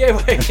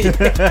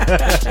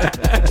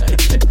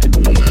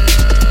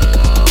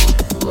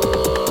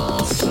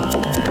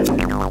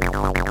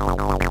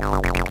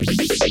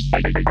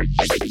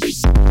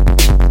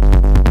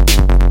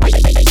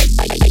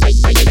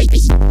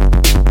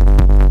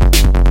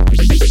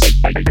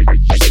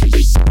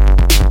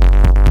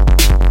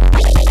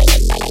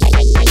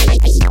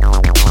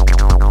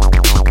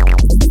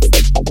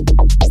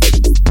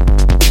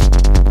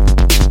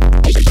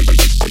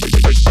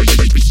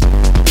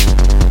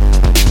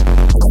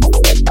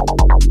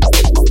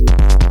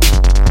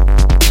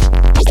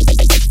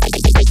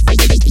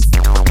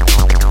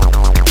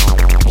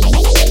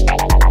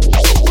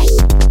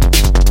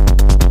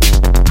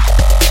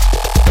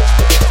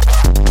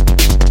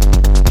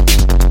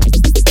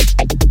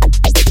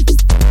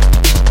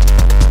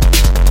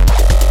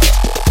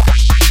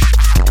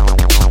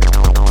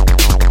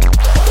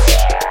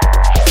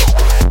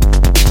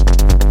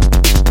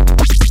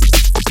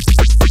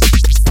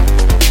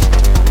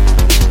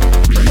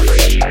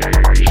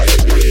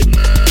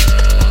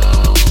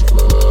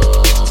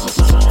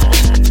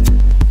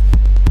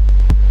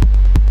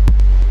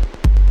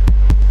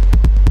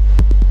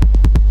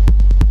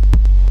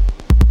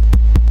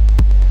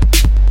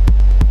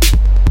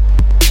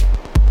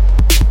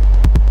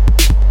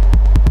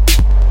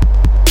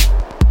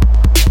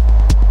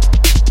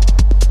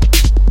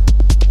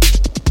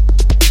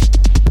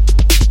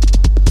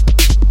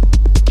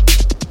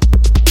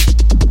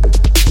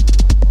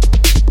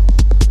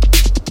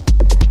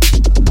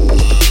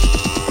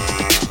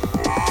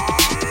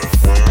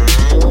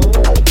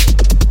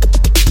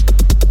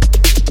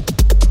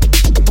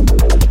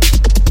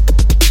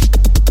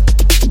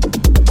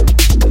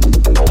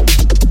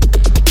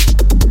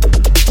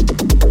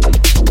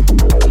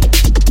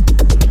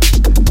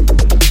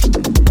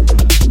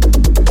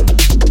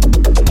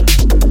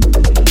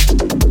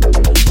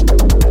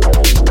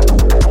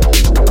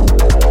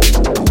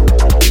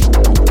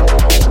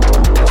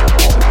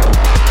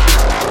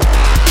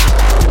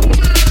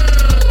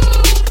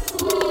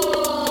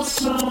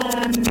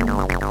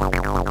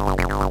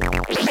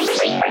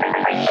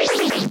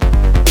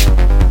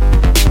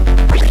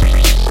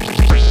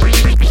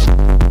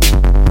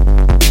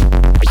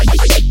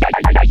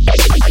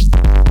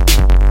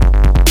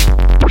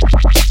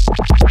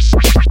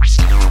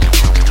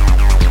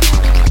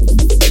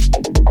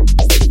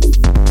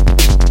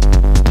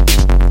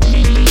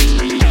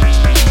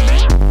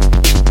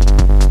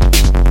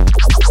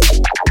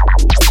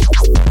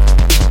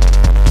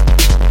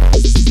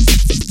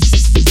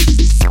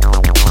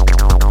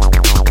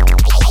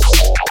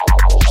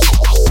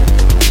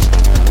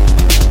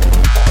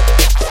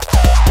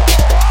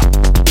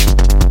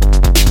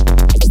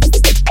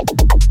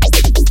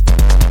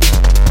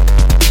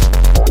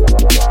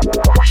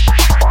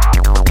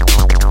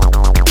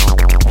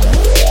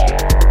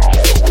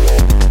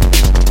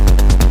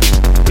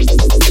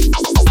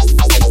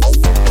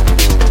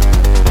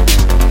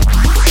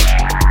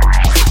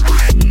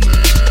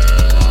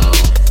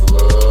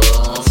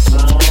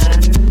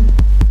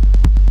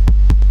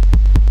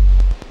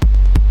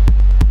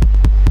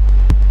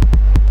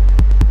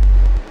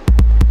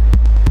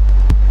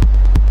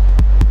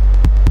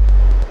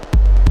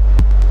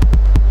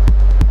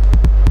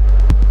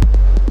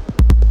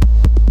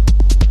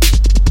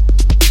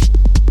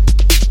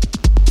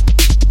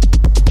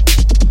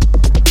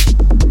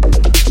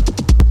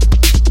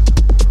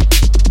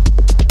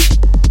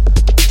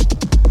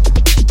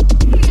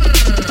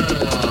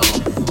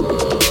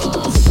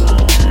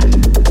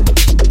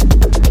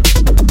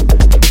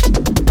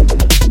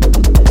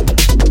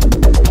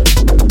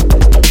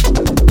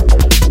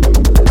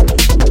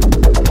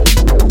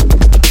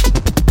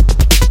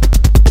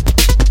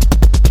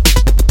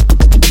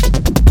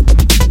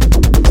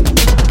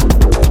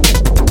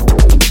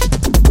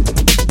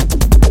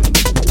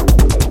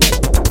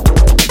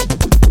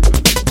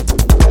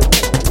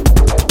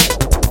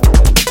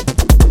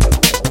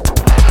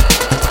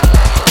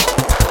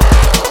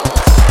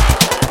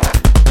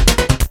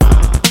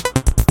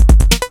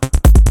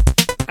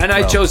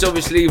 and I chose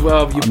obviously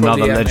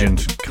another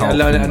legend,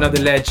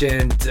 another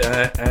legend,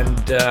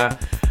 and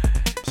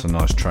it's a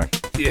nice track.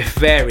 Yeah,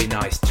 very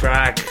nice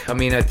track. I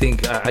mean, I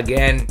think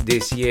again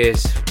this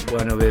year's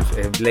one of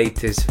his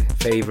latest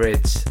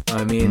favorites.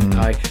 I mean,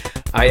 I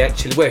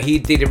actually he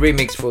did a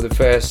remix for the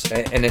first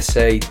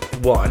NSA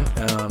one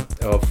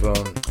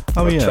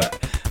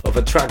of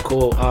a track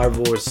called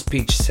Arvor's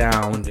Speech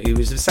Sound. It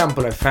was a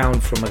sample I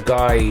found from a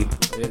guy,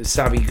 I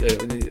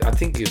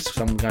think it's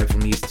some guy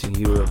from Eastern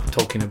Europe,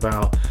 talking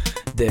about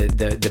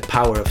the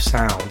power of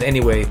sound.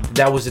 Anyway,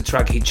 that was the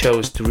track he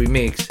chose to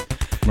remix.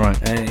 Right,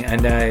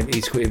 and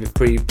it's a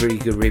pretty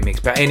good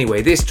remix. But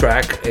anyway, this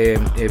track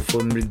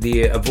from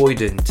the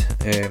Avoidant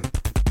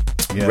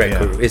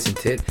record,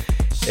 isn't it?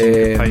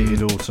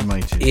 Syncopated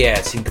Automated. Yeah,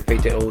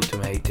 Syncopated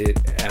Automated.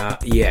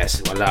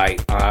 Yes, well, I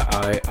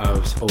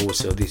was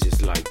also, this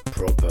is like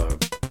proper,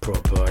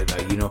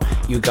 like,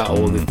 you got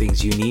all the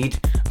things you need.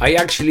 I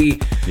actually,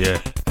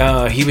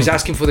 he was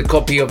asking for the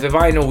copy of the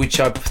vinyl, which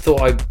I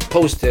thought I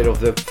posted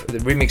of the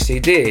remix he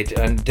did,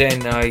 and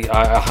then I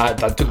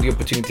took the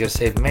opportunity to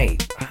say,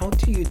 mate, how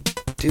do you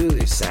do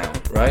this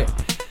sound, right?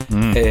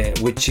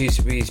 Which is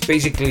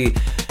basically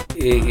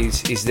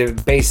is the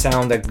bass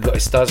sound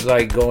that starts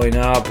like going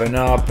up and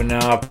up and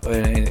up,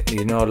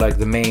 like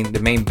the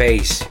main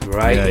bass,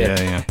 right?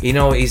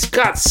 Yeah. He's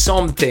got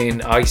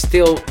something.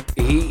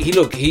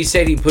 He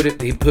said he put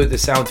the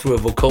sound through a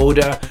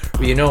vocoder.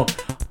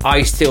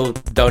 I still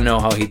don't know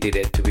how he did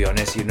it, to be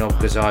honest,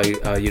 because I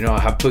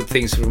have put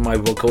things through my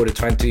vocoder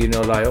trying to,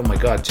 like, oh my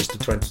God, just to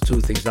try to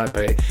do things like,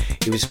 but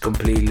it was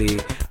completely,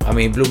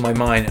 blew my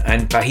mind.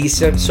 But he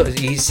said, so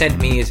he sent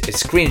me a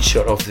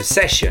screenshot of the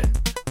session.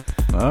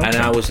 Okay. And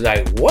I was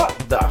like, what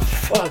the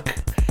fuck?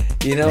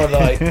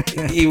 Like,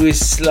 it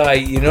was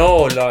like,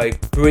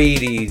 like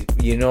pretty,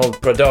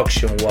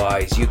 production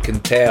wise, you can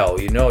tell,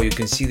 you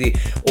can see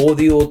all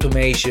the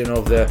automation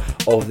of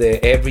the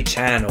every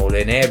channel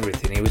and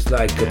everything. It was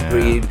like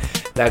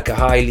a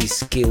highly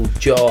skilled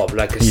job,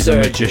 like he's a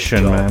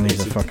magician, job. Man.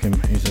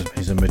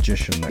 He's a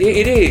magician.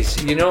 It is,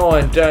 and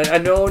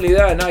not only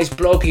that, nice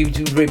blog. He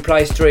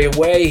replied straight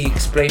away. He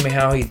explained me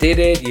how he did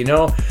it, and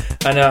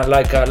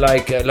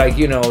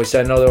it's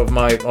another of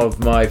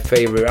my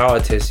favorite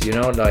artists,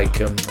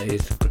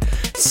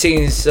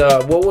 since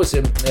what was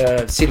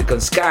it, Silicon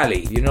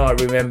Scally. I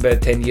remember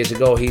 10 years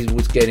ago he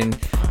was getting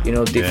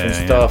different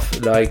stuff.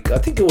 Like, I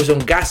think it was on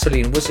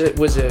Gasoline. Was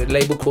a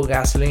label called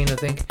Gasoline, I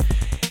think.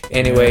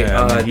 Anyway,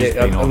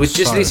 I was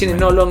just listening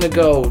not long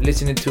ago,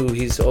 listening to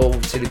his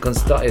old Silicon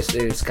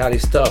Scally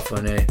stuff,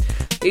 and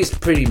it's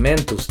pretty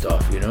mental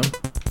stuff,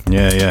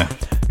 Yeah,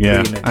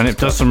 and it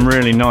does some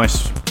really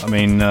nice.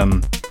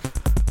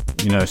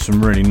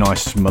 Some really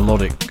nice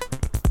melodic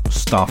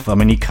stuff.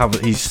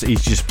 He's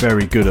just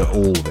very good at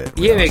all of it.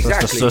 Yeah,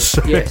 exactly.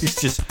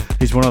 Yes.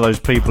 He's one of those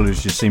people who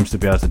just seems to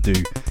be able to do,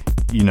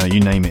 you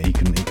name it, he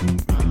can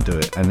do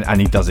it, and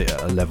he does it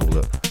at a level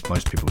that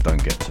most people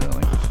don't get to, I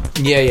think.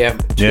 Yeah.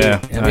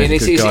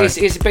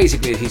 It's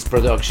basically his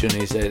production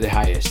is the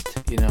highest,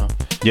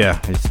 Yeah,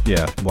 it's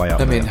way up.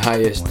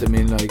 Highest.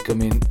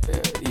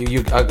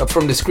 You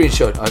from the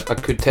screenshot, I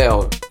could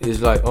tell.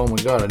 It's like, oh my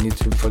God, I need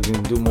to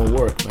fucking do more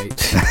work, mate.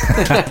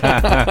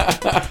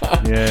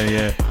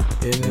 Yeah.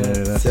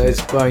 So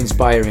it's quite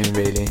inspiring,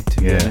 really.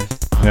 To be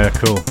honest. Yeah,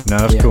 cool. No,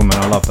 that's cool, man.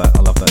 I love that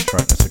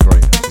track. That's a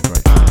great track.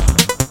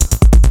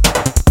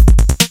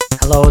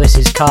 Hello, this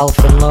is Carl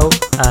Finlow,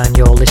 and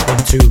you're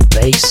listening to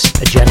Bass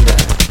Agenda.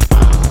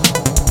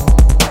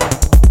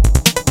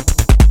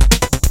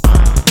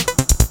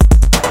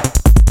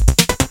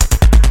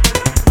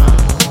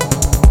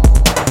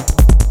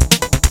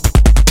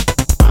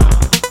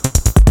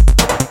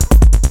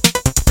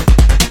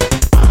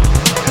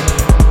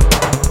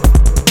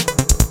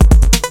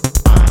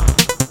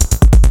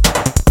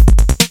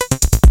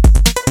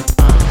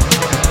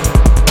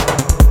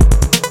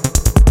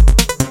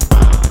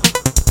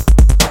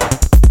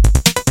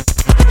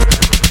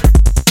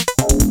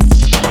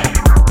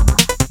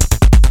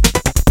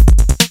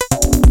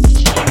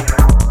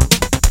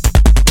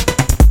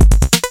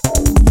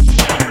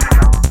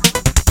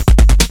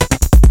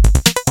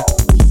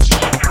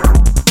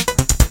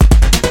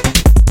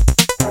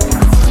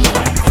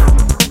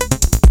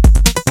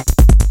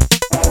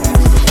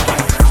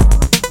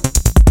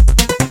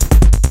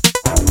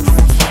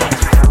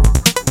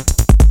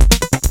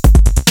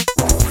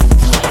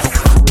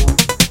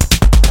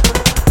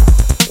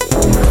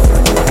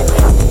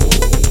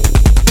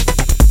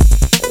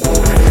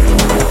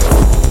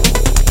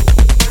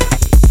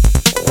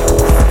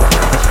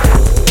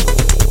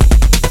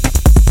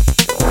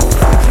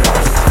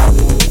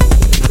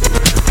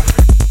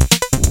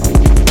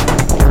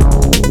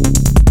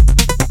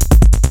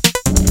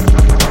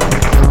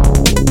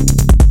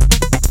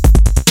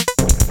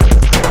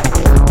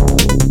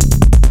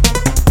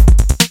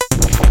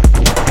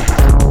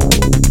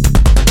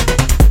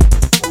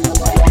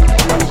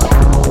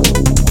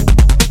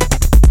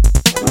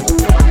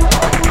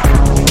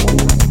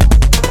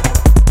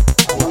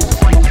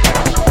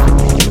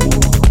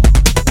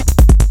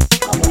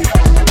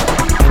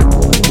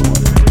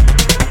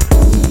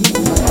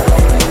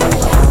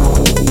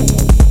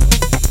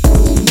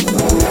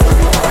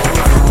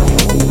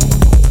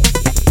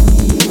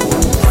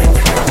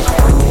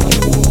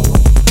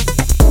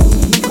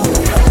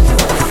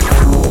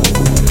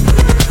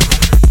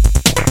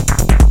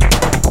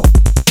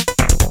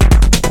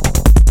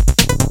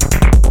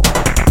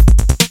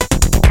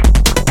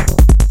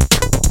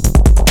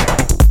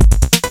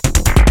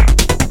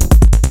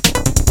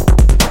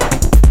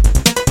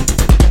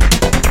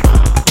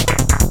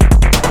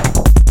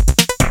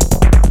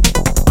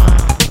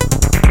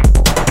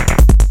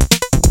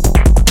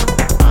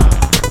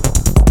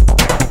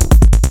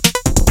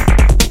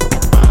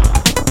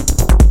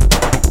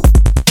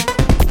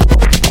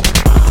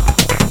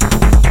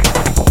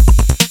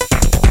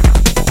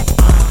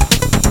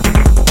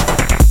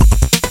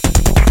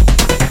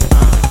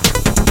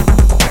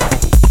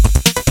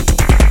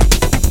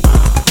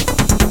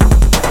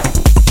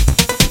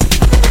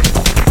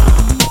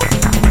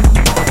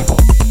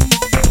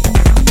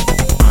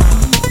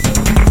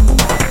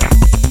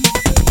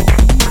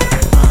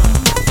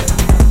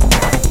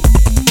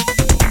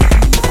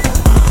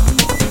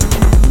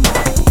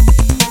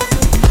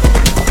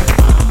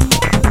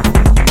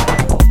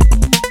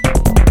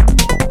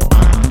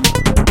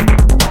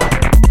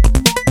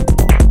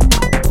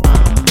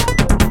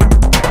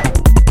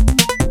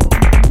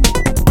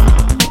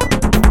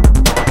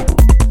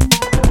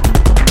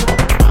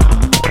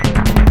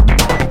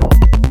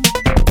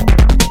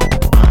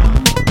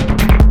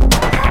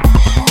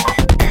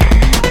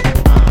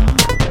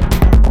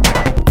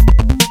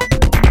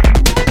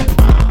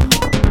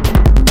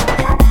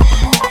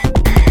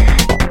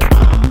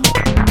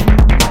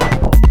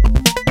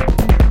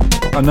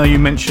 I know you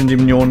mentioned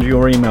in your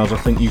emails, I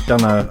think you've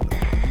got a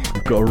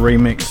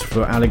remix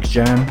for Alex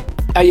Jan.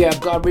 Yeah, I've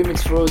got a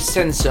remix for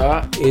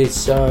Sensor.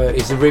 It's a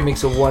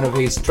remix of one of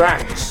his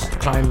tracks,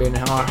 Climbing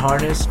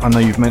Harness. I know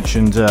you've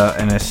mentioned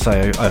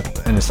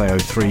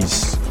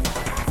NSA03's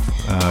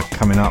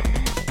coming up.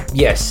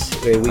 Yes,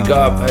 we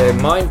got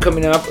mine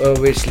coming up.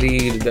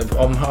 Obviously,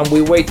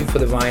 we're waiting for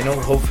the vinyl.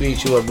 Hopefully, it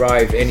should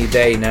arrive any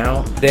day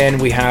now. Then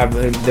we have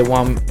the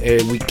one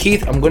with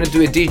Keith. I'm gonna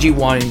do a DG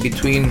one in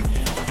between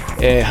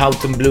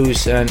Houghton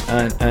Blues and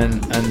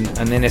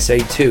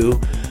NSA2.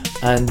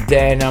 And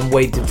then I'm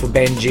waiting for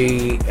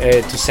Benji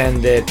to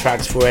send the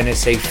tracks for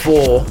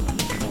NSA4.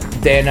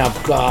 Then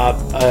I've got,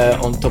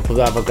 on top of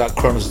that, I've got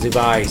Chronos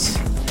Device.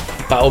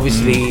 But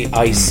obviously,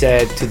 I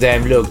said to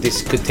them, look,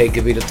 this could take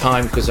a bit of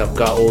time because I've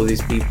got all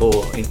these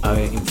people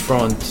in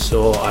front.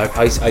 So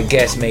I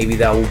guess maybe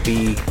that will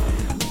be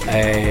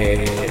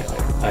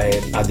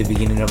at the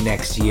beginning of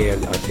next year,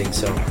 I think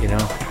so, you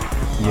know?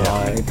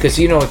 Yeah. Because,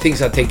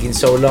 things are taking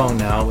so long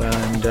now.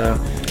 And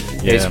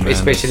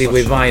especially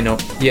with vinyl.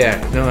 Yeah,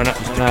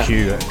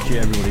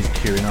 everybody's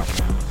queuing up.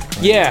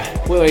 Yeah,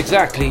 well,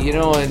 exactly.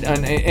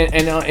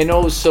 And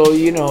also,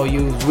 you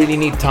really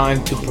need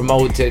time to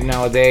promote it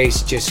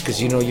nowadays. Just because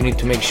you need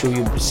to make sure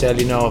you sell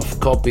enough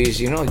copies.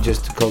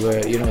 Just to cover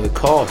the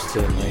cost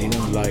and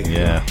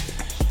Yeah.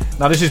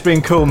 Now this has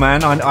been cool,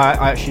 man.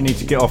 I actually need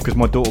to get off because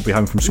my daughter will be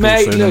home from school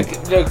soon.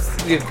 Look,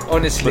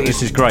 honestly. But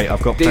this is great.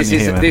 I've got plenty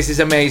here, man. This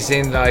is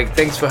amazing.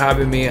 Thanks for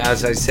having me.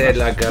 As I said,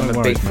 I'm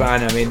a big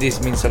fan. I mean,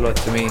 this means a lot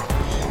to me.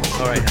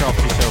 All right, look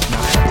after yourself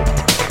now.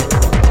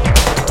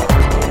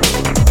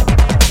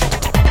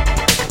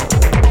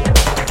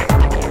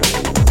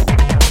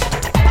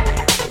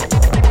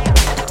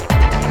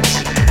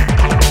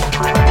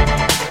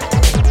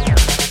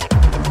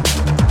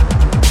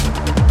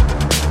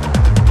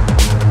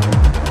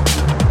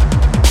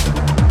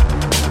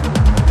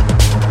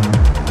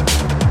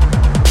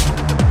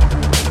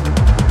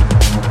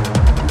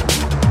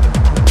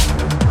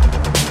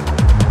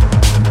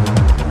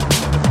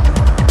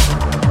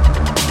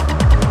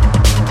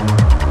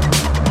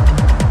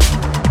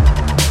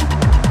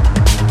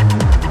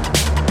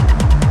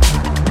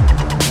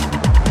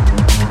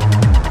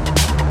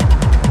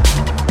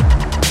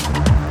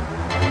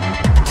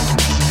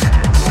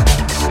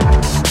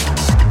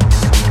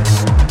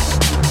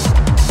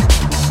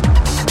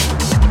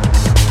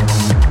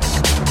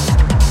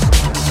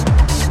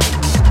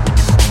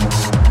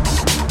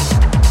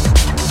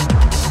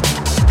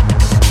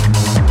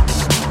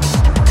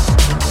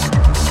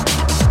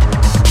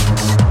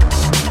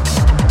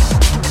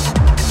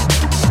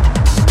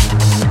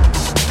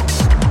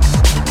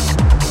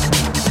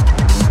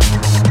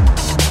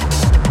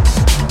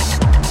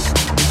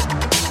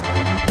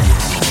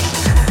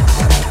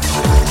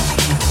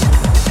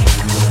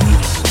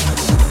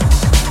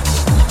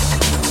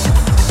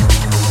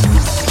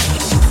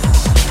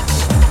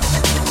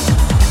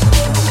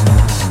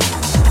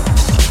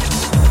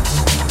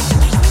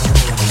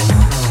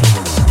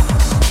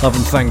 Love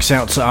and thanks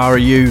out to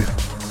ARA-U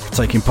for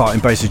taking part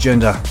in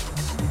BassAgenda.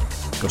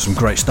 Got some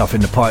great stuff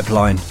in the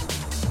pipeline,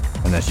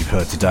 and as you've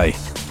heard today,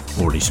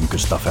 already some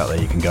good stuff out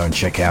there you can go and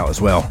check out as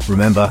well.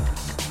 Remember,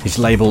 his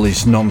label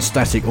is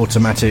Non-Static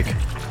Automatic.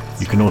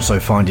 You can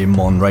also find him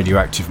on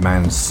Radioactive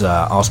Man's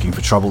Asking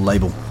for Trouble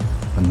label,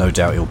 and no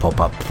doubt he'll pop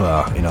up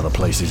in other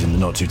places in the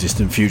not too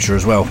distant future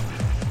as well.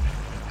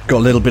 Got a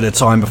little bit of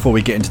time before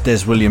we get into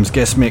Dez Williams'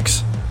 guest mix,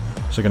 so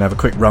we're going to have a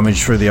quick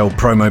rummage through the old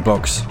promo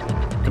box.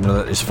 Going to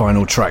let this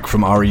final track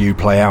from ARA-U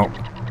play out,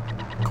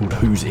 called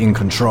Who's in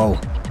Control.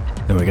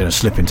 Then we're going to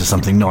slip into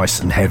something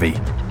nice and heavy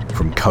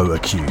from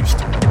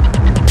Co-Accused.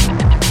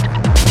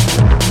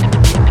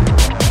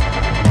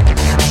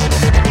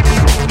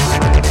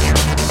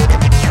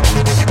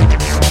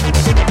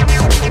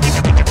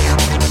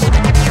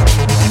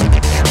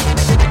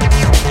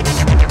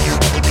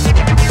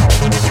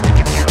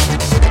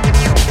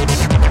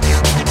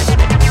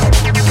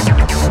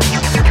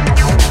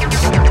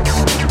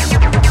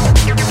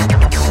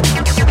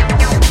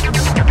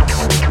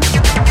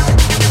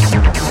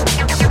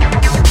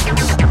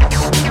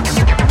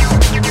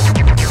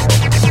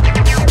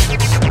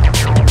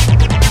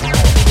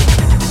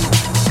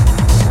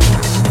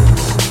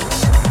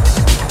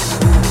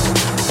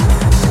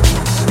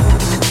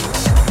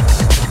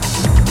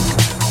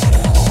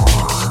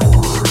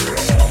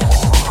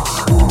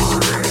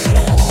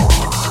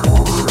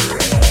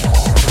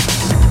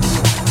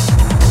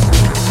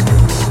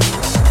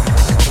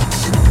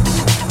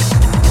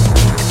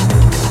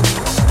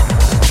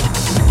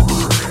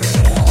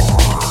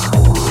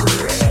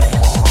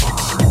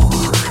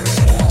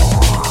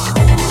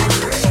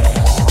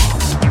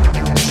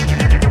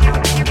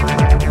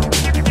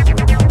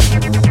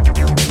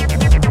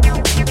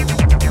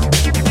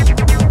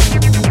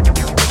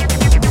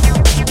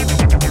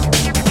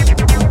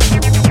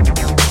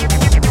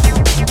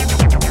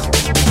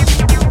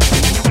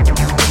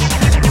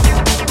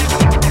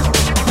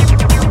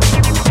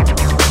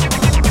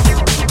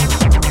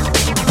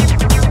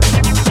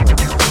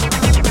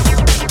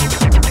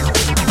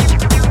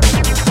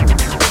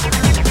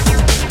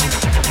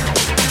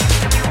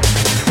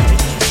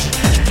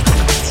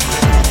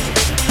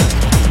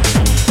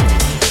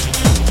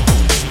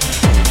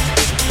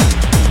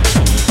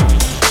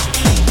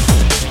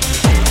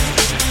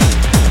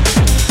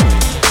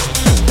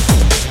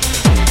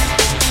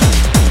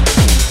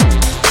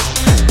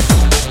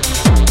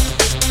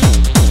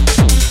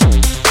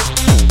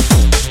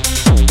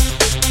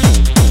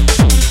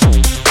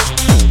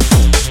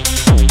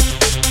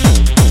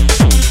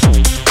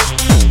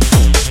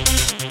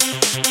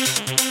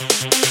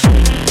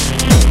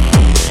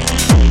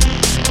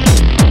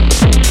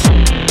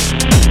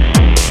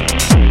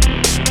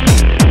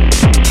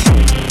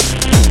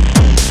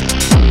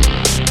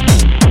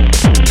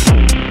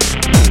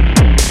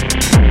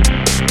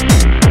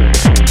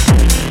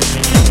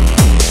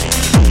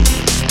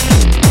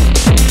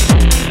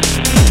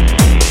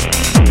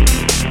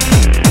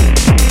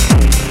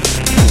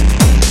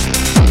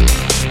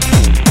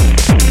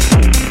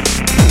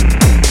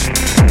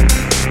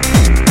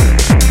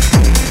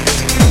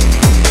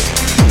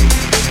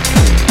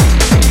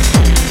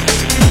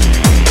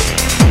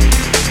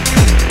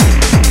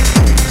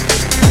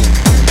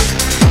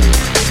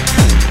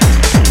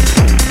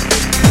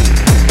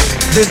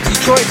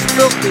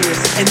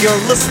 Filthiest, and you're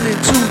listening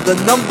to the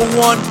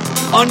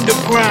 #1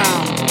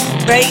 underground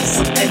Bass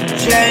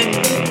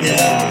Agenda.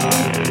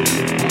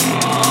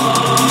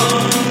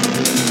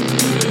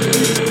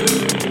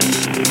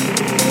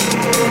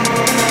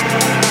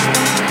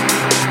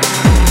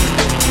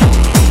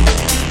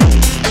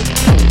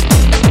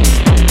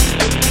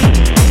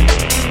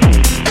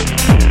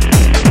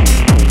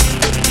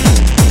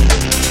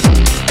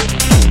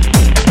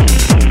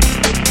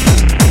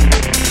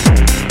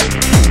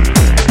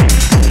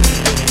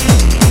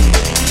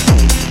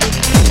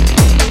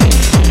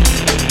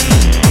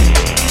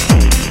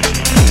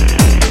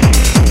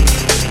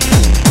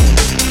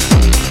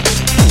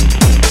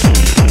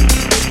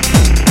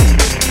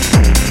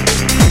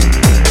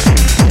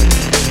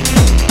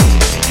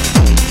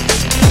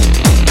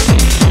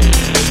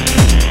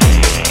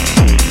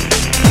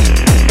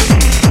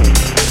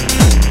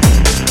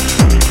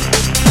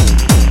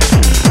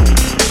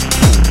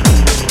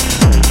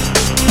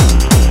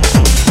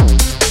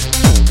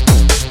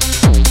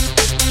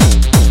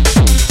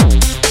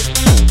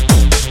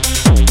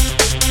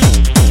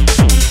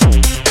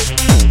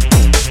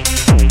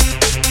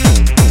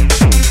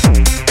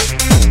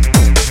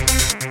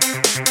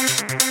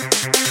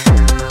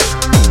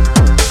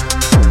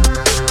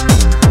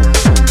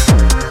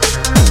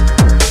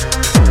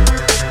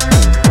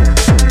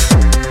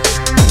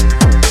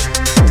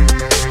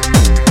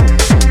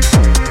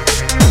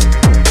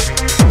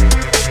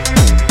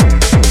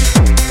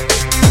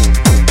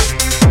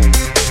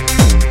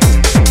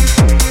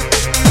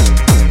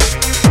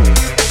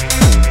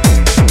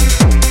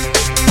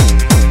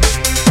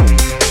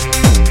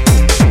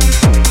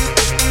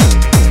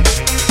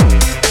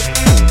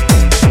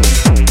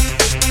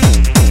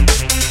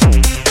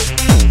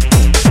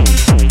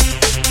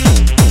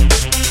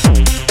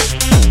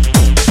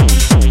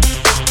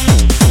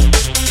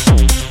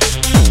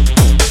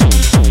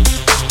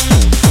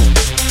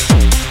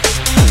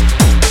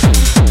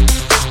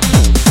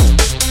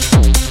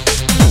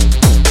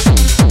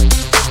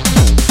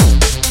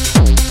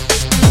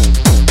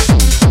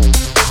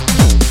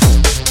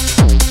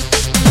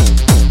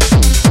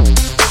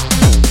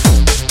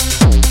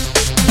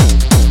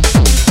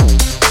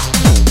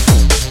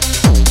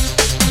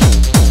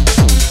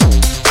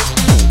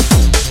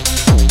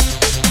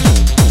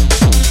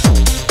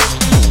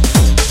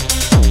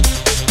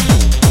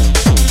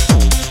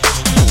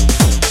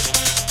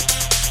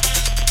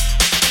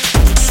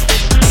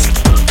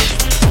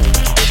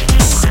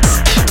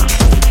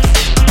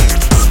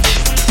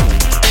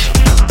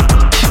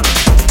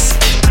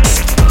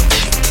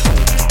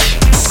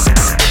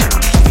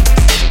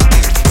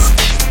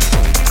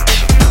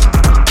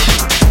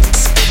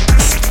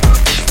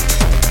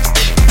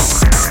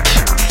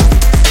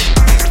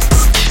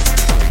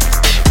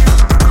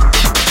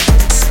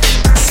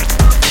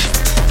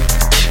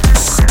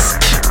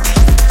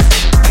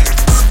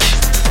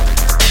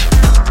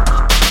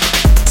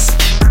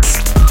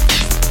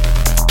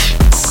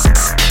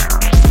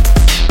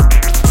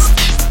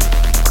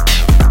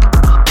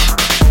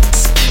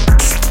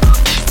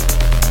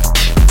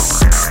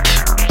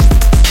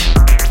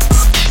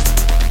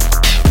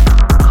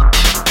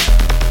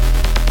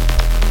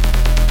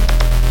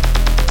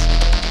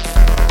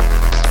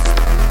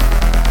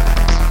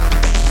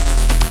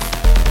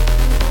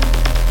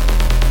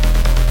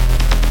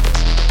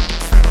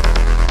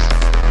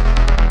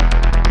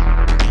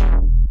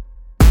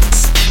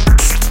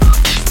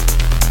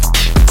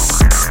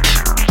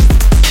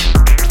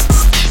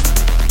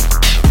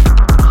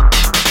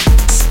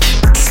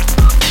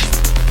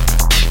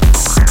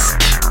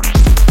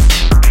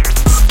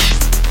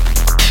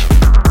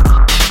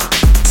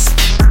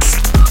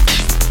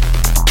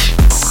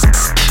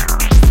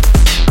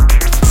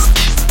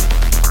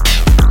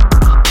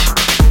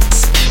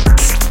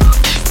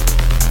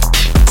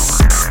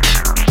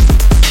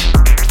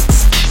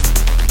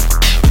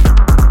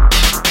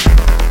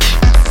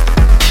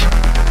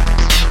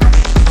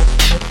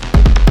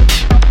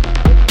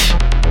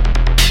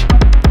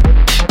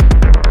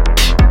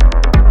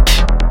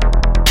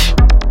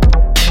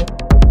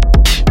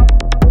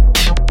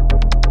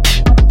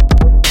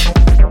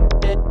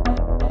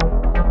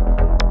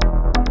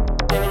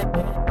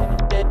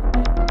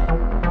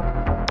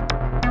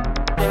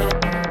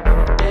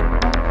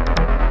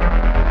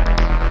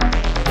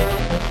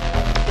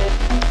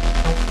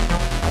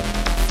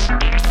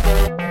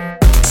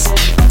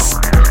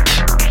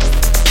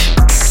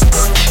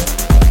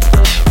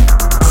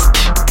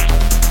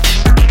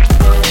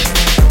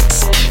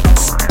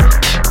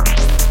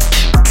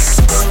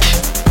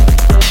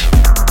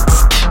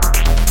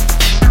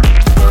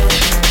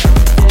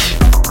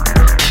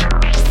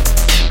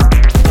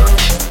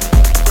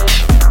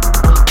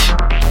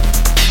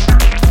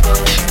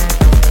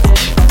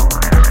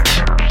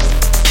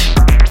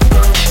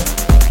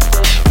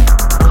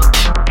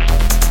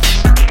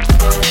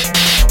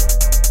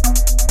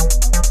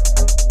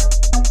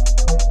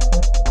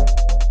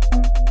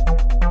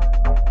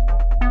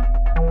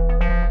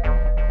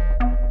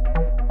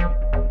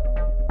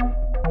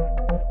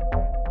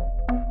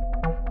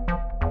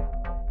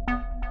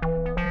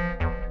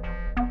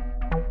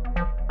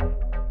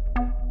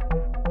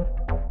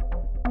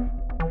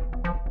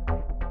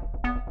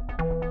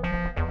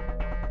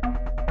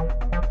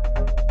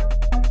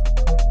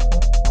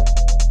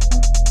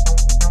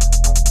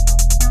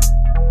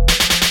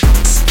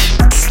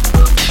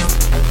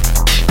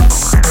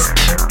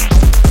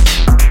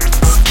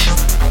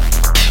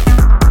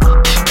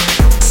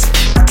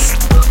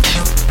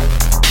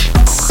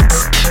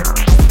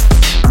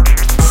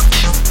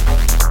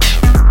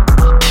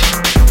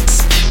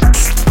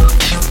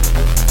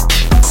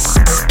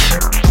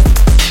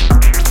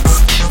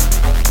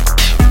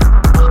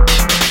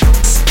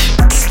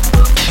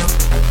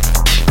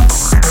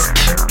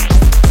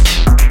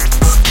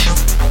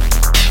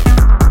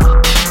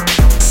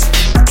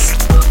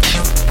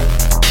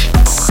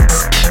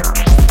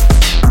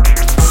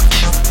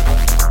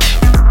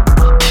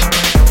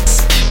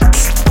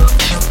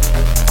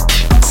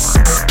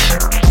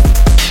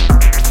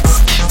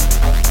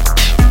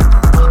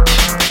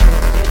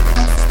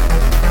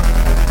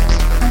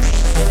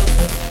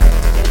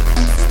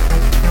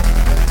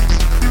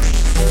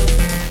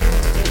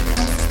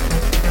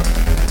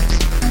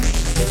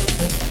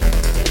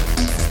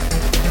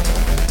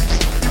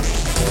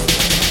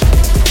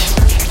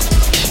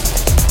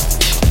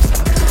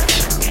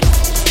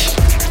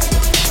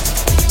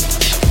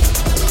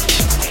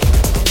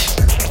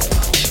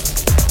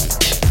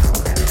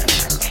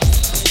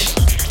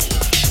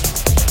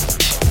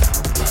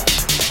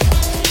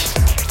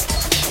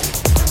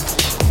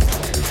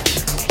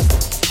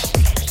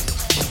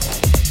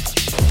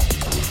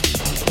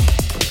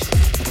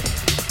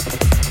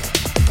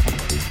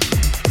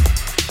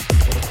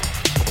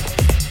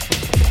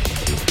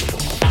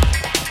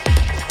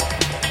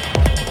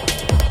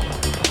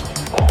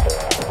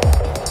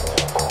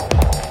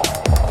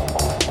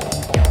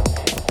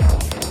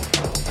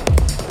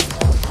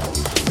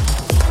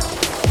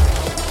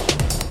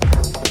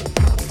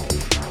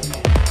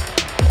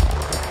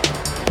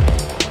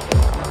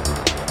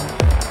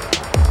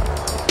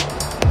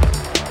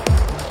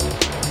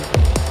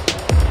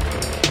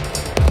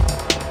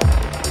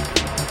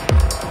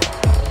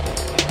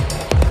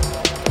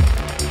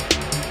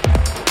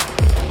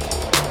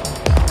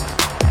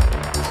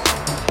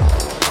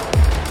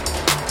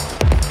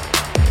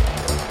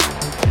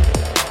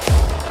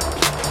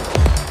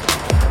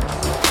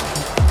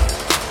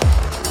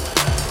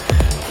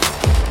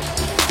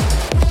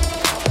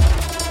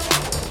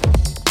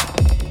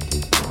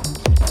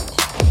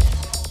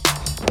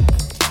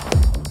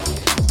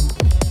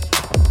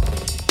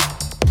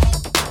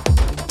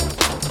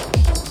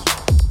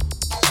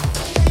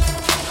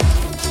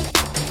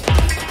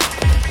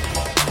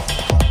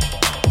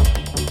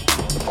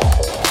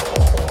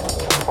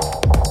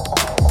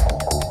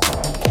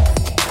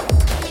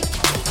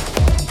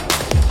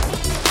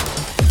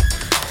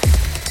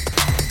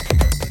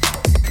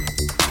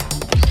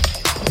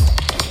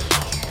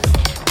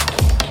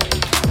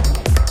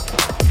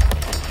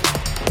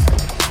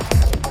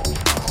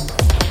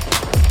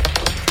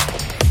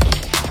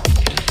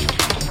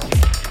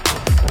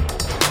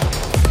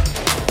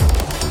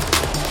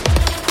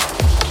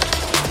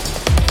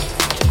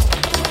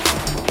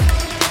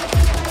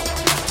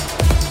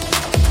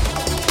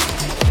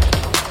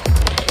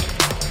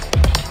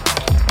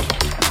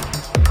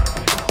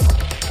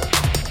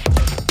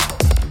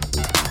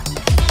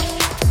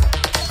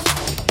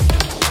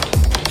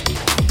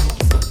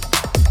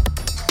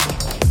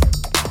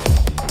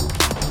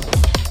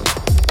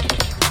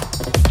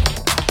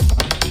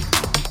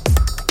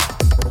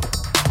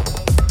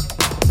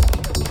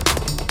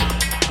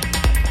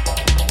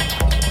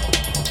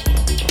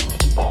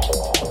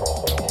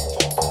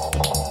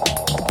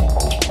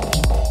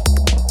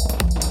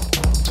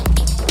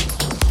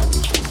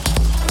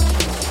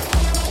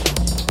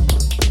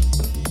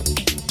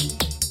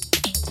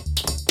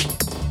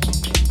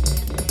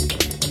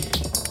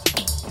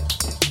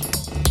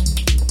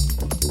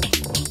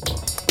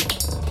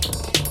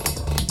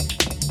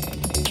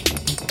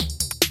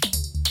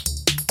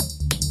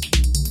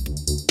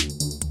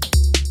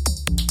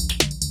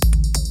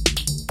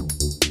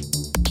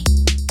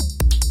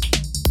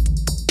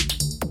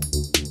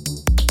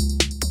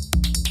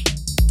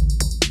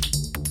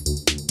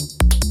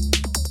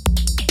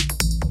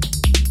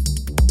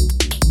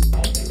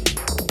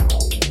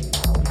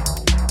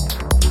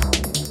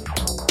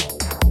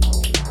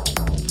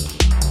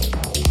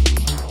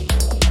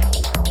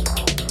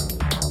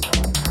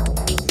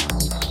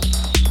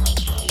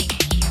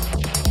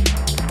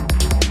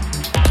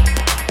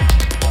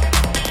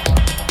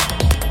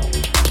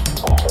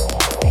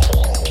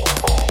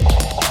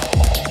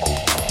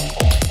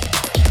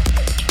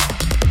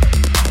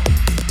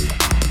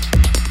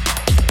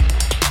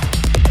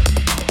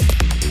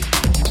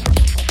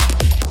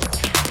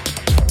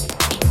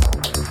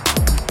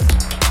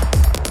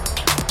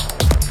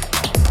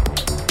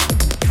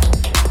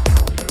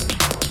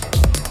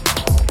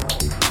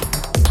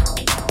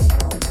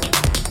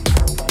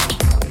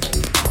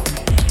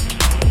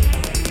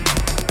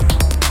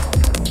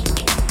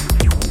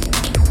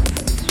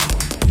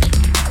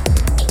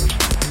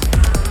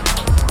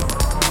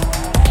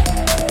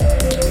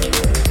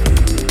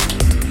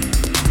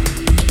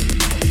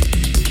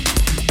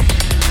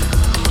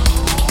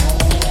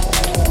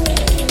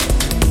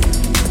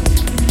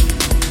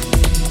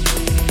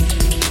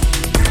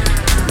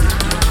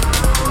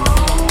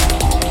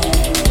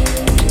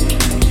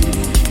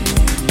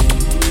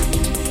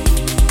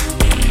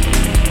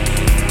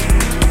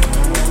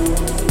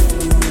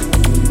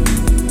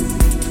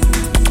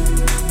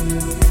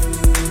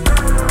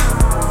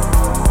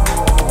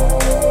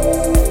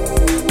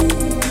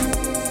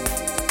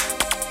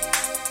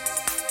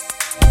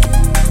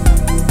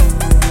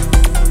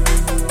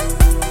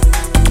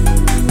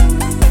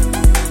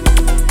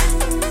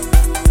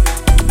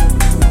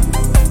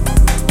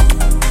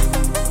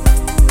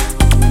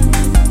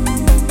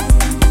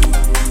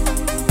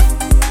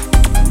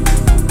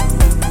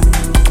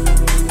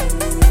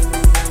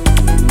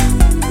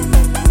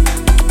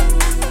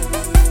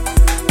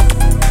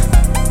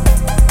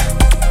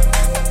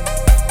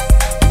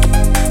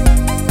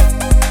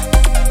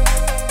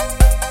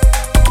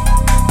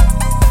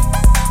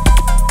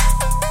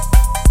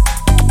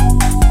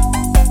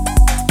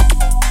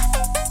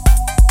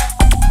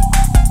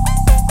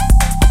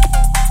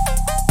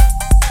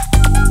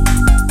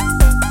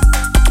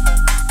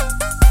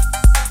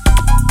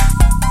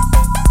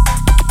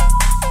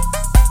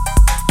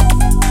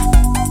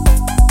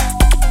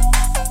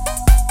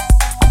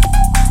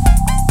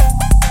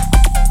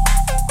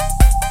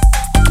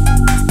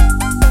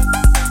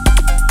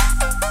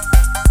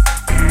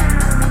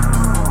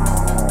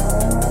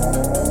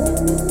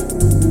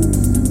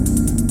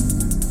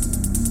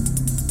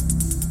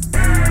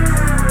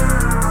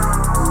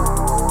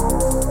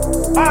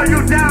 Are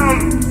you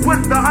down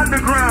with the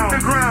underground? The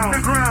ground,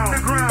 the ground,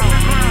 the ground.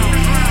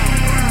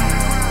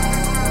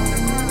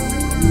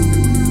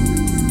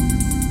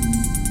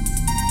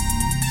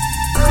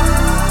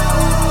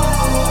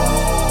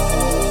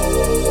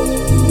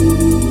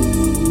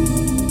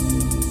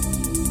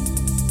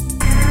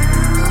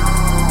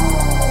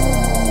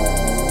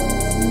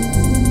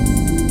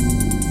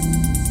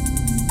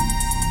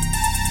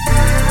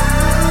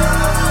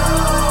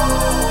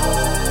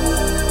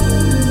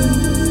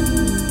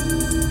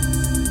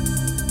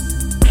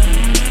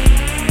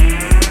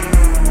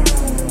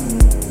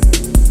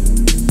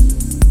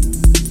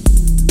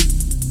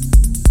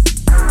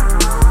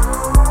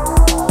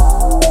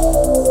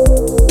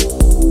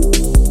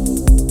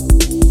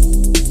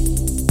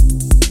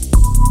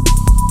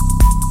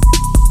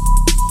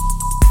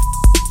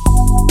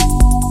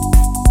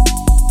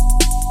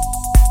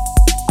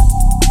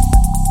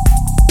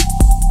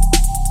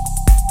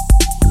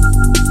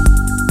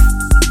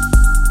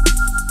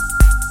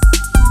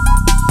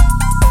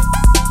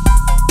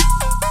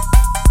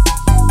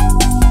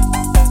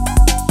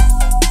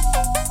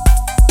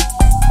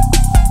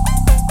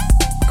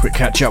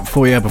 Catch up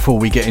for you before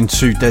we get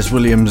into Dez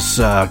Williams'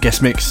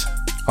 guest mix.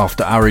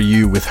 After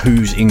ARA-U with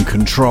Who's in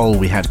Control,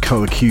 we had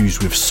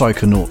Co-Accused with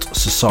Psychonaut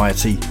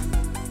Society.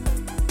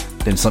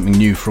 Then something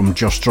new from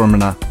Josh Drummer,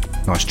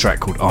 nice track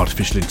called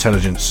Artificial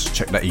Intelligence.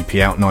 Check that EP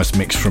out, nice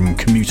mix from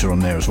Commuter on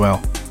there as well.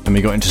 Then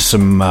we got into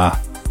some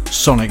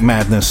sonic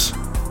madness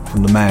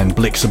from the man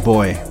Blixer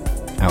Boy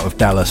out of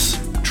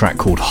Dallas. A track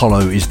called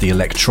Hollow is the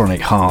Electronic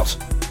Heart.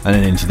 And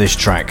then into this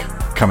track,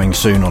 coming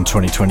soon on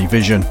 2020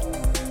 Vision.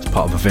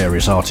 Part of a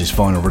various artists'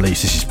 vinyl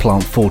release. This is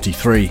Plant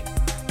 43,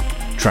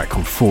 a track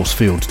called Force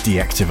Field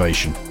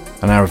Deactivation.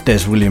 An hour of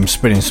Dez Williams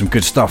spinning some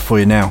good stuff for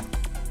you now.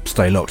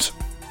 Stay locked.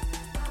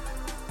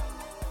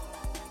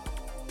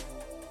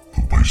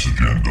 The Bass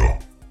Agenda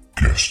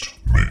Guest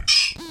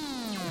Mix.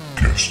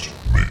 Guest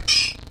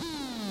Mix.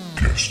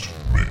 Guest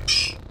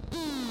Mix.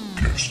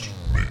 Guest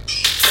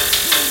Mix.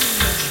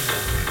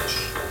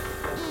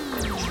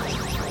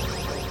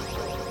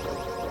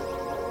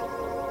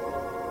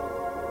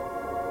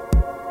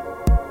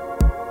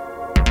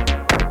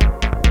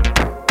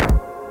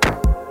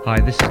 Hi,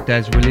 this is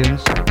Dez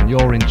Williams, and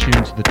you're in tune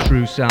to the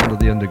true sound of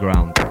the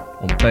underground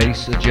on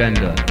Bass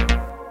Agenda.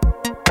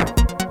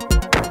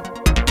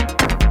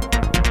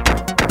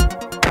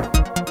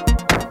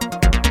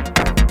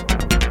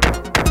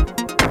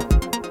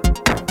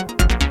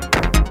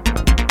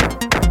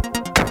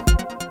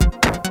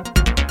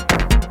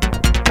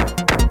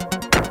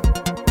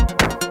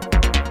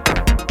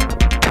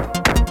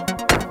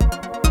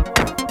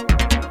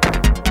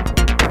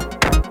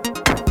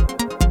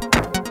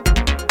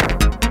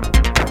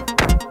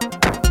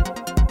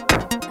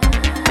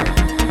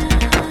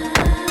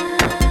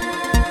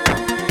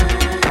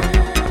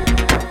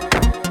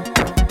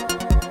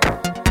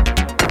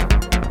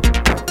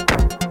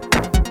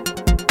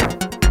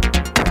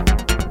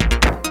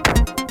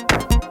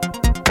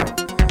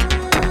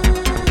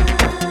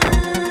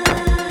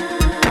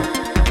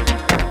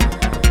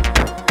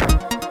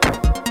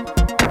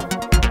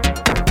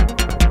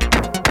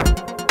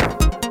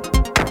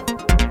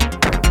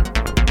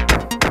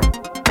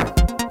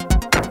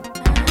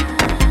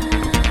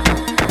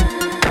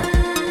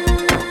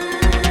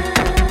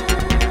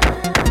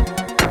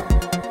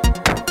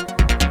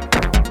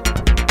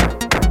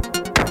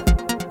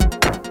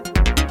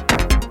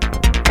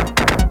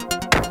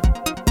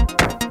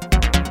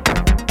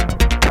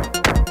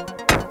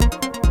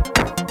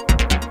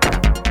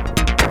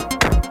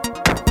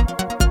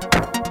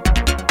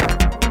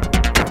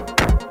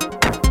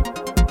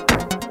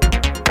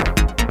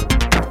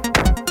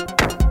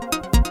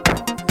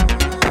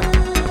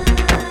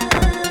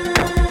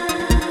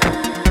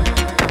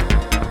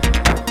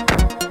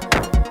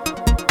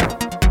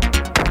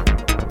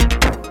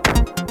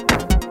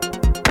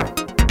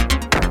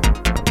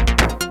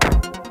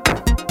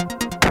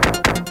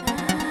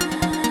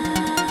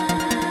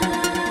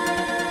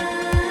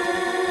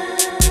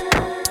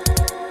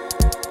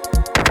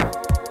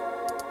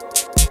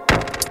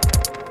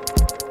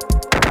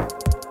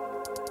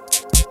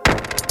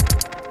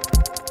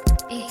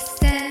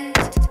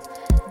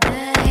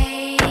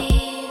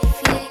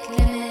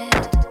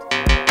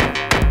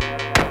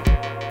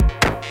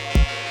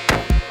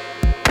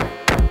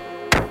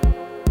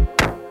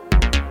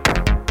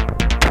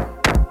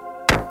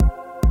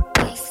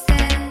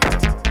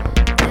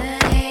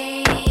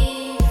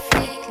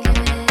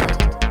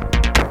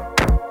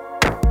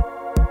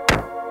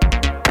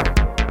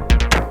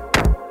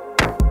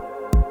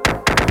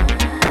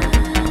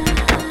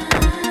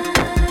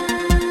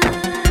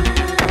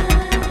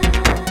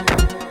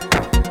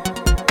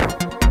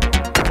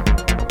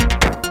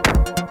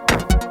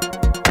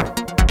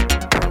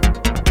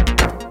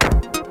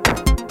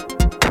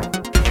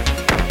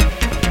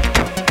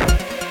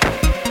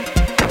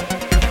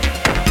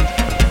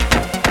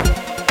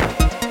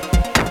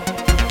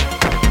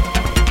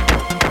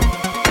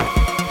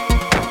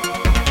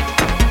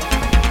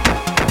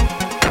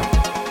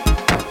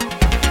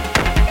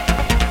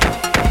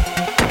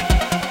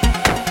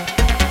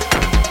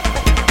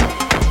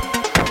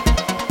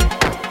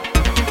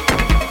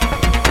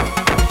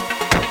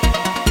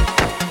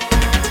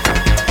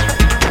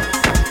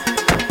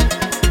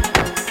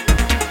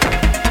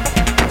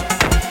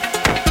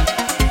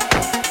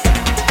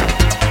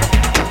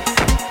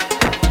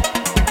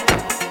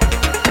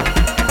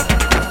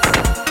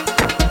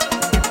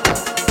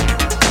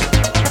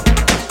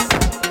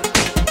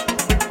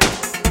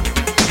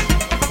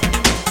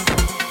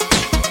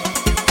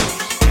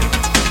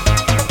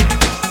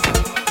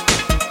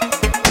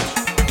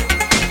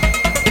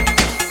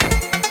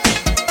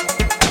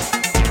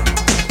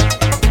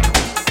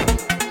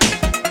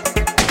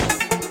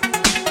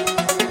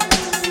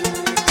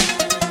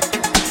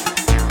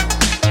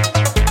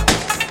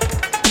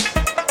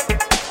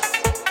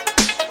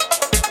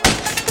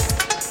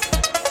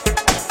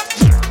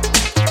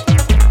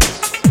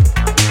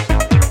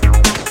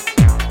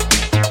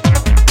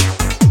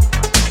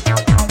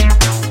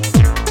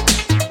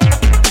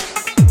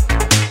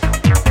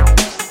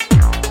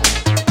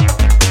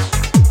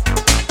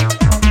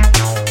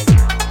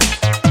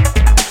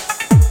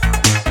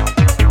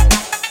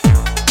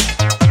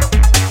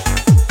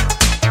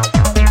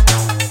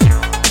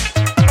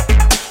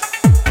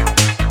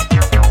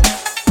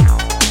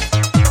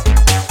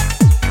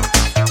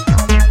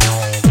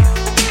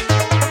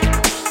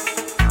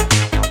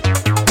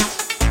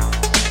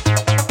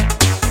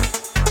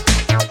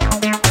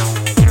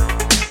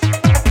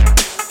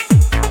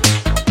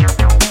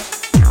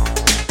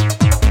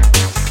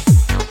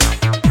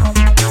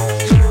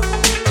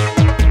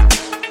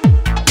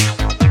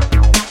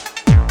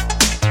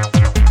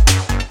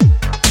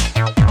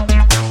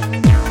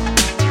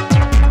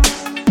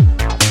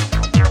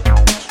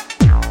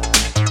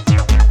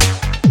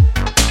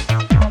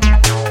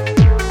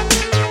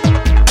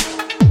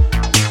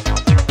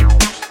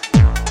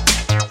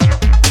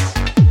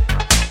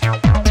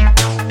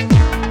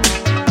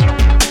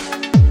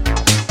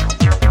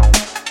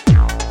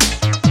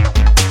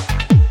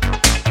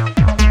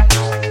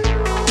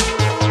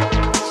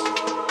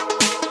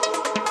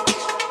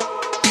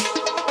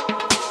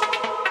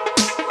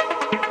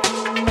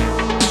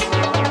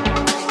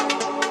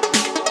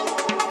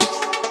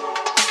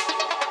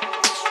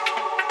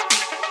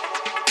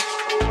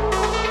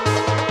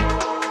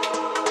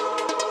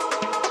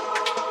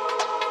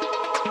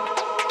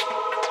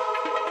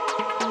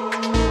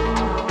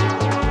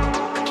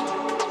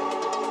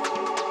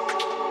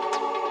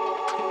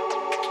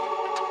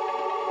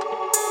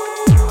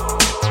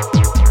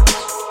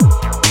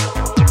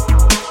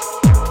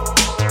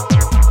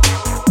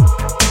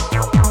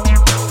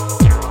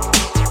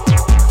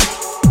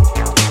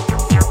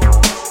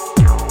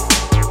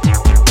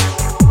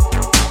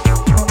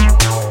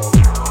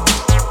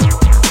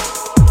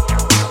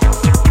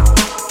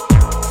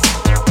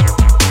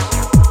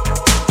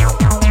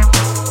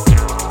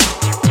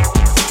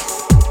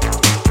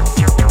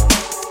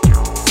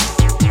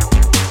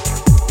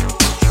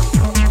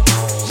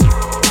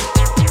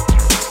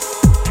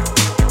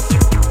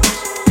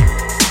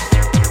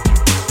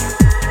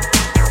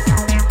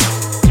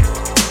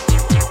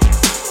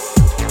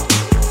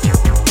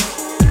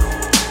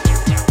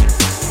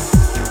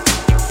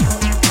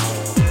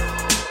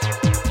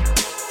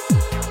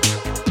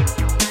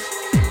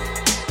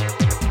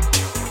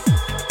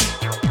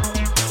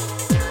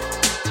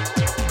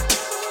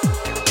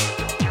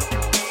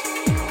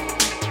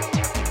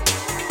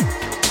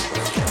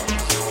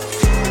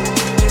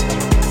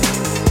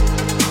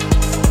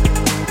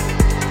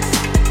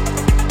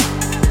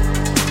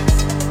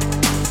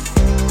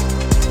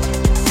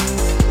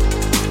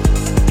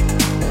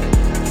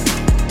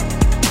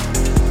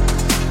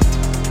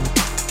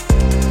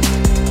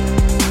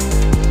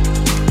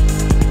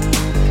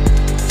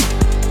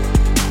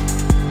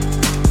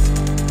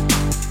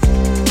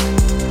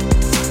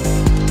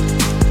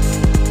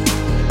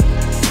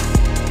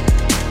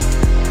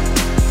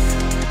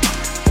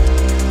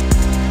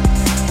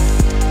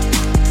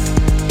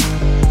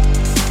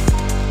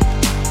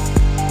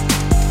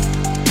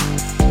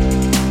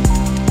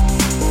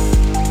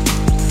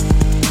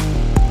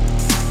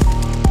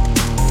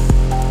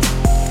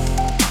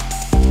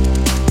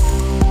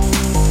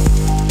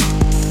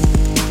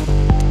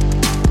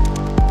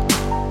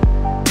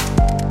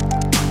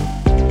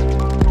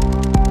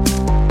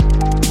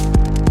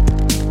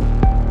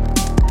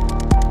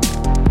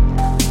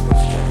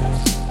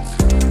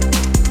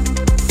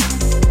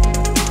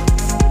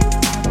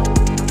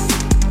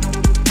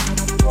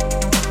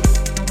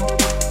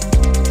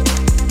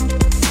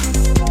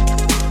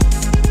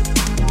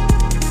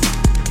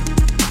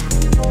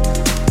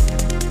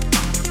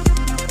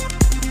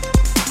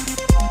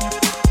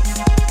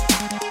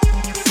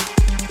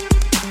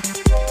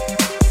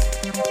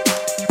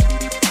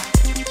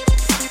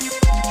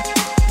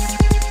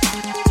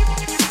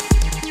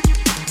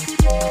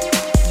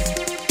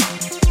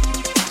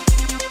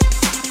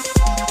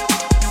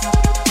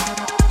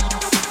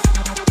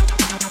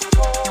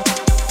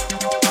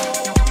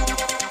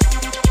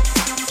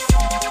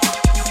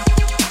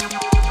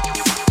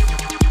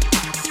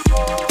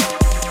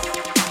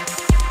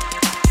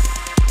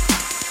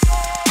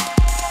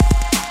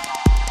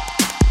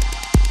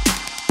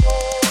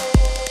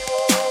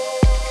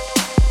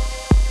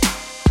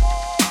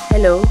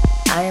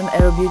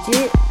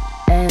 Luigi,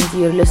 and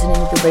you're listening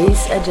to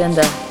Bass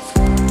Agenda.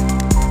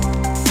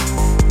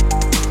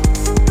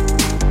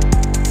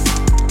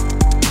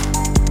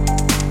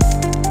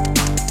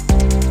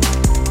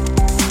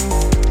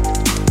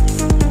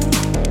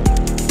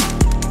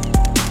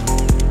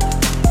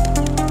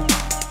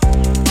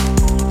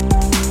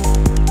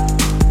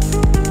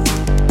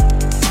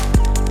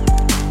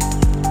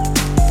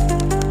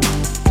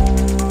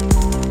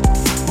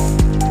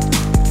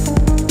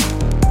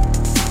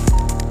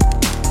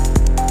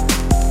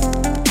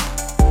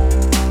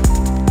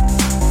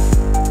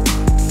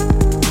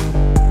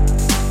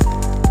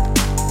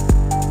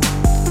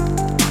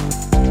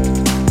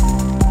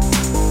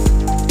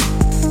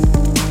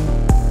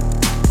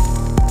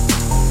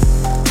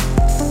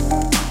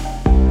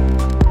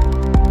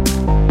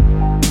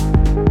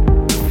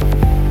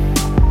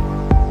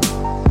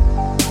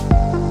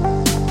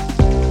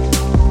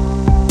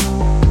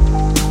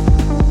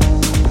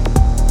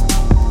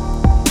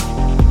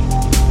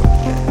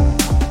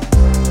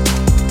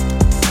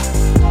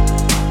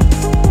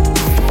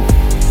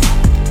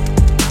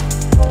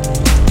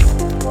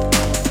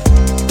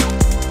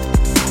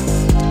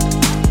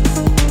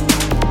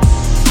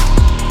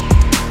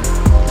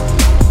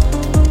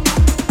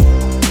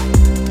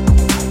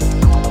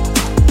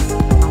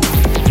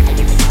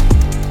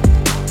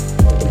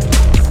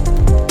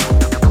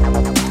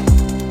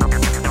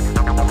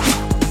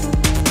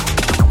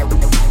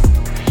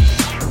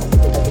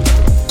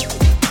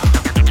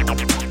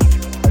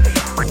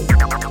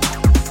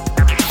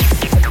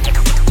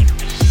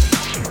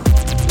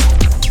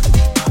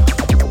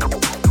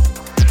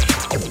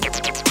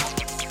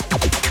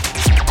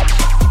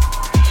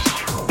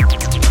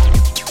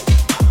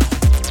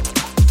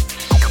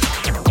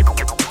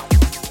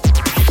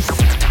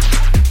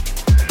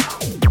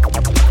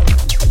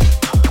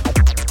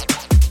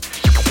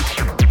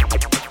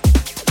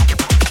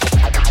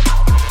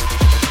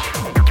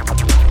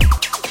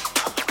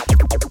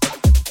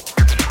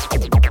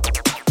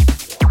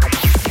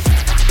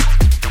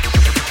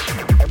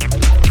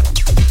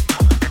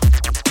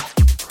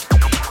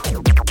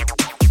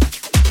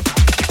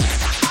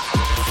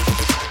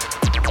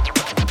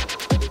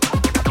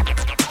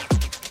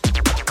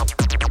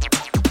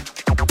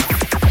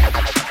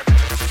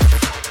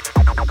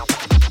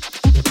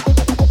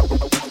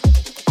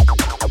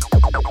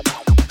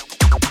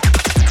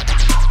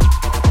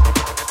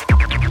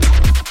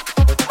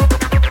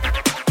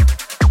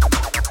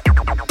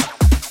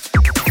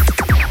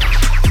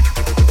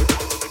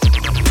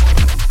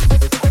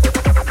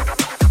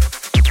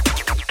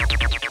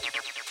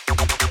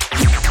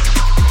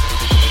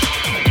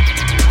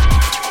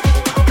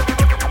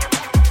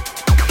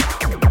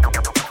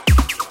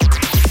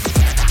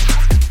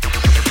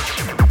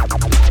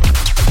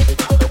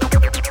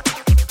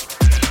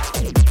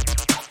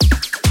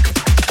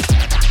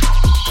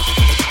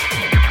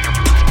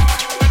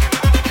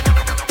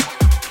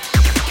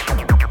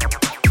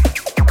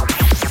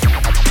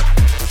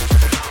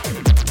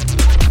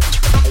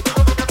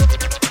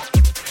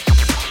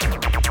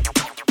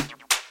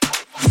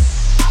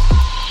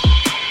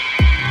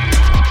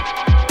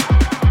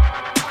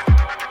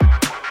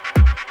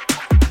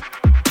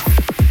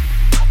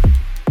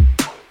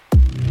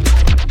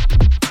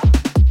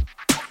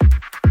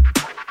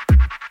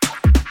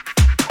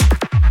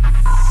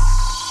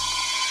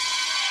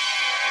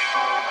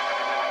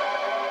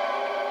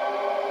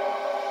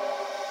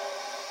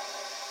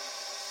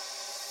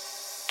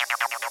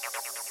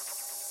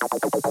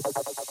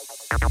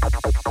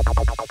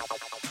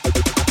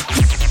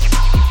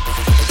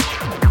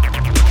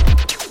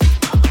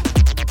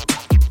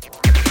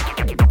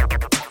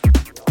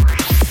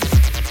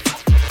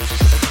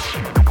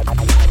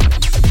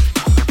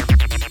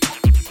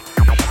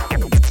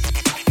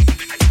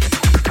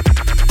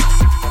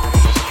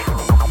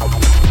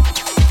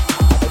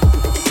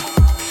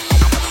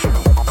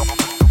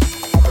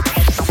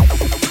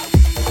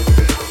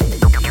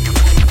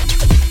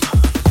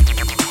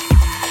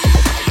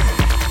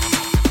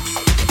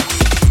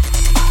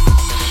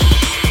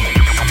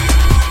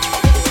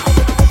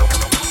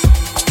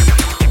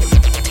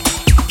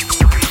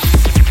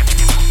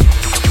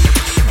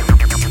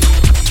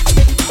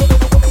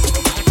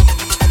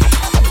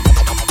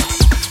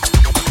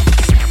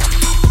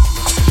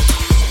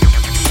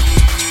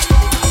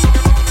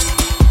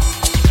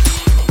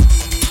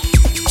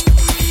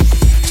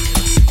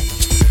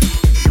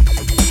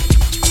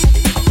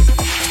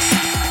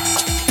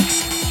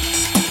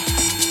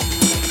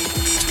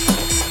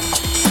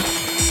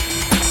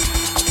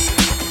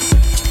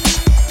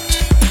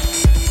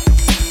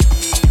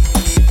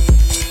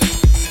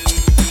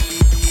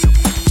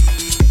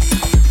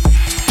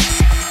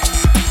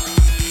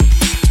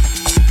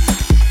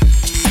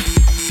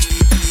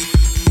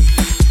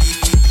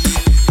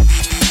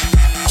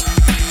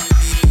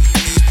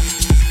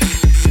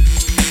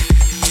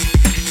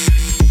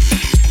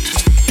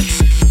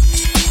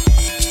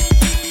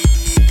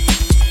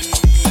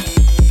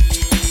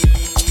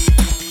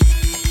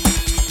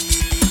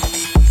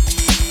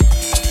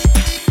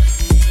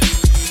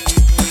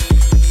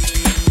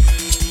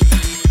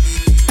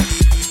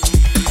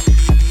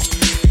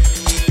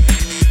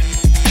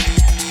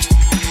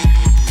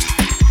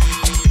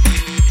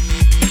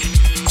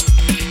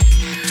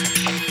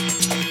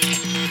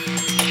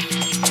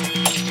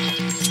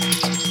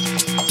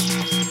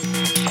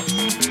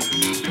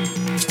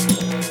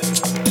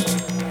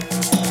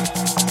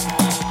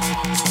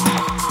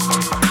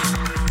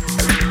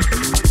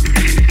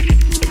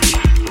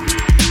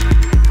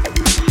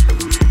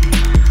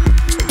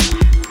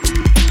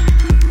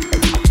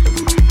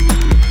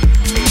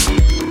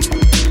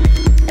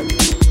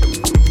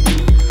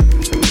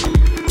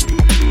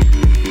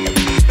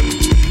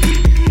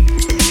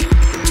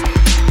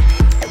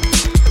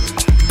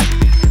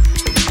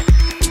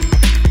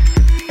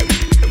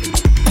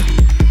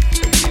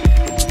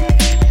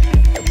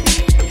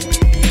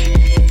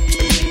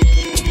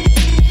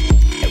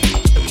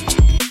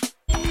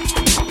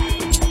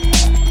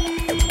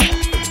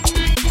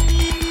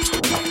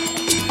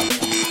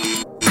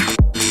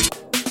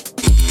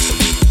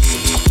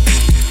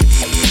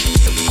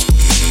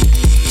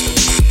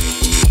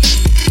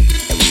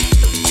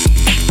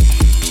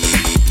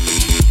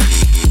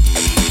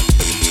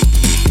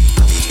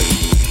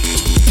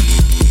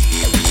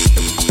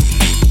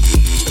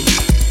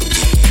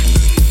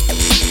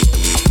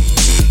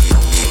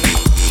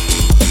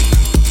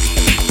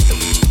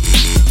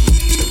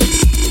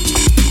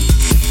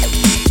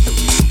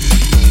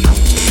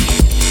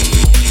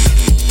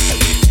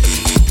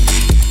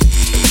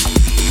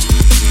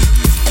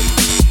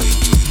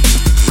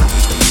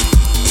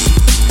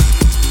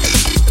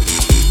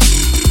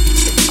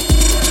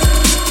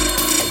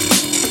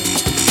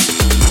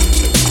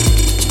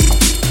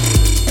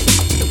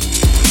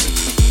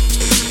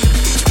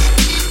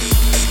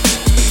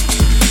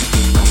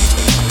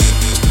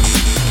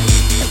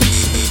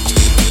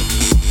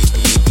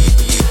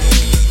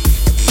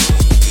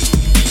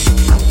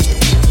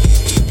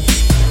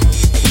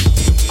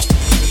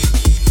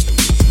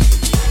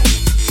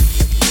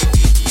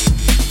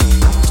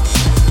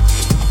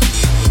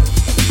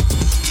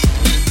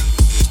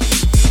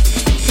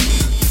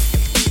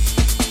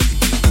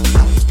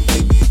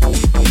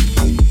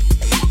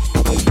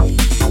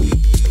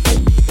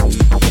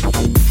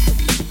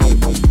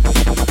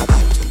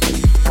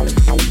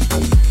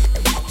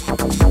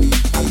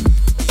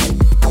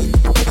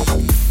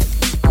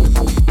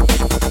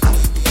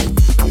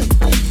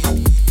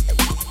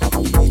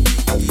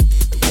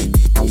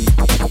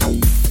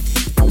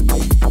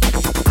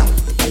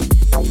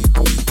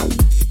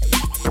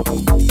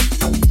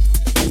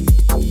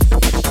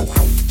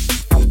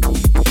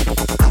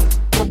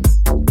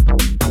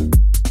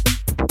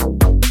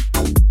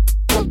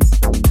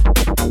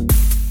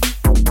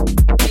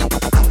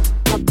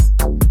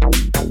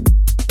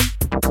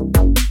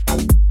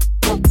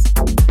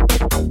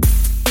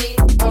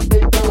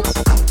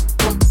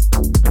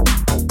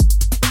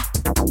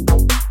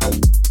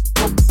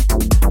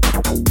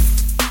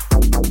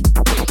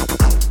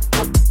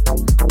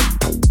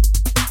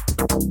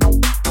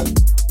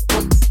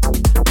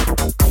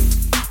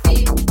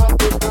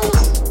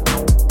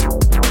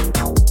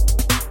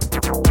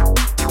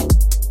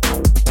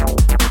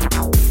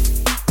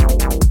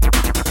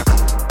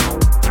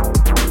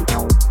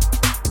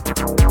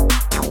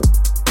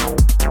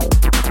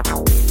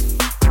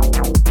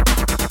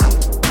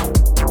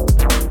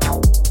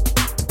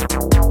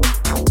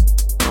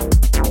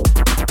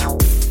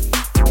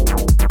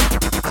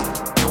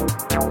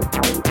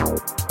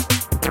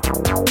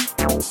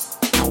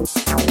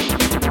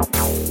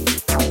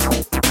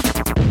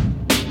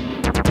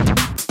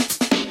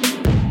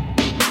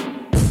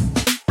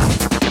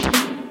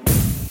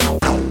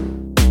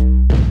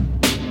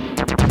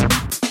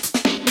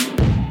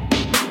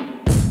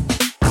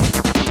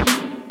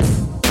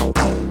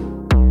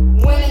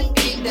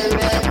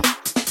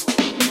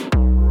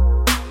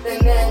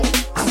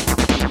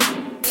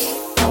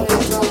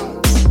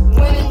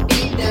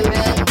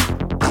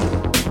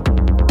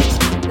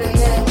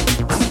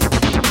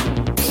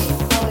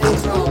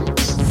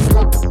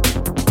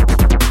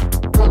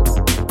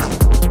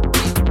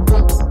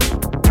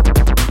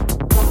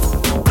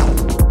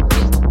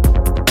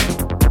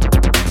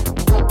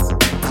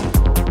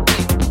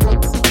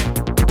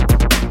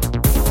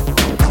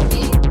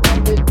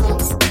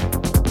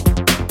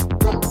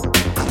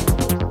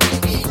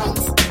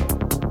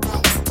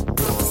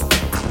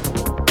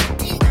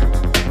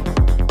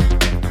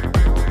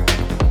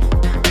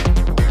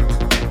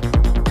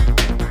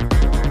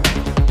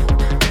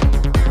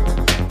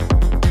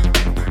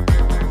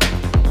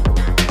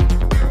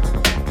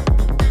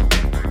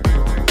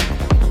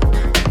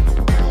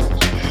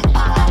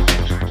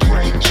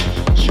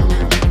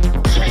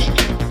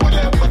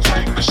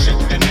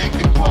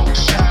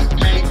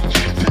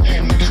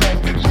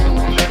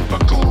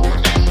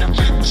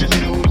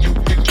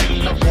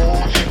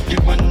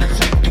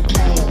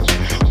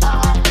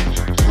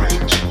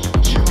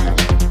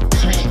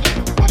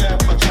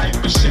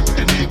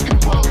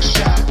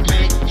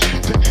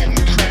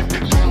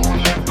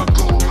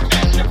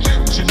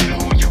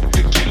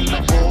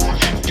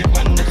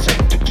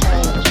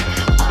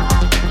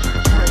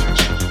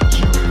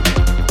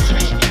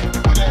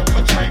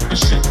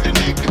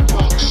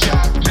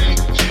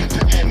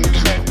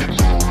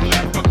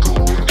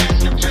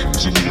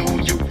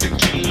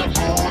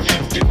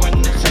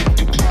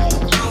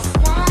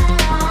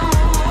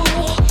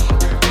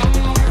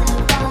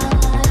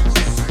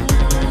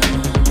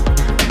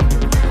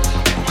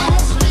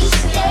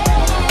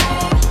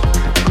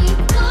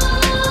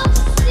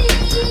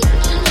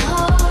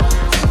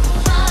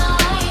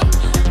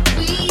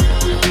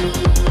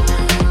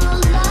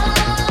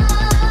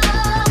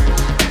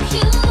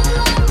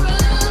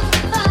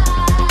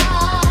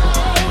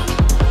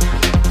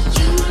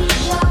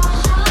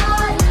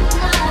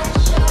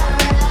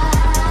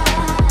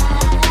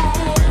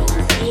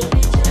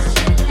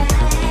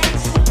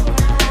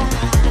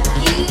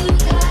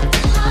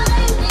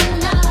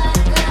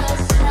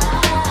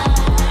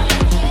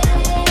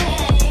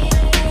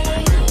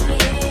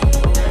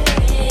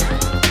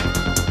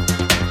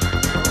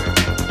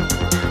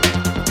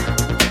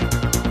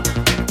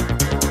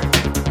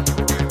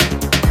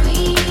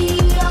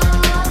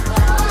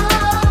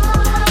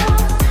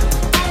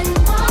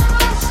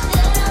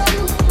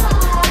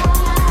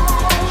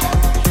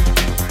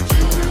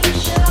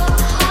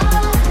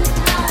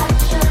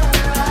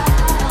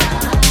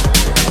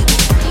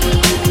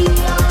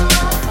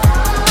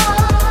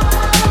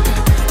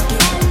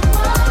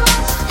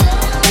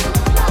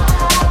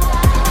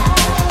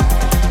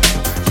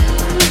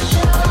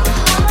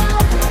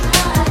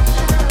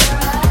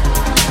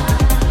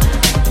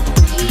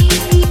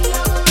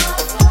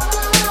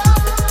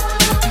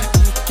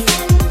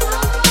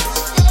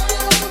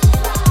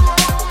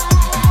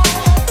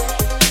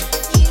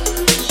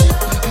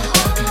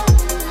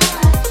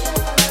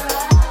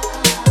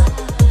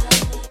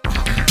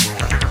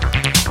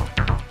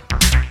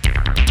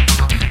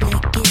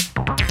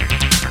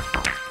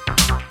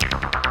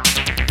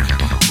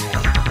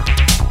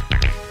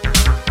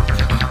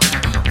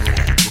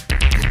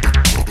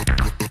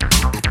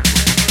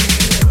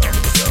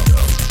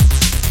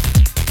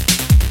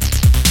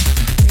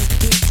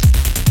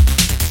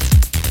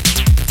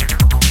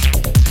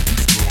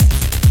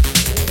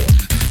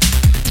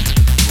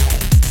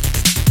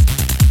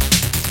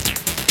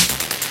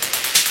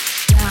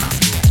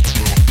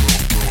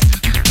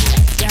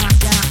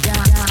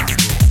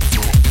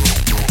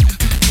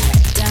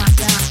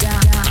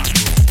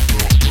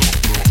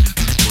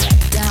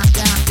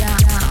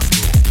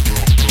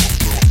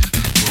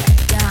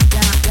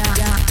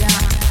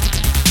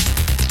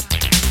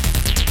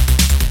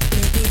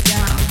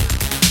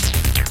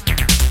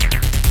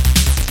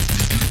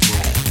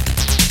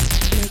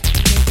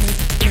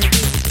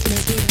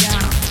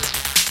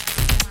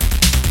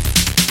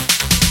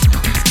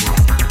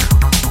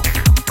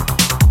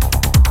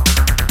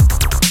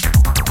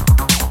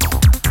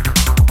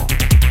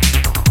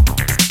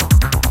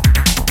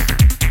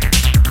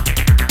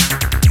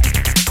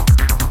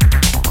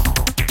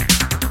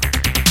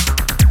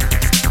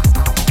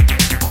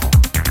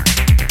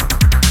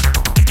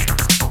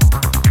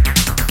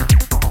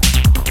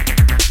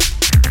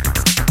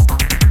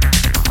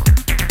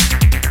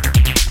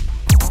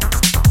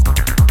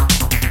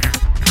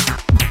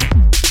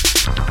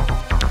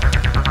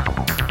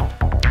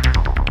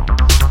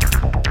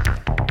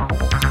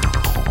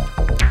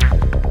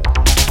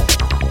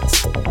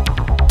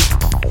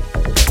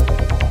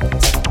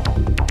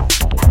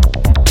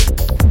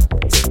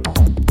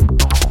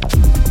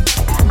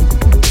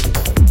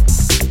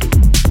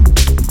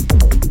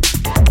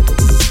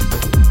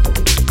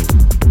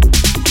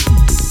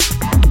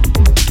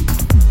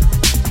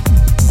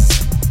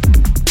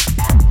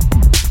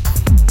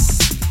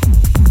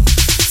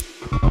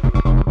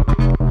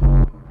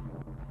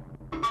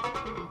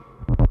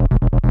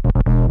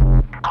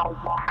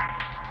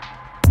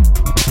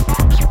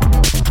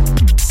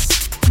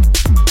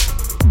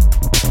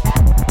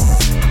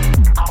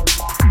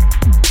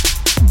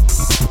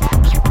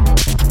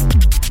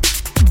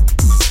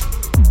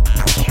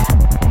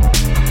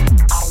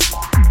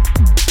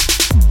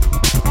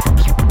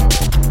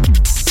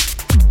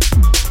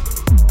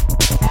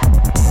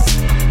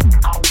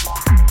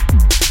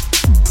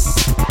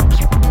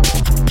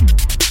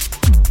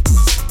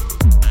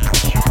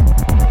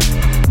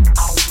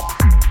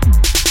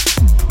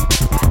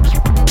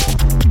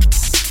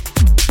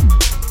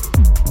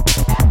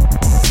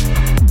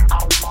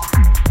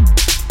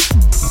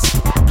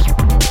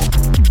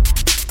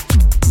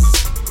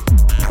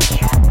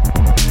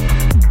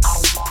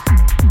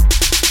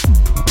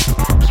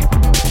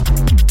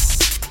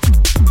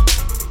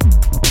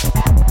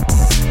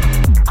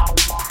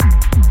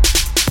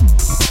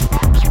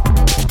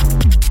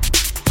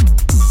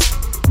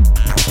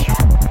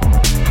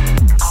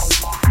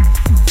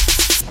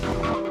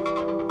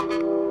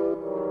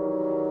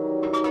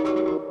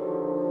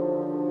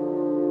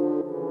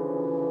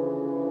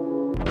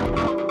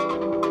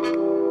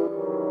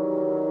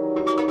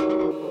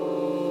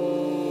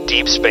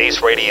 Deep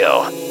Space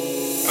Radio.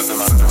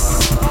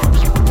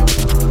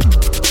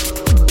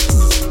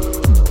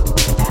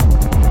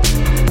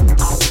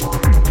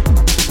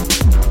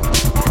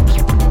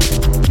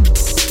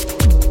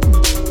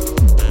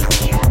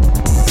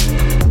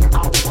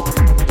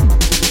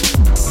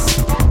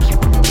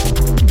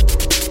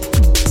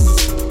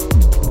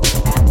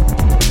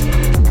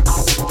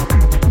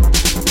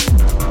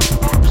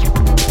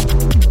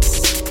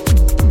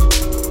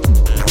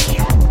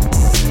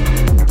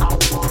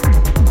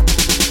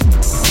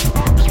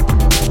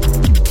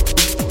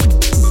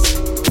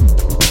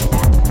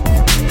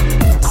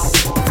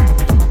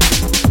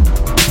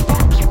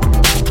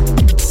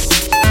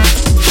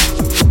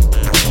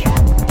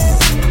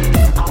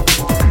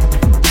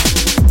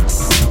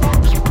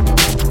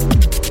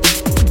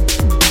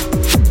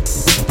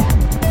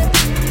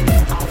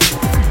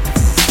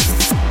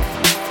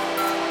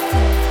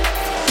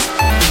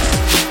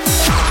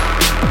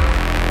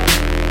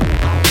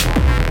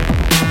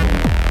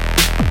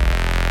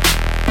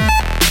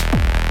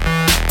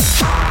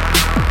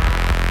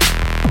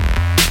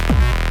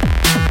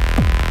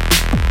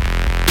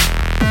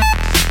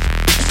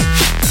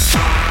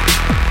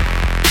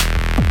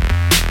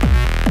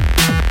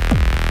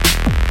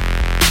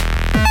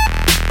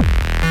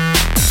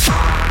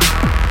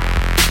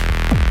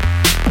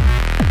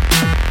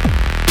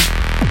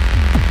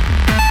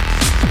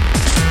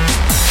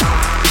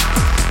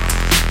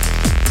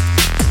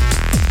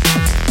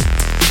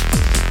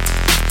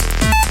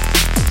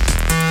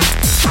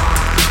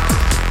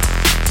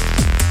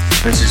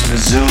 This is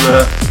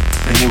Missoula,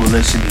 and you are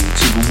listening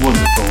to the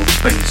wonderful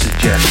Bass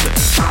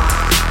Agenda.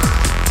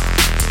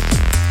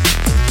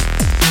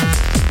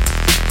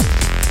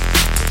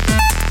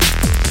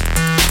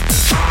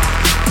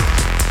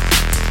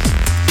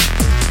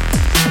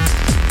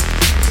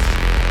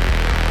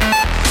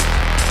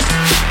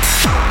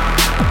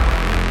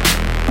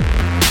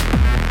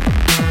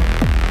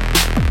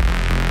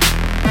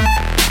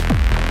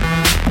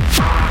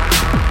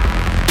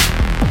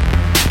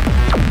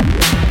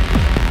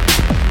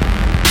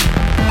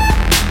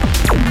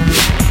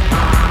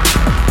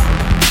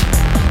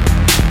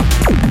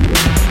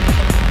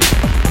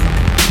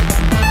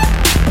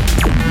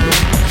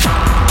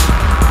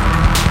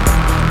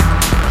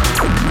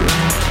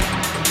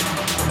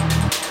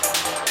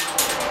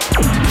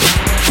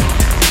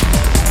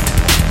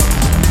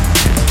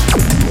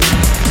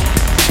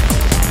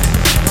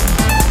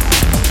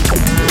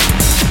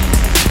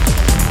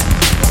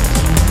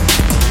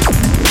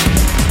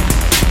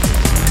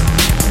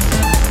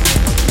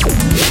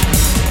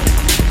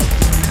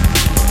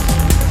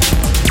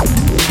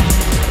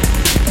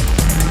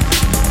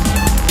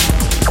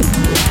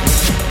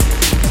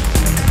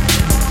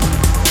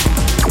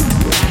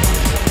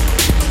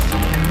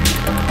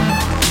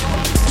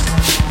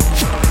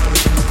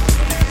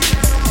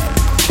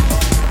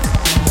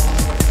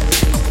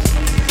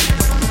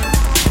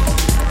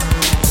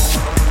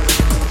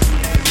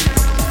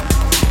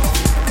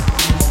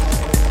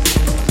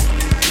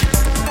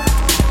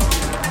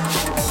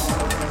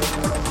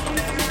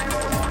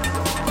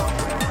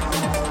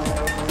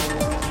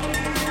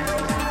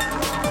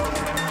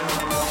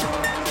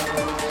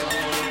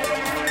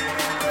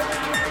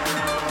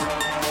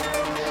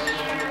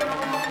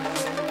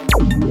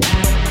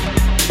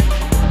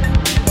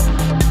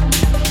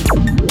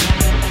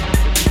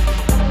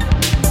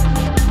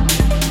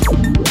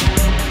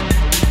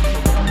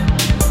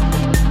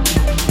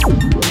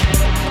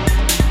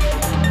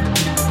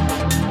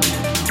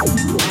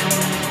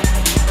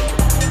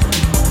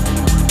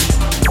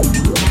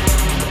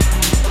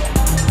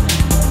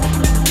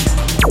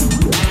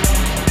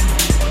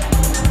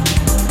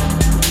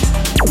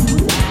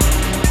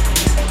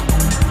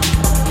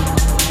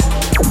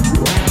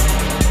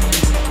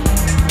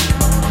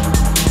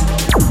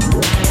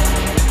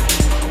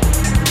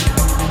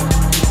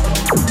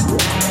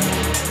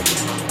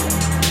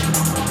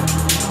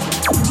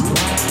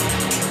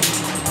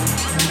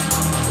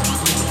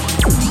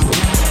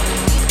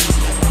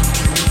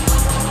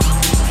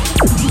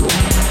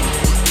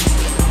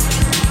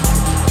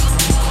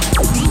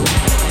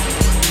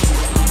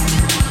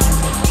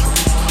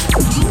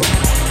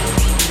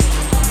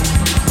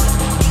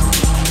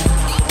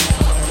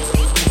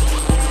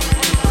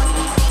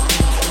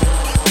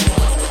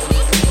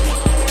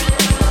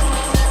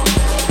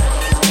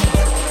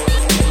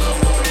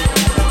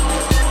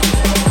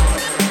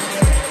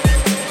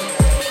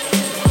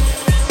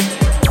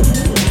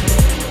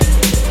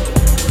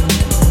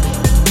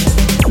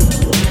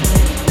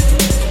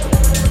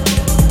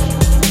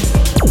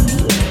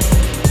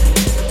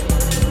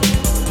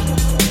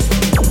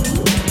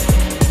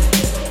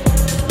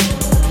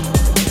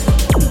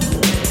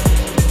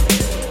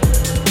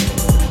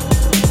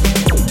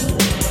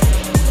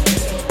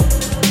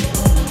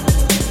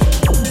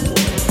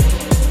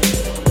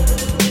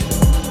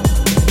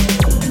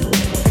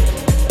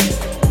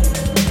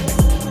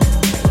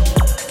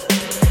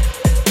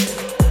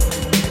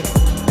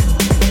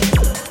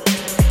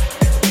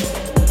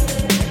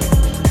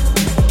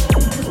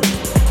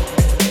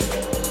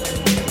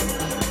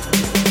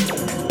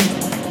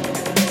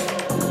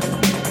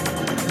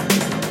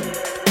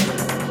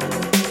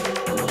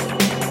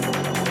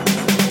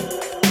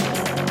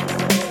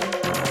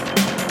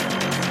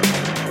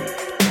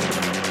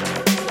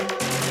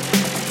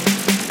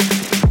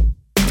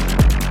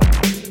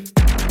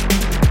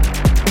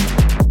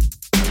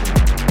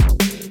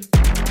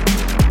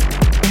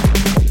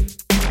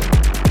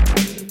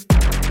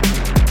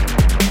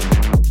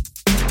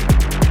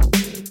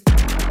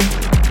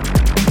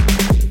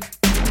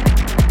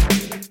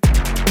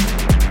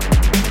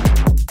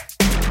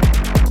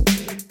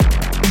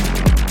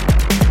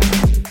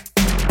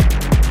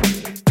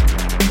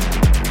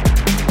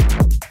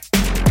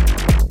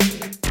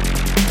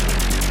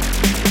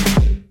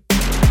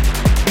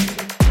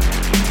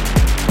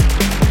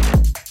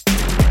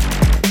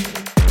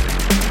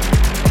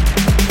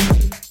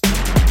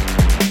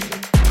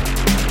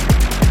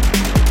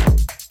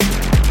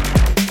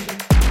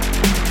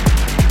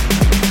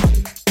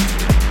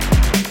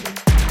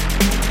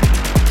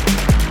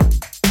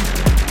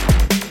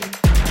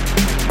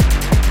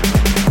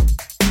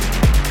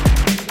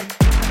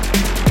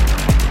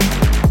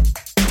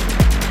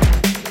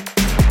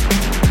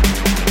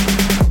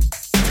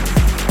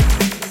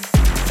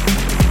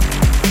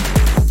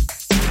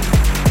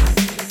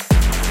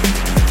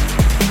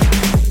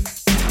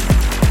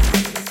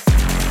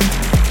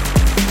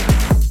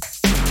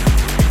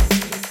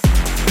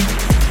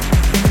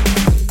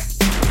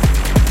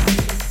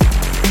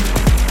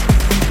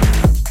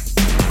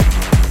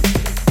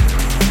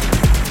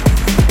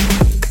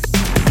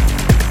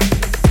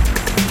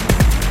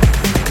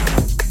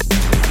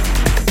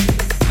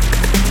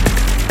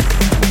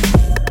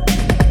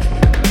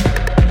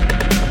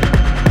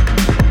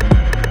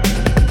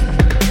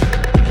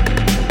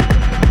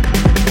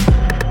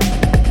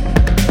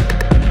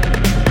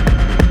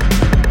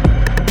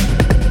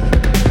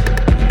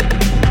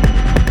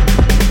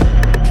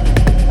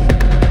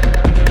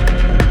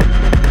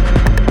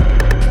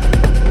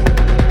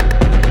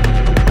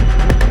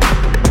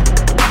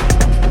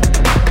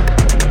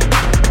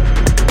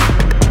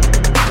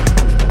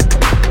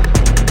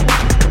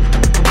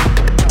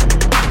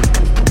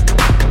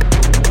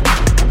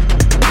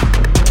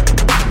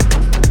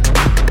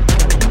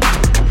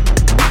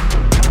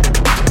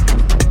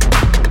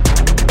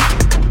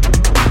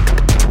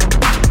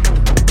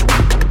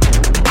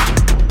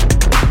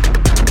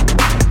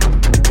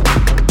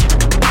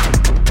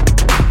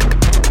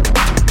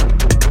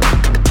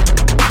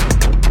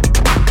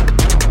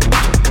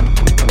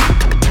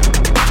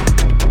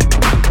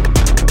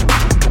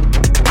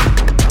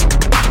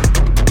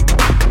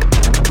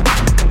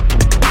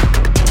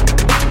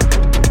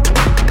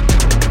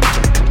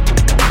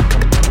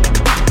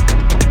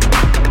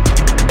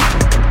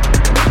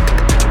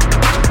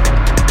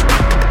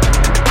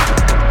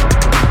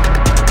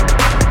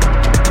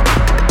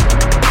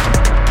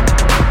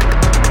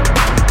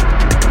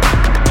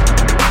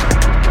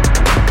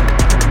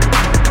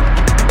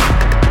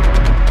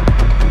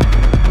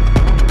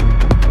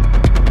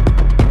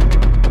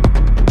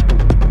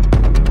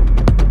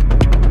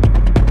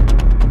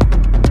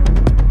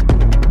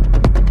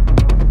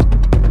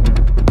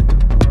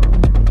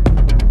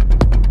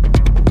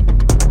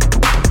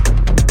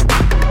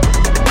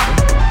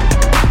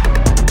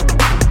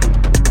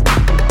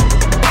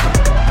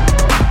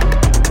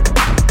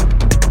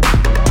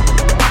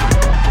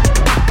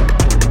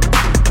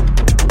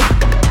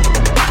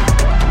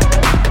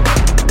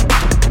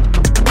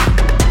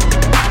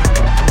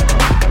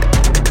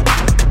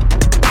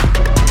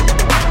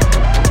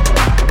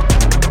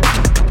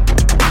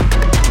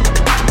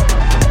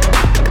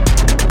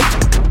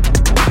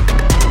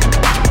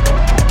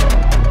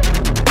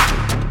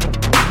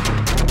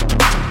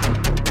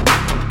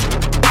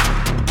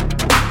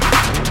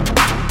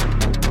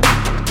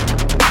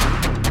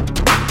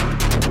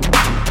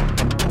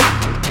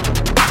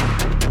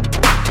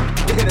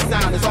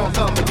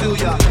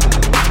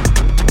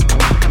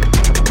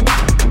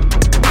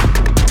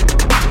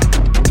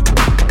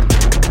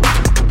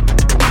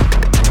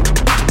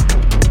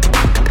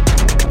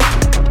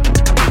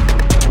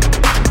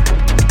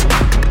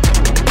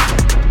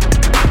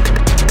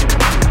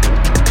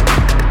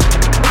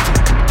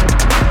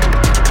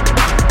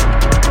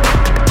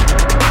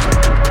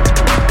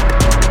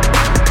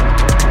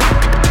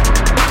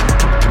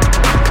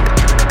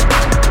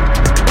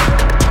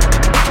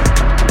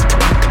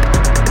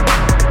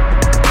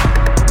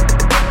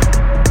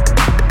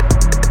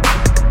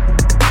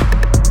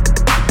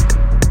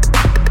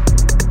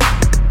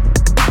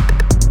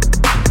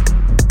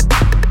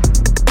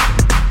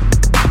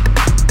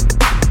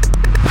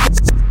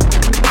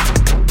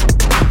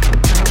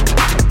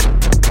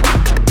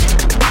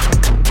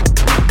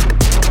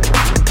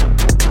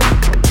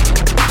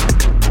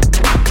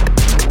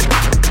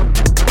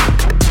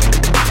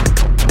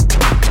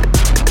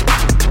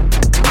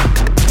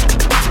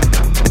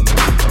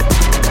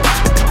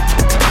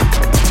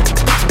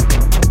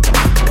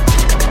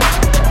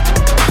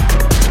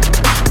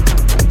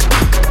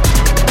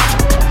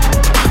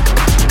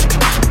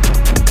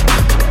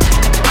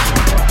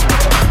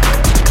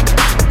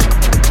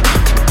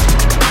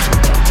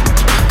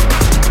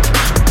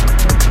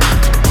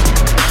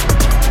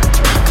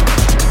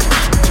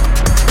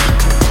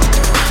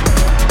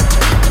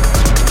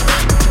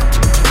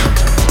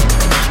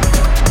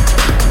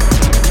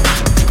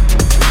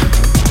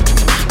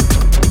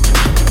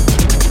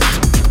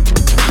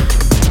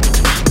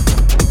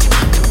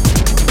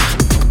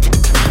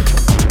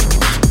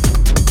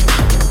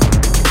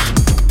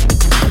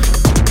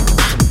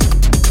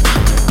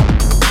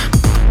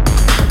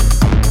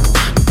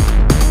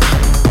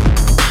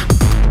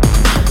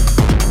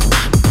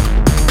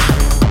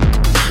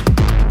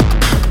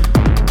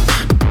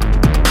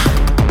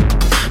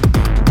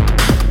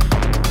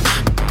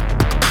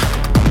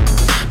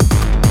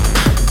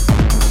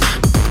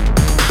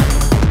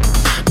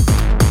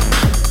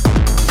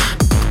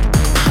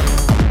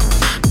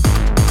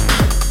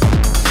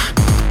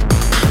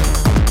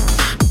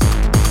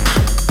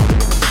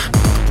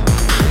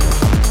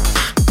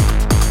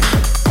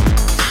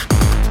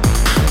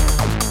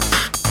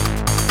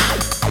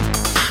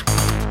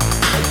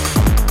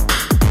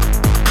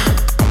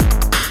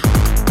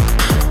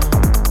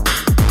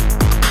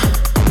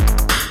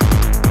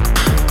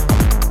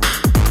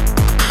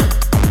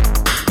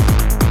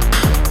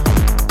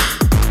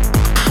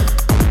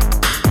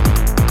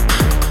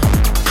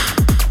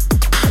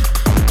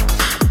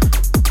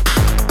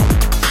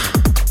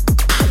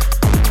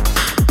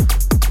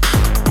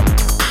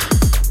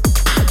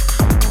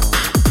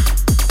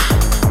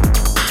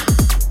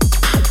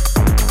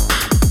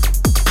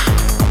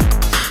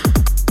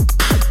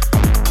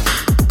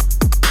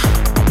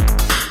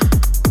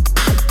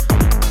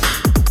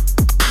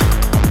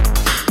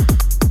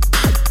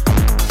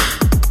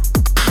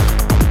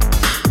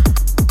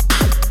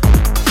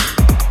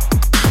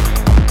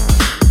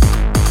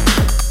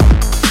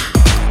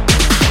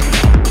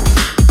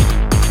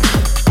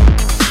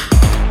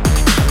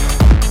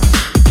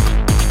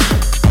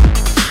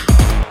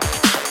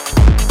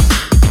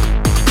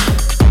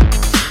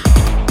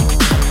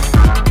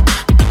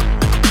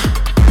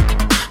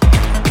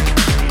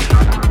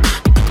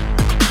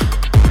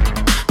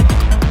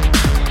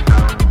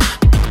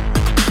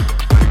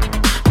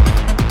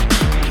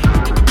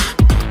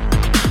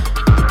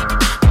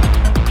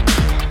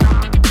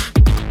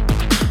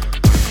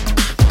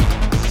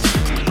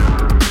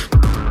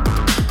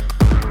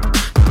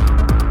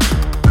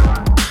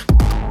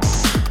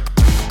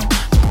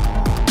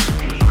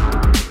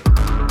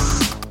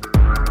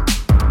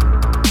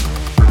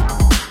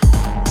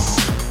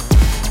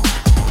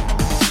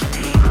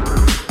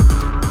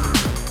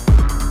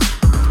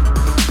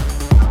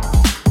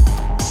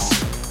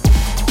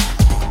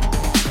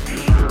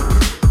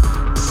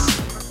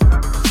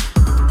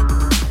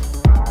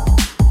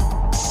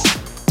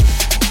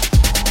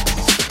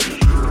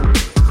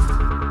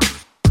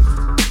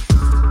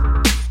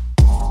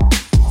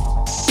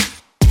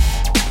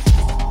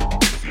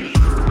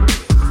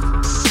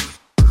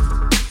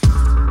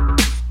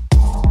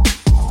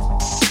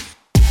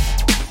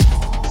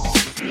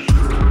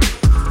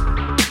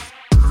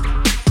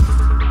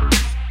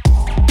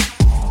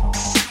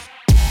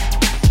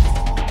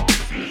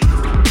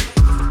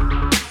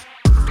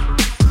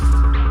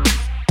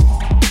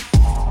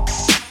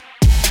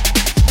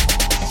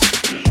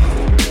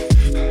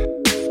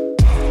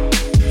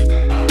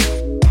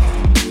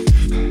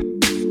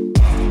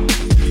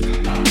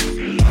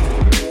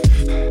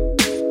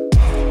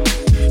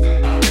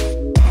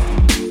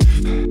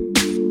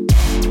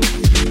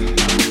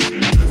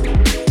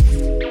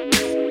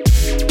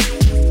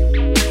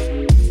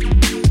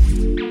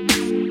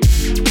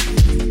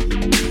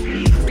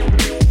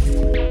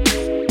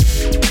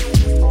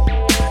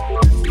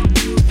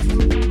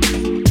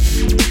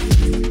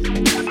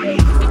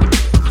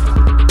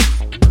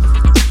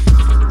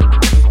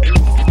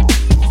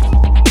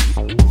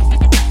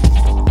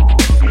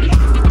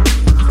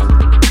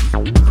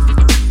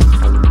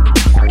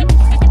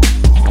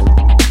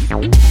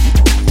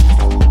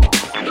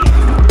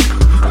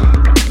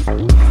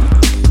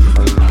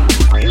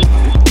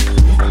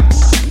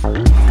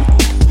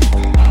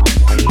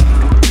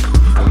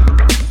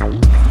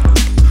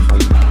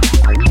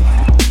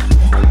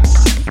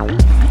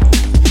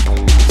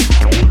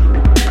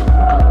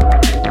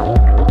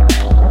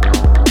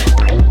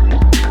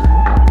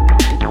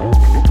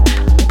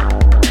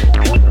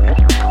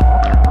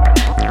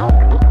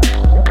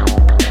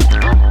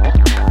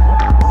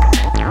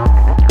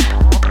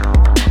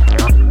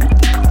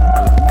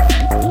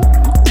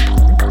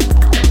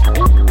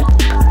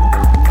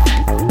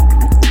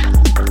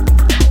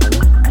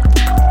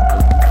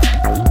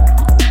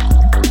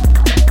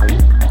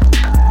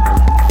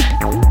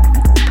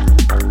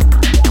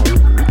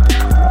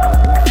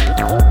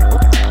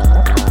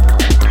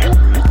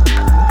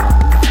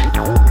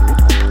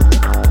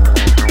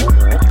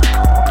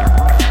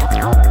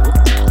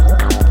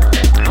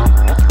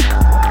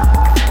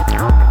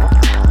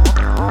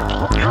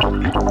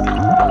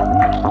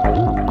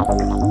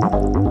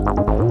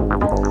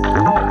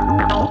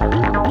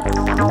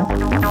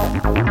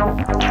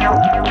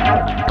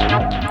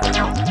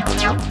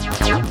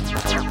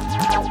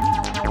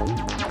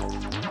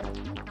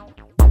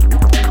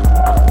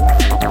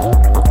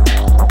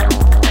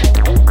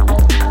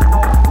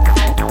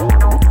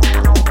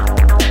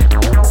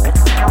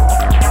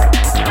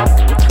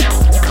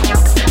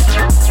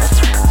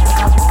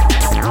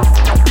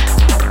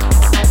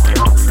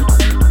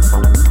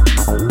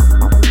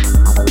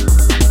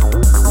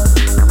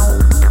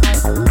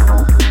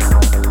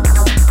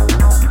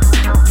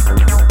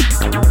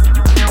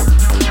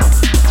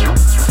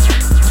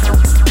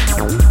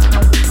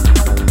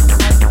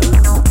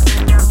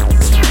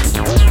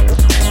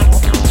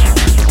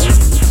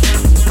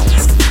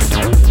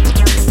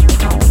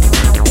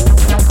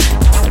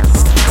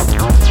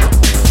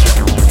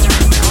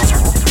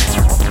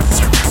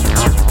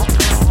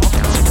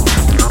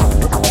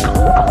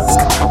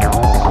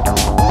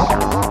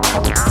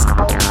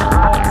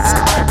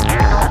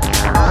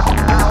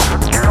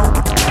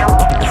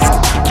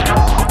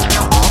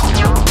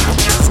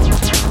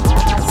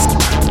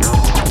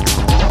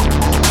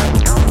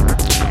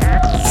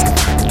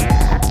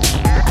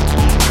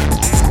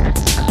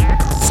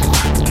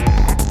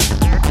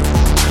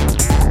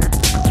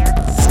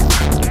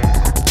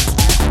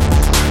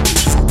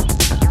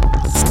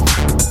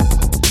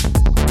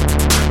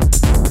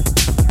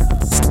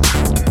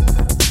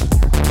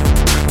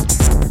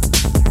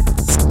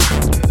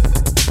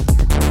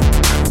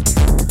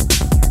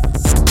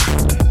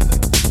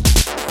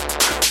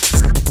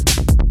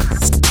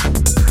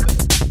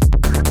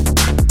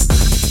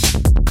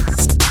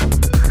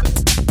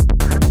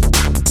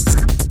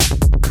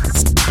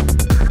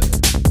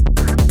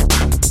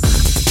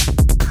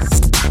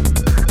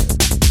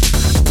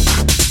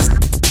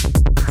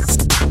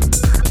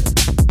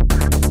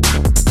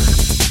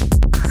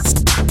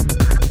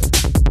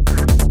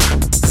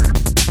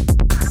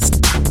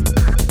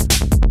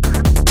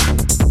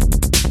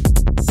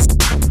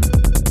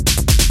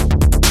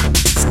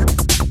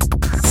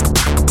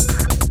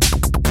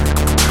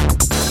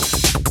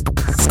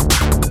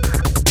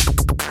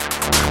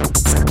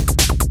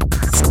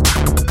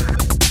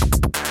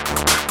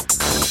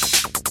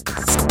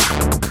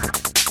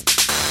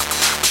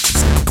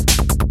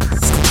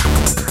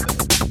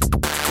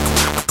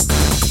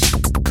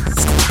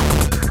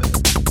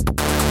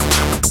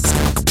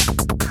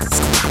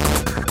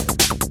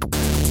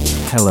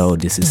 Hello,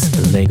 this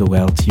is Lego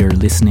Welt. You're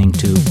listening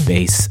to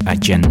Bass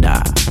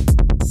Agenda.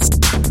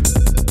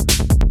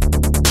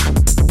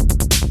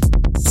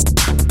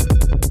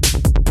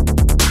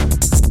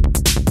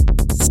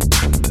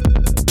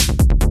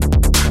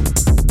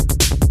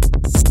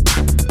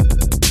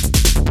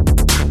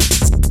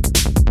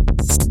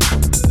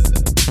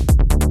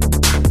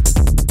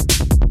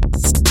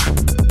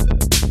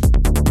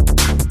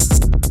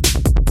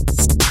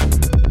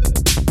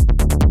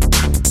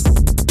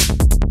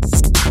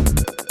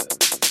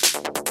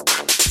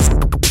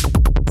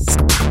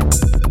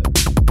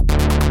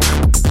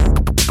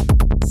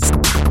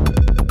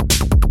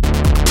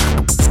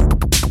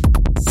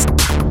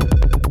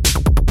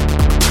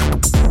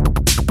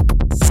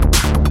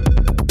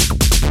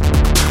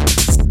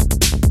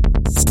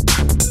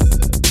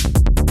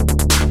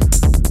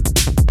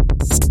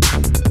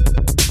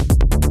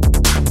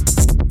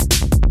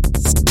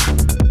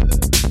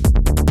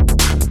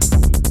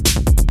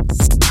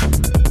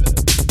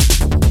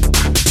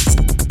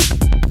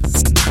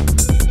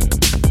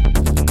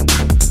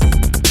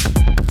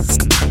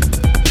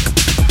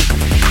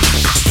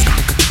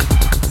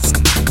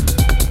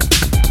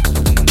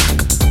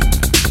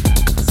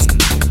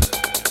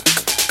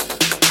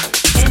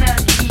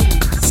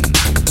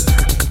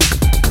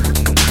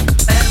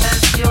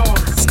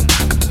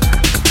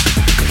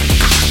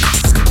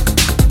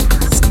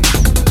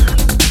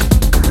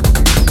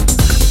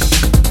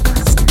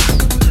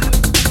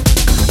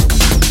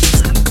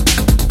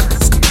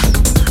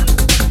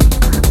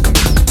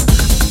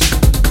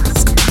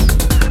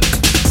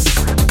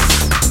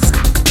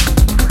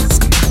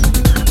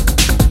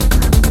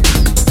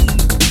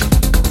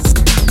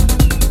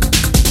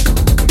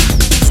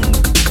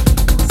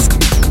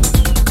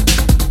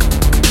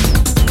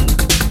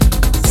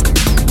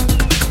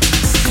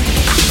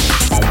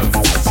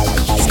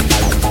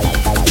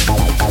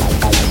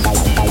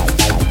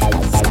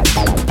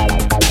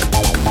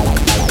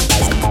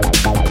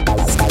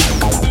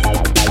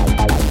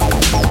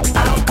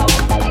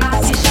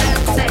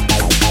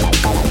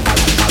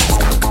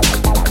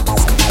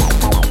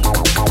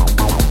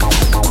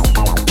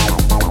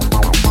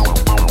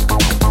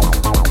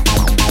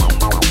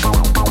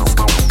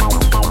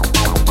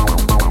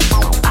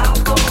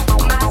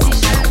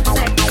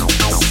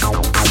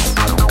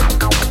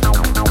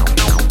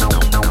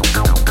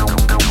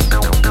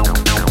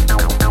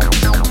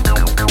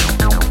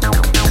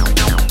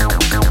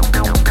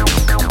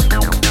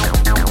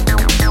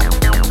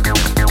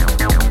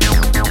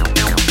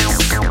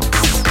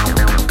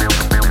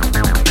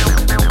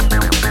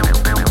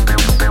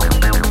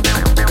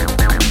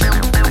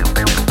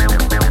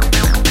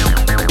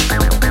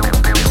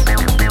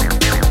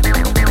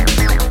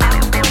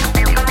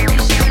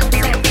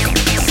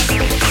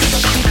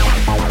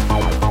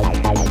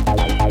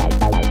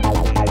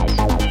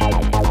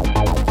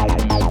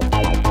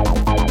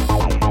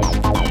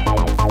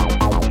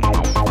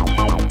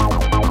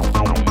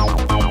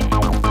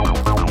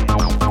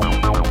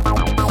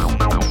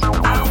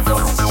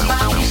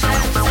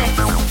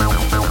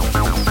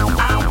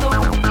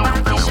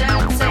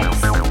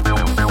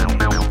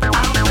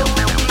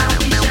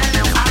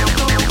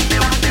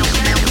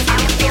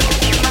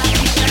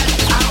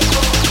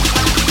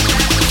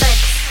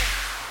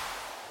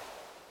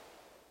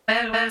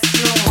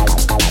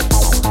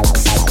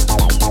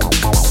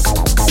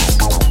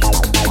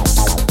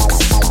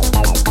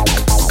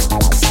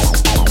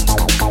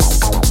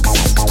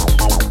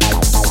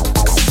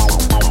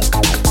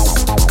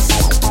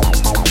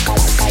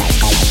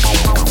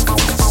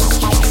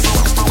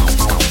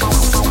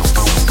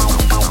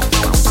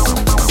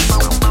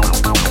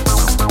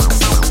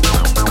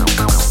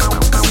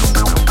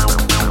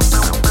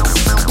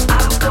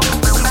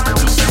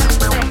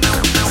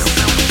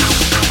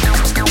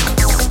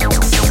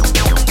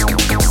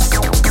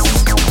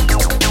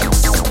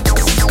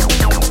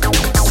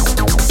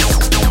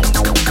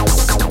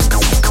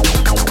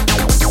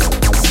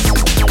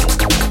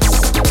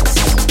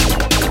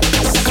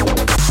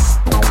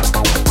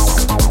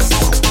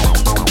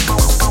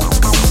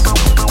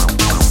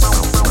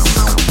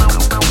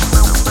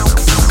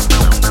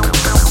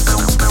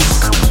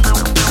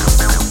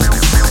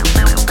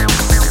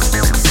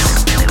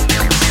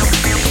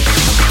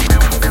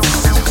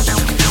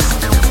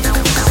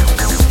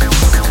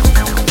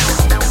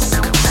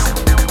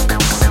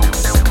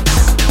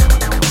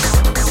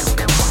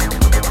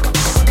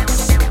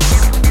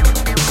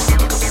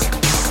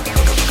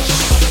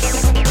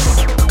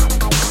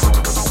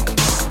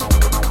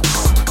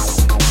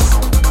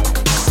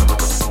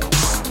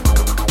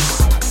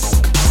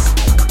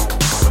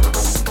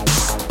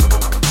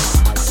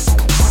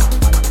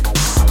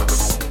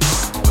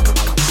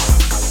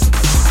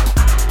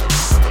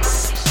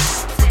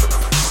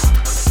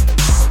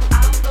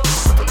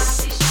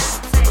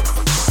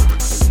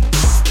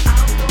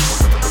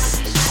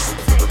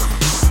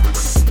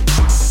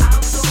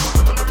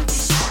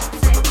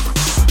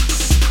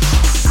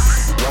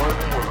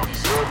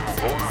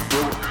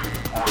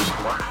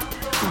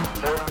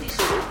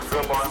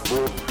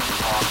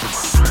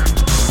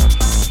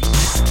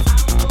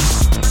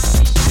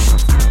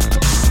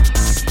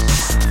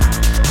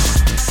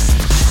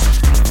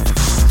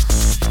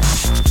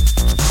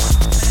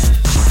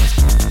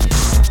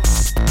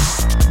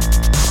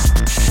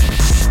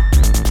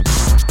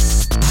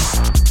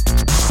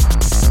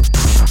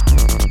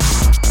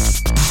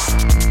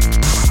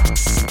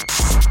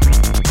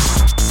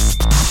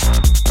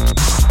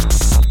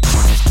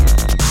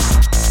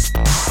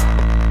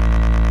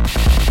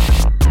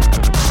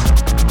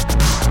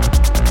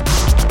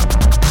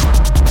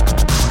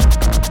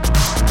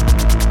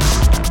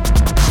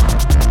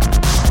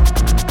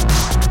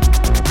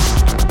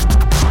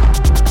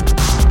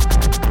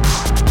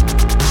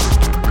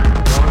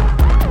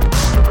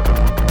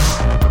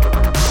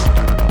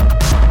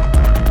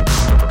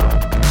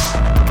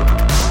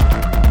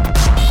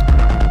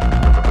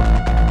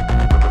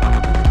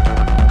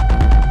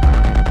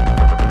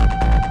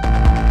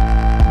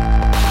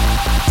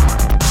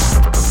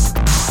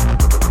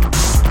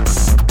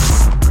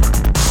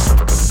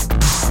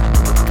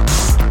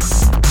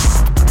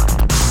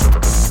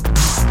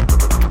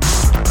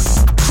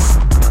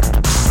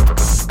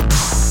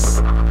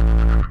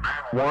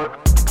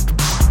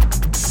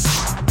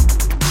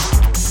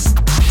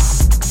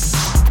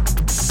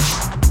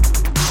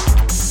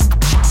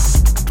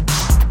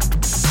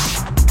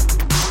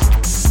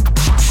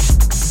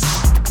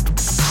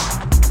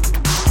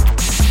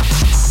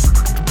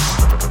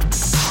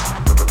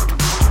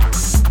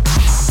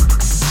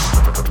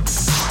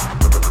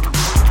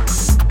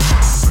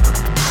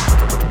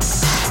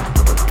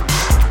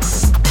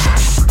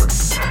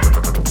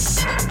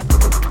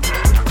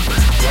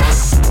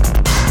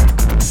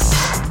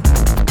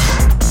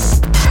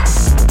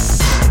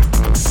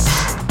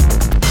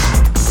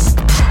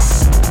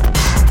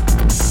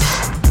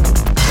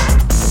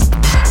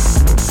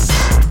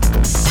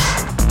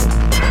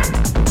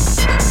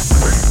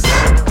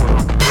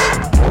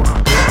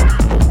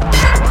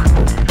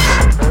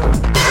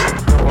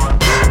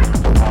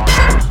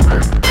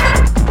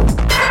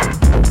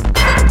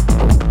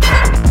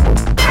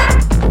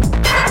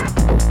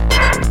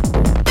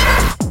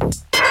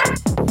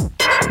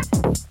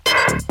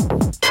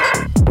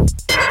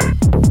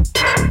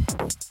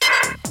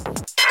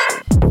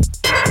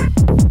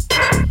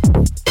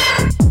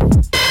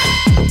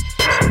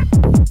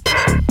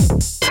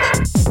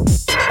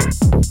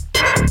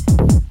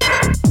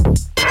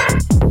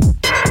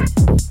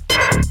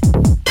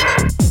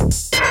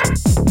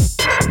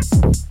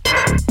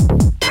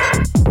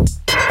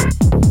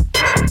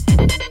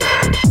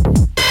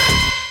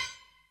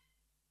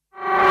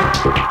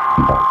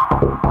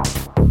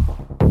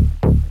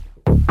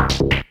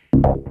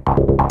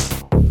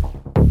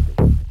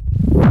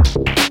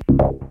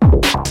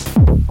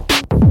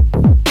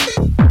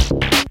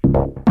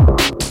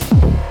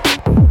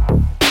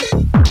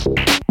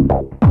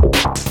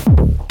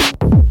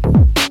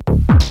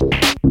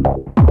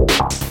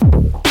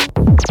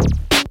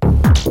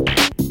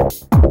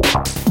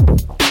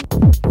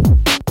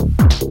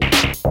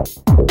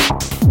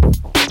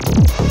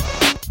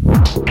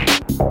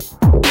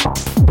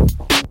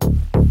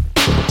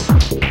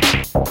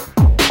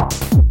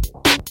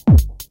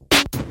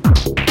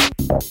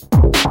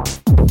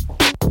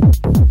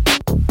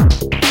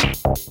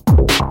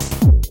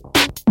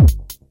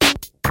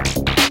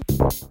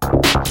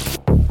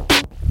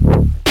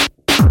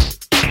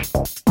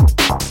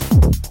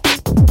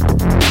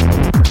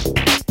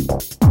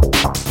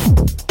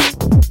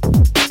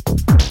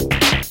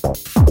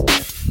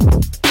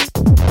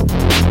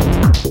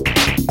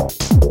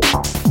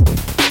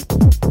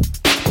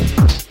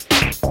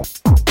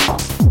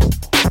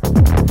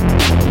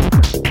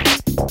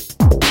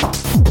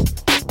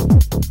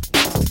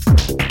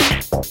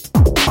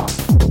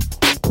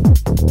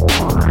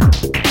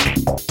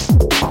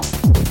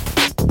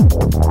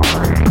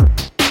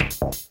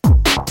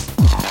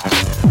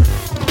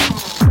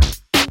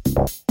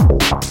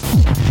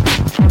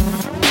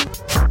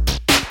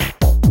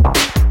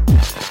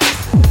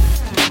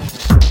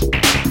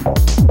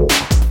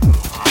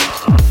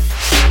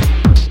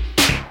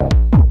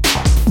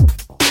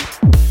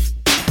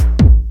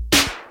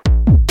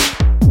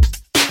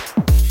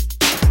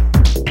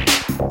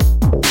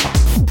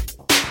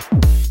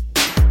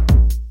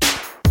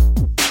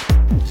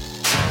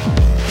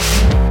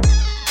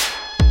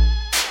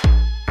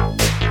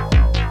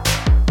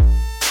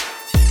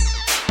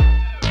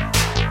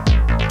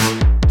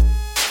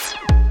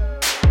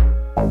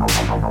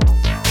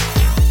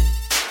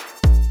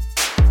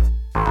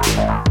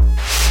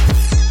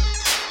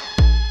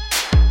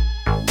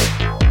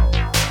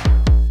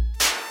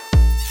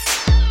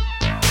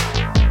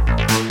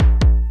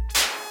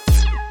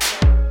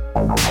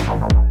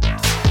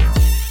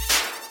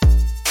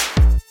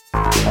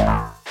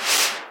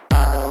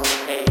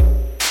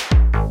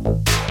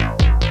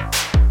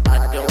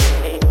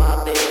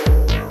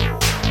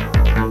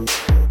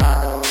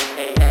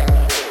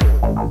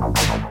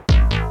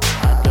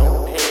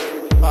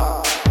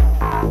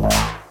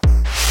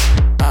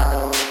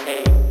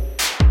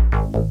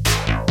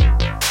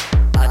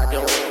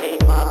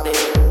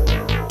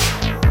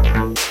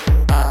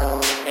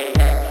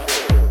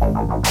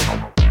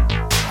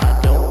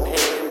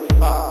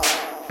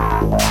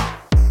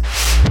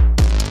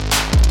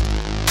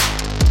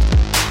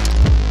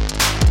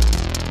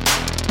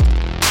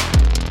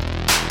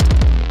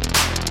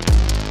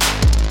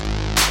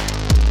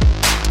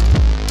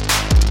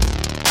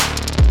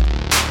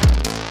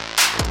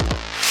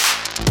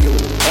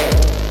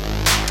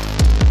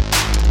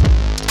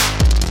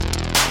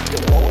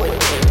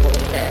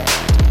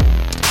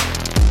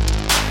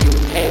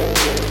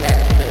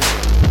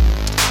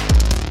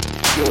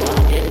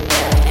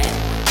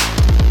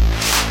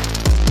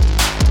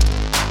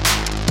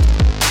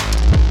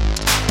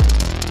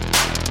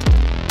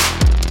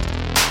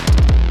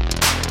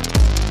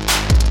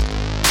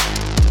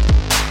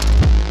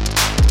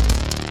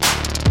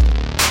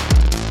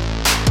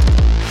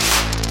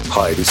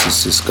 Hi, this is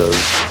Cisco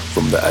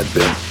from the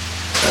Advent,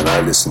 and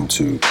I listen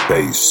to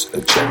Bass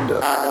Agenda.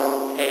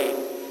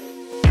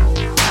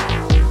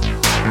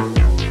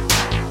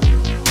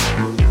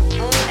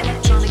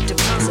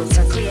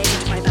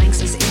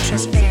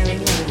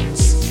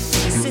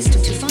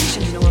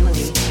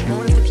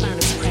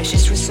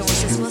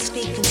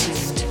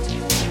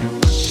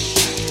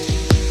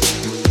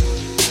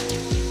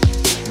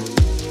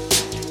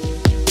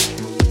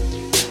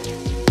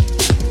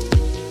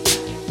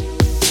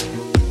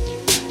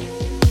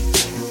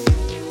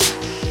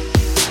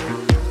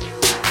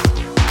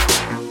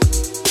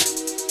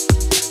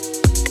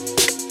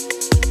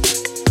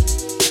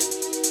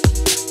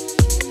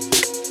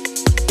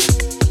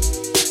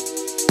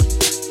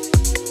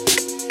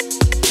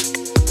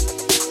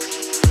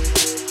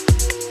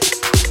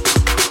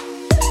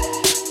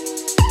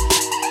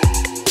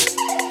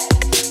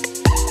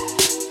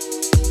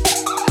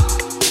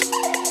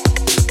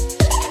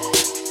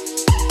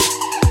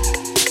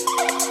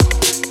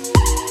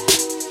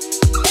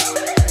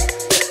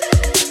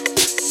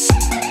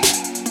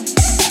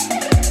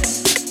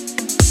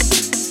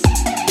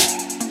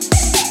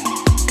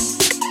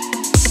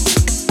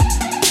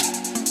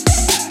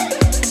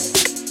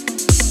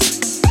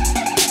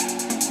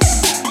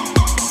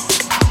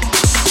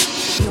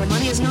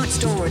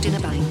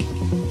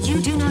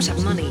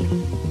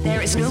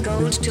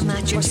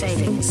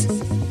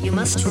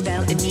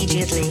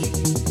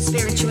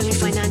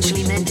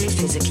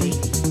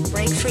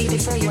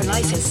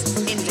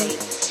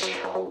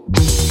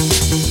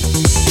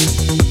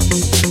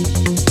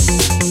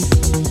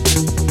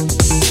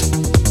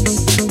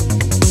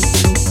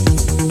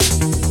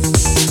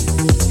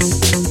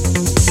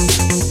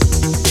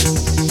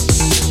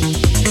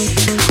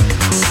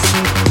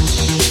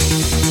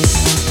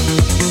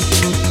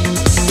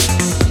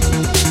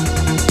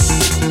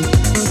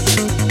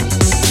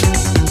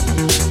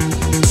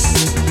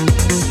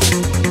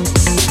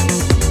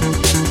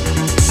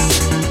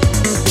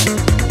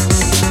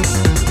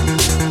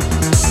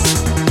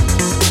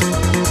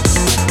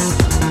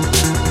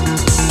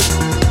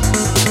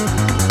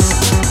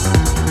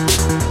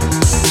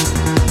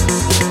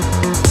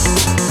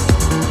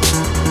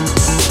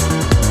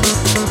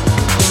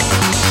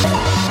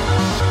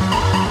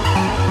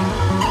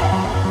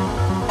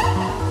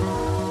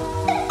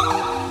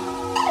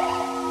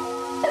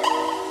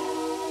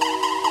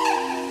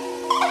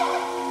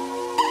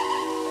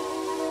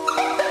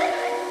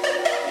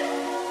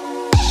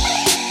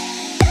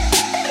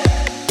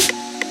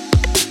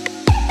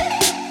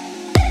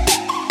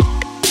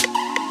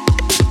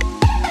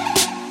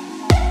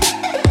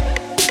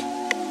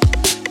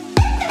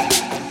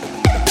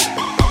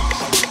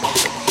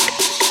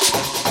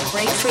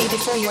 pay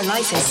before your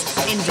life is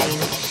in vain.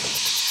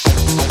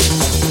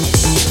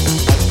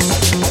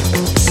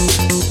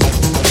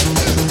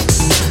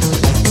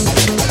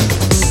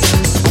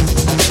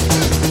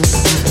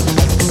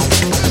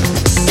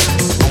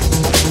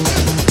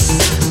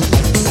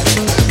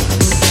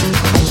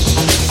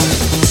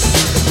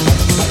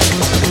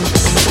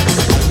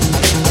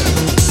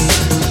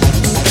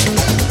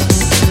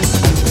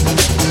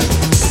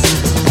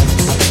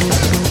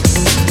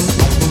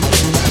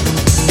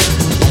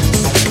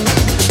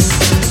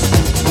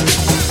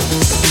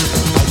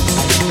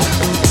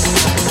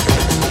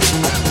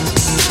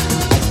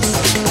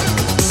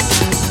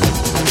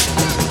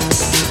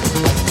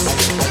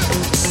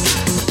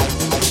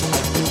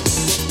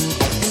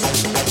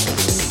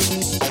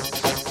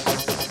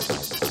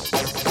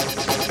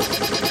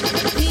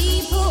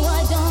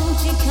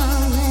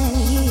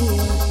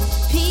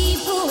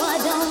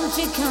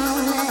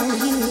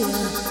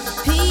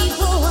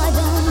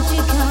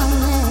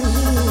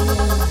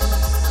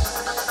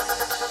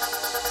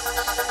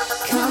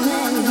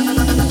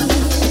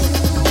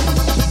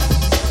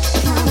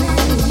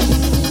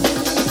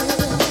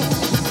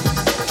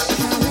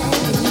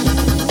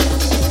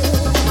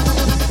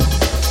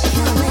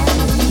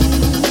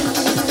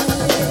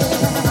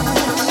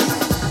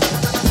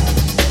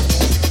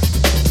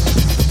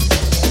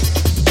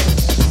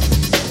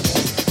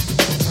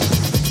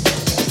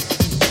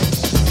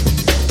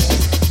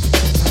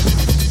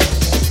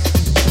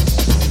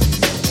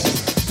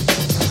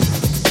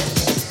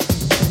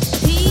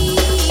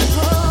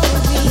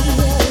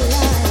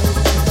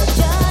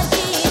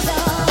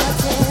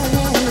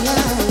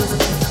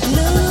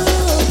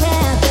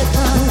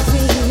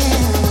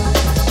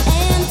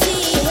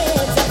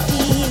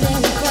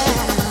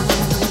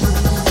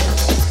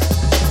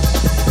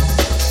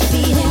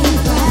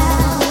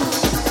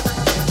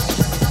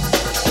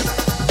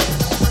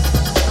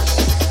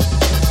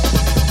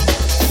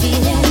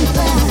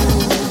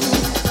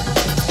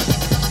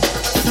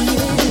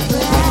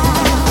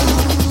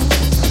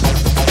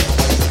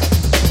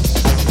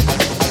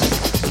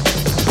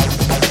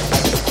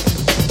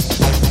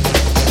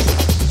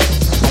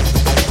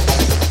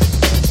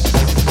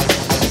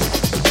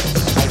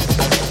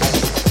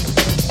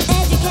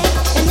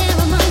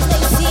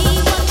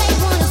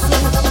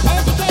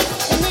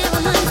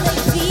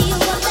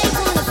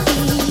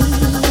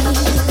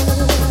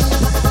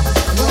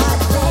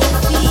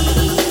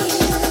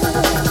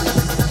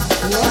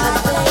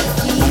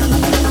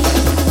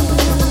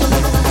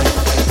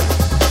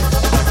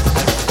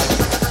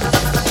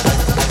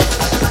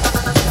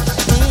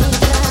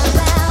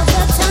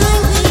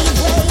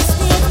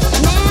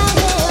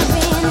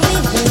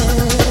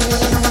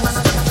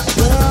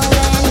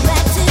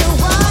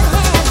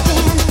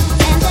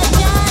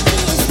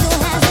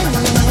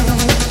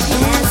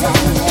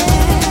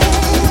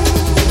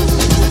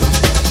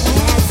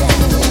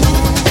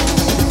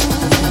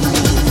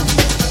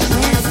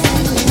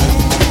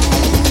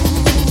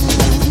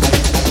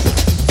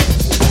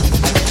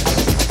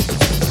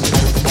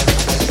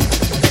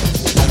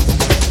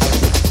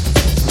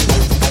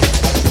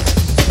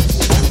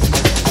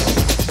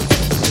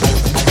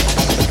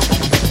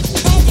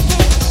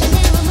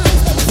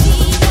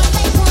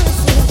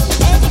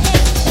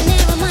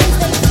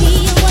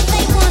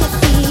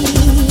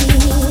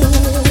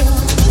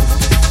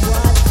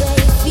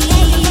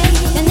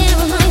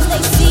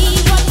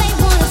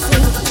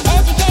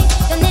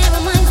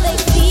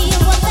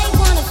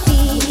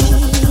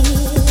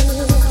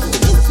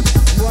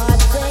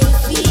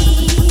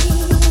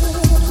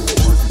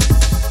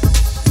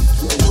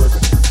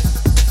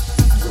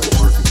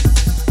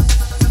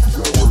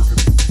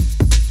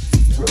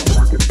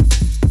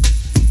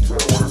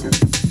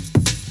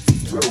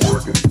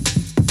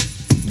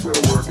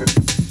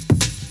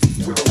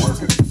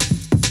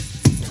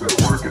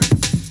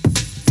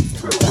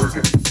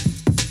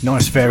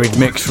 Nice varied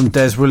mix from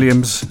Dez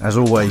Williams, as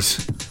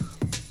always.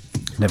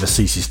 Never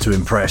ceases to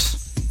impress.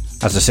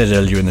 As I said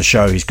earlier in the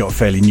show, he's got a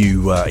fairly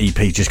new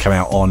EP just come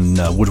out on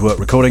Woodwork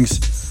Recordings.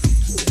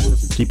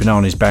 Keep an eye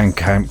on his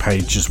Bandcamp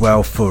page as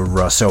well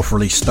for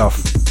self-release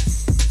stuff.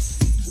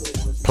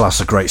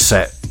 Plus a great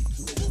set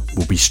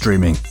will be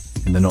streaming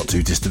in the not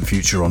too distant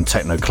future on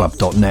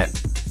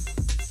technoclub.net,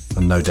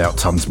 and no doubt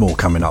tons more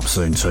coming up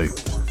soon too.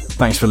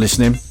 Thanks for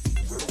listening.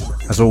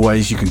 As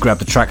always, you can grab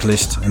the track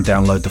list and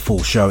download the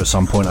full show at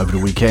some point over the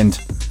weekend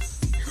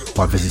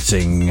by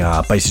visiting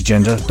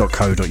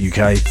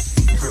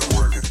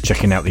bassagenda.co.uk,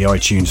 checking out the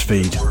iTunes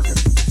feed,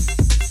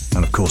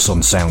 and of course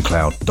on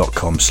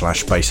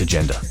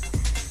soundcloud.com/bassagenda.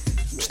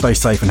 Stay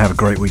safe and have a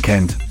great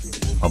weekend.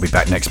 I'll be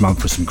back next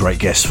month with some great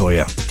guests for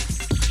you.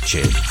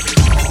 Cheers.